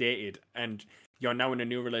someone you've dated and you're now in a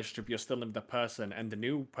new relationship, you're still living with that person, and the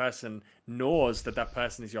new person knows that that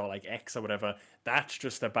person is your like ex or whatever. That's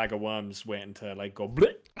just a bag of worms waiting to like go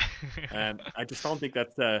bleh. I just don't think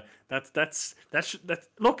that's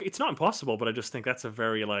look, it's not impossible, but I just think that's a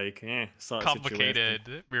very like sort of situation.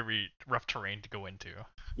 Complicated, very rough terrain to go into.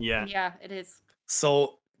 Yeah. Yeah, it is.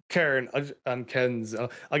 So Karen and Ken's,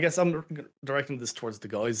 I guess I'm directing this towards the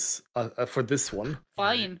guys for this one.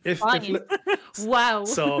 Fine. If Fine. Wow.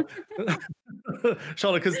 so,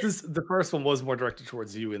 Charlotte, because the first one was more directed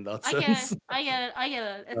towards you in that I get sense. it. I get it. I get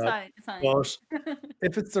it. It's Uh, fine. It's fine. But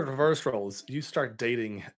if it's the reverse roles, you start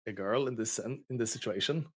dating a girl in this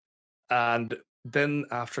situation, and then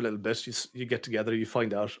after a little bit, you get together, you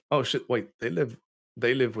find out, oh shit, wait, they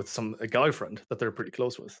live with a guy friend that they're pretty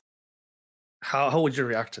close with. How would you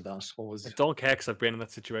react to that? What was I don't care because I've been in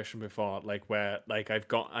that situation before, like where like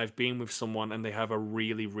I've been with someone and they have a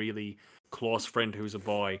really really close friend who's a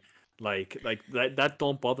boy. Like that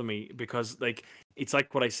don't bother me because like it's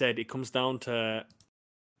like what I said. It comes down to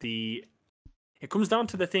the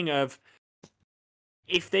thing of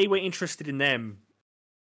if they were interested in them,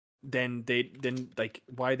 then like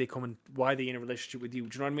why are they coming? Why are they in a relationship with you?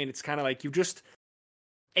 Do you know what I mean? It's kind of like you just.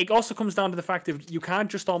 It also comes down to the fact that you can't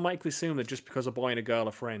just automatically assume that just because a boy and a girl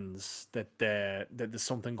are friends that there's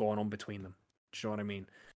something going on between them. Do you know what I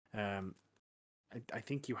mean? I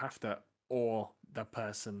think you have to owe that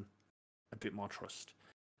person a bit more trust.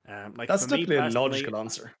 Like That's for me definitely a personally, logical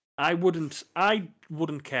answer. I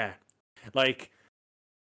wouldn't care. Like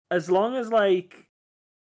as long as like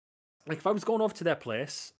if I was going over to their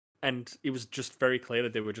place and it was just very clear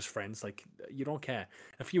that they were just friends, like you don't care.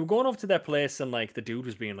 If you were going over to their place and like the dude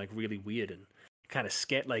was being like really weird and kind of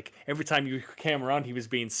scared, like every time you came around he was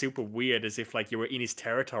being super weird as if like you were in his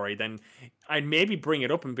territory, then I'd maybe bring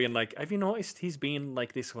it up and being like, have you noticed he's being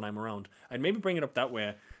like this when I'm around? I'd maybe bring it up that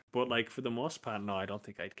way, but like for the most part, no, I don't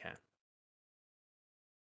think I'd care.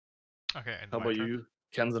 Okay, and How my about turn. you,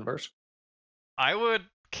 Ken's and Bert? I would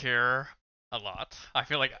care a lot. I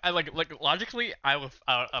feel like I like logically I would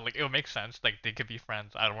like it would make sense. Like they could be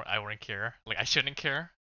friends. I wouldn't care. Like I shouldn't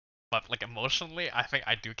care. But like emotionally, I think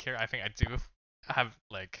I do care. I think I do have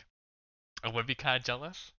like I would be kind of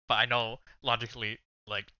jealous. But I know logically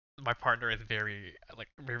like my partner is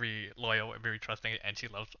very loyal and very trusting, and she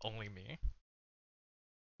loves only me.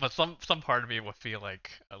 But some part of me would feel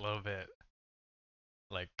like a little bit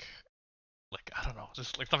like I don't know,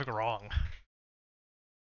 just like something wrong.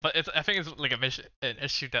 But I think it's like an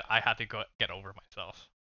issue that I had to get over myself.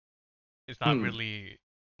 It's not Hmm. really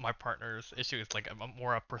my partner's issue. It's like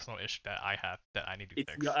more a personal issue that I have that I need to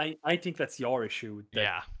It's fix. I think that's your issue. That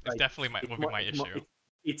Yeah, it's like definitely would be my issue.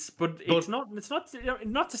 but it's not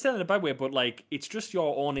to say it in a bad way, but like it's just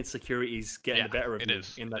your own insecurities getting Yeah, the better of it you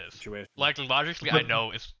is. in It that is. situation. Like logically, I But know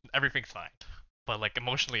it's everything's fine, but like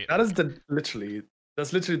emotionally, it that is isn't.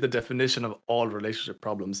 that's literally the definition of all relationship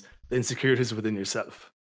problems: the insecurities within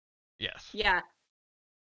yourself. Yes. Yeah.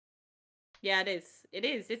 Yeah, it is. It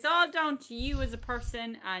is. It's all down to you as a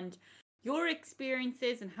person and your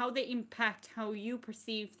experiences and how they impact how you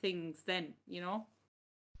perceive things then, you know?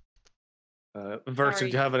 Bert, did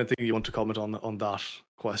Sorry. you have anything you want to comment on that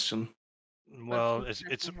question? Well, Keith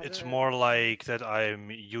definitely had it's a more like that I'm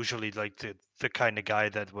usually like the kind of guy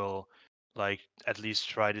that will like at least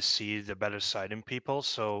try to see the better side in people.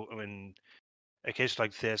 So in a case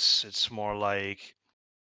like this, it's more like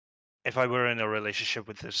if I were in a relationship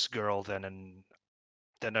with this girl, then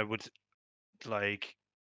I would like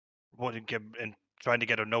want to get and trying to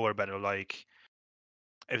get to know her better. Like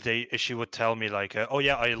if she would tell me like, oh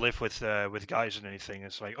yeah, I live with guys and anything,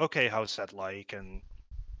 it's like okay, how's that like? And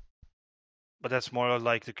but that's more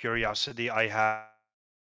like the curiosity I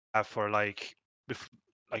have for like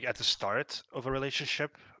like at the start of a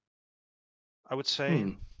relationship, I would say.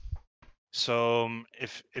 Hmm. So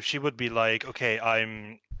if she would be like, okay,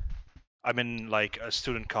 I'm in like a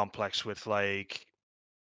student complex with like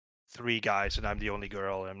three guys and I'm the only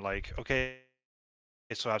girl. I'm like, okay,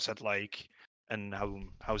 so how's that like? And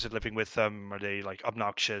how's it living with them? Are they like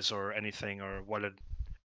obnoxious or anything, or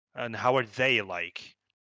and how are they like?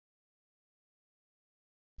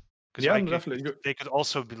 Because Yeah, I no, could, definitely. they could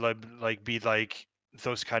also be like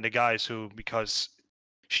those kind of guys who, because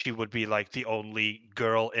she would be like the only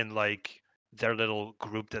girl in like their little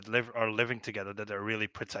group that are living together, that they're really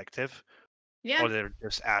protective, Yeah. or they're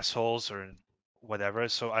just assholes or whatever.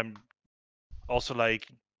 So I'm also like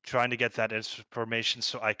trying to get that information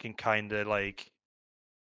so I can kind of like,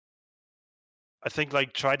 I think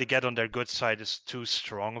like try to get on their good side is too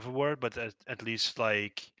strong of a word, but at least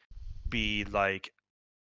like be like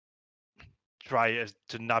try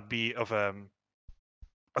to not be of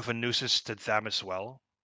a nuisance to them as well.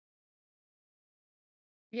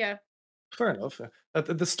 Yeah. Fair enough.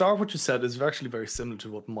 At the start, what you said is actually very similar to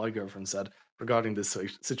what my girlfriend said regarding this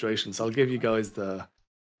situation. So I'll give you guys the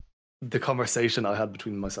conversation I had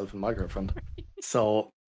between myself and my girlfriend. So,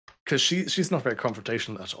 because she's not very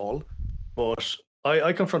confrontational at all, but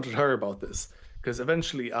I confronted her about this because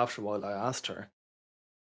eventually, after a while, I asked her,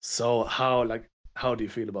 "So how do you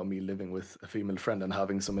feel about me living with a female friend and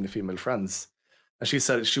having so many female friends?" And she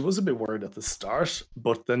said she was a bit worried at the start,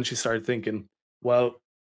 but then she started thinking, well,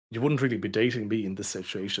 you wouldn't really be dating me in this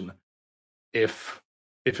situation if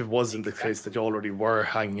it wasn't the case that you already were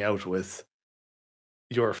hanging out with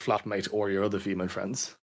your flatmate or your other female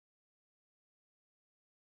friends.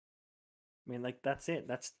 I mean, like that's it.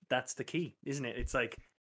 That's the key, isn't it? It's like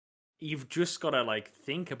you've just got to like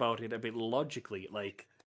think about it a bit logically. Like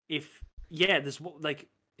if there's like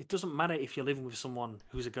it doesn't matter if you're living with someone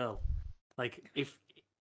who's a girl. Like if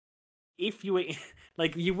if you were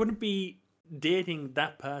like, you wouldn't be dating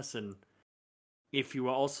that person if you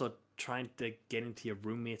were also trying to get into your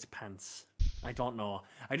roommate's pants. I don't know.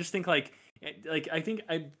 I just think I think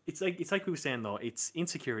it's like we were saying though. It's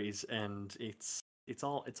insecurities and it's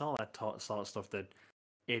all that sort of stuff that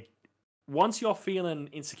it. Once you're feeling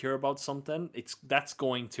insecure about something, that's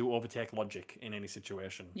going to overtake logic in any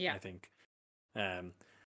situation. Yeah. I think.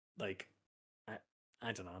 Like,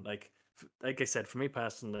 I don't know. Like I said, for me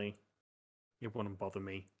personally, it wouldn't bother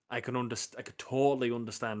me. I could totally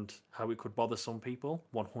understand how it could bother some people,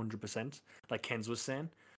 100%. Like Ken's was saying,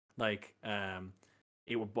 like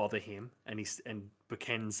it would bother him, but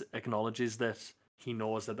Ken's acknowledges that he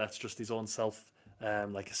knows that that's just his own self,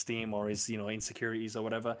 like esteem or his insecurities or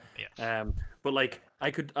whatever. Yes. But like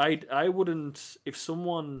I wouldn't if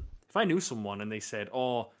I knew someone and they said,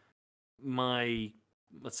 oh,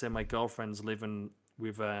 let's say my girlfriend's living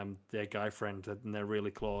with their guy friend and they're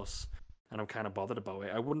really close and I'm kind of bothered about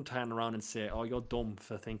it, I wouldn't turn around and say, oh, you're dumb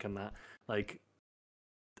for thinking that. Like,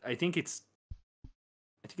 I think it's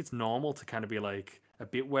normal to kind of be like a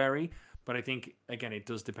bit wary, but I think again it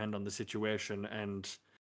does depend on the situation and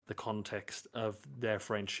the context of their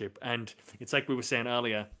friendship. And it's like we were saying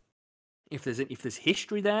earlier, if there's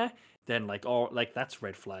history there, then that's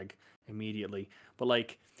red flag immediately. But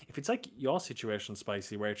like if it's like your situation,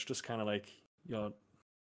 Spicy, where it's just kind of like your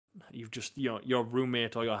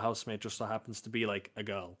roommate or your housemate just so happens to be like a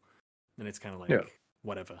girl, then it's kind of like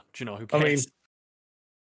whatever. Do you know, who cares? I mean,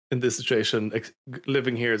 in this situation,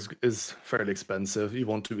 living here is fairly expensive. You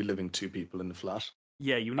want to be living two people in the flat.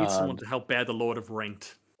 Yeah, you need someone to help bear the load of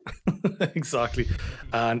rent. Exactly.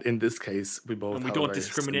 And in this case, we both and we have don't very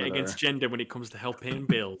discriminate similar... against gender when it comes to help paying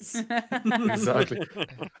bills. Exactly.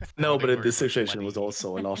 No, but in this situation, money. it was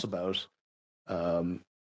also a lot about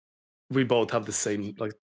we both have the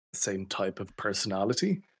same type of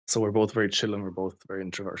personality. So we're both very chill and we're both very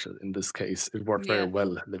introverted. In this case, it worked very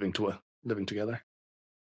well living together.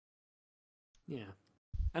 Yeah.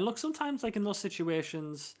 And look, sometimes like in those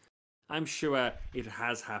situations, I'm sure it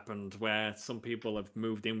has happened where some people have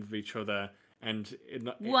moved in with each other and thing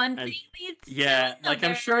leads yeah, to like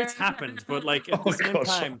I'm sure it's another. happened, but like at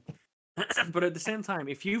the same time,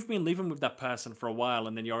 if you've been living with that person for a while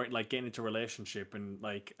and then you're like getting into a relationship and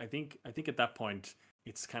like I think at that point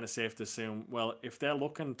it's kind of safe to assume, well, if they're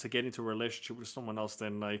looking to get into a relationship with someone else,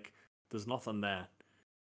 then like there's nothing there.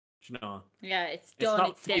 You know, yeah, it's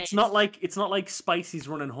done. It's not like Spicy's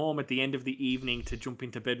running home at the end of the evening to jump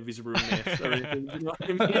into bed with his roommate or anything. You know what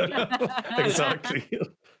I mean? Exactly.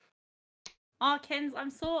 Oh, Kens,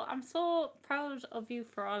 I'm so proud of you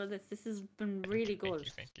for all of this. This has been really good.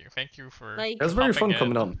 Thank you for like. It was very fun in.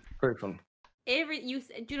 coming on. Very fun.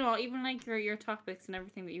 Even like your topics and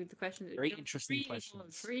everything that the questions. Very interesting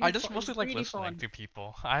questions. Really I just fun, mostly like really listening fun. to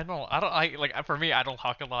people. I like for me, I don't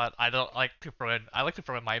talk a lot. I don't like to I like to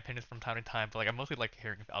throw in my opinions from time to time, but like I mostly like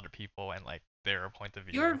hearing other people and like their point of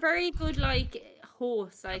view. You're a very good like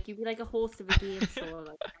host. Like you'd be like a host of a game show,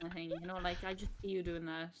 like kind of thing. You know, like I just see you doing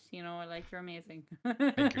that. You know, like you're amazing.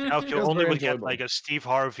 Thank you. Now, if you was only very would get enjoyable. like a Steve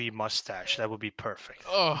Harvey mustache, that would be perfect.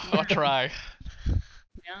 Oh, I'll try.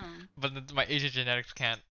 Yeah. But my Asian genetics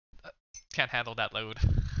can't handle that load.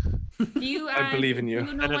 Do you? I believe in you. Do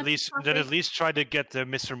you know Then what at least try to get the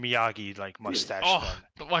Mr. Miyagi like mustache Oh,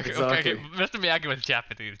 done. okay, Exactly. Mr. Miyagi was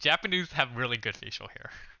Japanese. Japanese have really good facial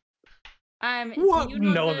hair. What? Do you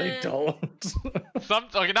know No, the... they don't. Some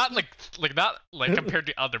not compared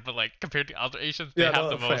to other, but like compared to other Asians, they Yeah, have no,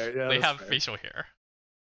 the most. fair. Yeah, they that's have fair. facial hair.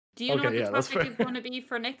 Do you know Okay, what the that's topic is fair. going to be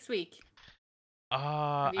for next week?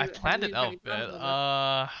 I planned it out, thought but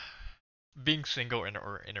about being single or in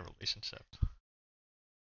a relationship.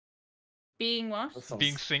 Being what? That sounds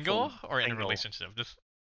Being single fun. or in a Single. relationship. Just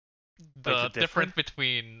Like the the difference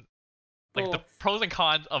between like the Both. pros and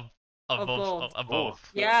cons of Of both. both. Of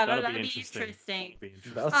both. Yeah, That'll that'd be be interesting.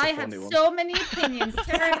 interesting. That's I a have funny one. so many opinions,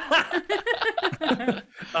 Karen.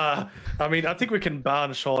 I mean, I think we can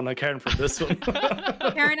ban Sean and Karen from this one.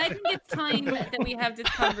 Karen, I think it's time that we have this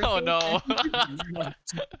conversation. Oh no. no.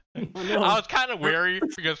 I was kind of wary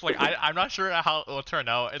because like I'm not sure how it will turn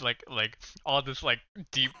out and like all this like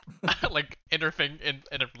deep like inner thing in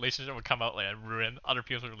a relationship would come out like and ruin other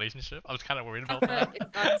people's relationship. I was kind of worried about that. It's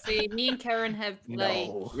honestly, me and Karen have like.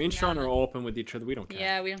 No. Me and Sean are open with each other. We don't care.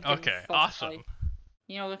 Yeah, we don't. Give Okay, a fuck, awesome. like.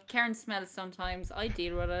 You know, if Karen smells sometimes, I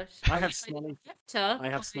deal with it. I have wish smelly. didn't I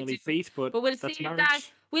have but smelly do. feet, but But we'll that's save marriage. that.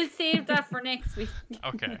 We'll save that for next week.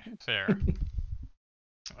 Okay, fair.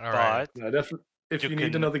 All right. But No, definitely. If You you need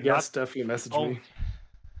can another not guest, definitely message Oh. me.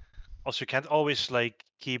 Also, you can't always like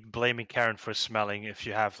keep blaming Karen for smelling if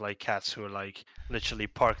you have like cats who are like literally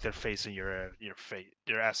park their face in your face,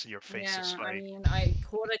 their ass in your face. Yeah, It's I like mean,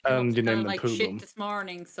 Coda came up And you name smelling them like Poo shit Bum. this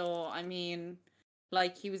morning, so I mean,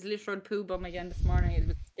 like he was literally poo bum again this morning. It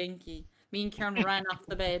was stinky. Me and Karen ran off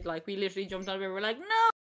the bed, like we literally jumped out of bed. We're like,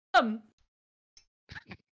 no,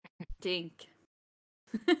 stink.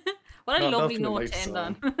 What a No, lovely definitely note makes, to end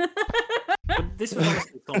on. But this was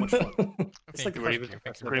honestly so much fun. It's like Thank the you, first thank you, thank you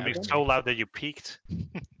for screaming having so me. loud that you peaked.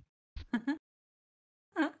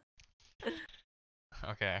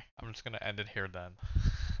 Okay, I'm just gonna end it here then.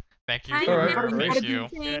 Thank you Thank for Alright, you. great. thank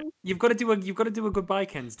you. You've got to do a goodbye,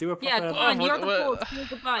 Kens. Do a proper. Yeah, go Oh, on. You're the what- host. Do a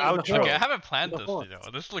goodbye. Outro. The Okay, I host. haven't planned The this, host.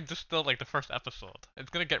 This is like just still like the first episode. It's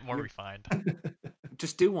gonna get more You- refined.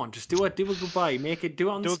 Just do one. Just do a goodbye. Make it. Do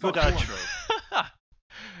it on Do the a good spot. Go on. outro.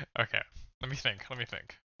 Okay, let me think.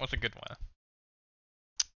 What's a good one?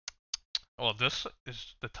 Well, this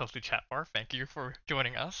is the Toasty Chat Bar. Thank you for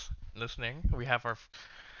joining us, listening. We have our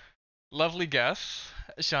lovely guests,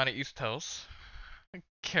 Shawnee eats toast,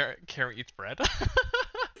 Karen eats bread,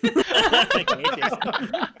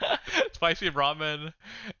 spicy ramen,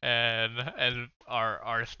 and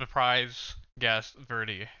our surprise guest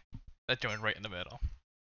Verdi that joined right in the middle.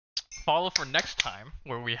 Follow for next time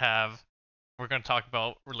where we're gonna talk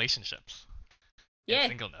about relationships and Yeah.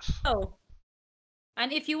 singleness. Oh.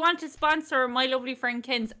 And if you want to sponsor my lovely friend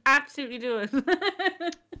Ken's, absolutely do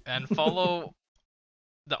it. And follow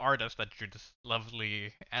the artist that drew this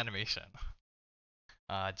lovely animation.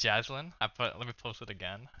 Jaslyn. Let me post it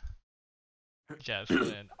again.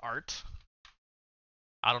 Jaslyn art.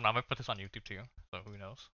 I don't know, I'm gonna put this on YouTube too, so who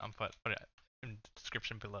knows. I'm put it in the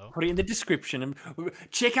description below. Put it in the description and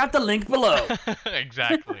check out the link below.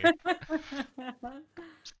 Exactly.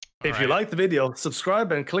 If you Alright. like the video,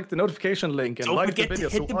 subscribe and click the notification link and Don't like the forget to video.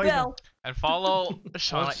 hit the I- bell. And follow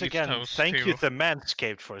Shauna Once Eats again, Toast thank too. you to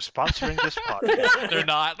Manscaped for sponsoring this podcast. They're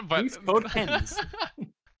not, but Use code Kens.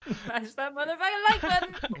 Smash that motherfucking like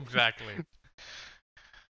button. exactly.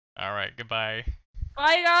 Alright, goodbye.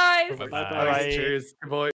 Bye, guys. Bye-bye. Bye. Cheers. Goodbye.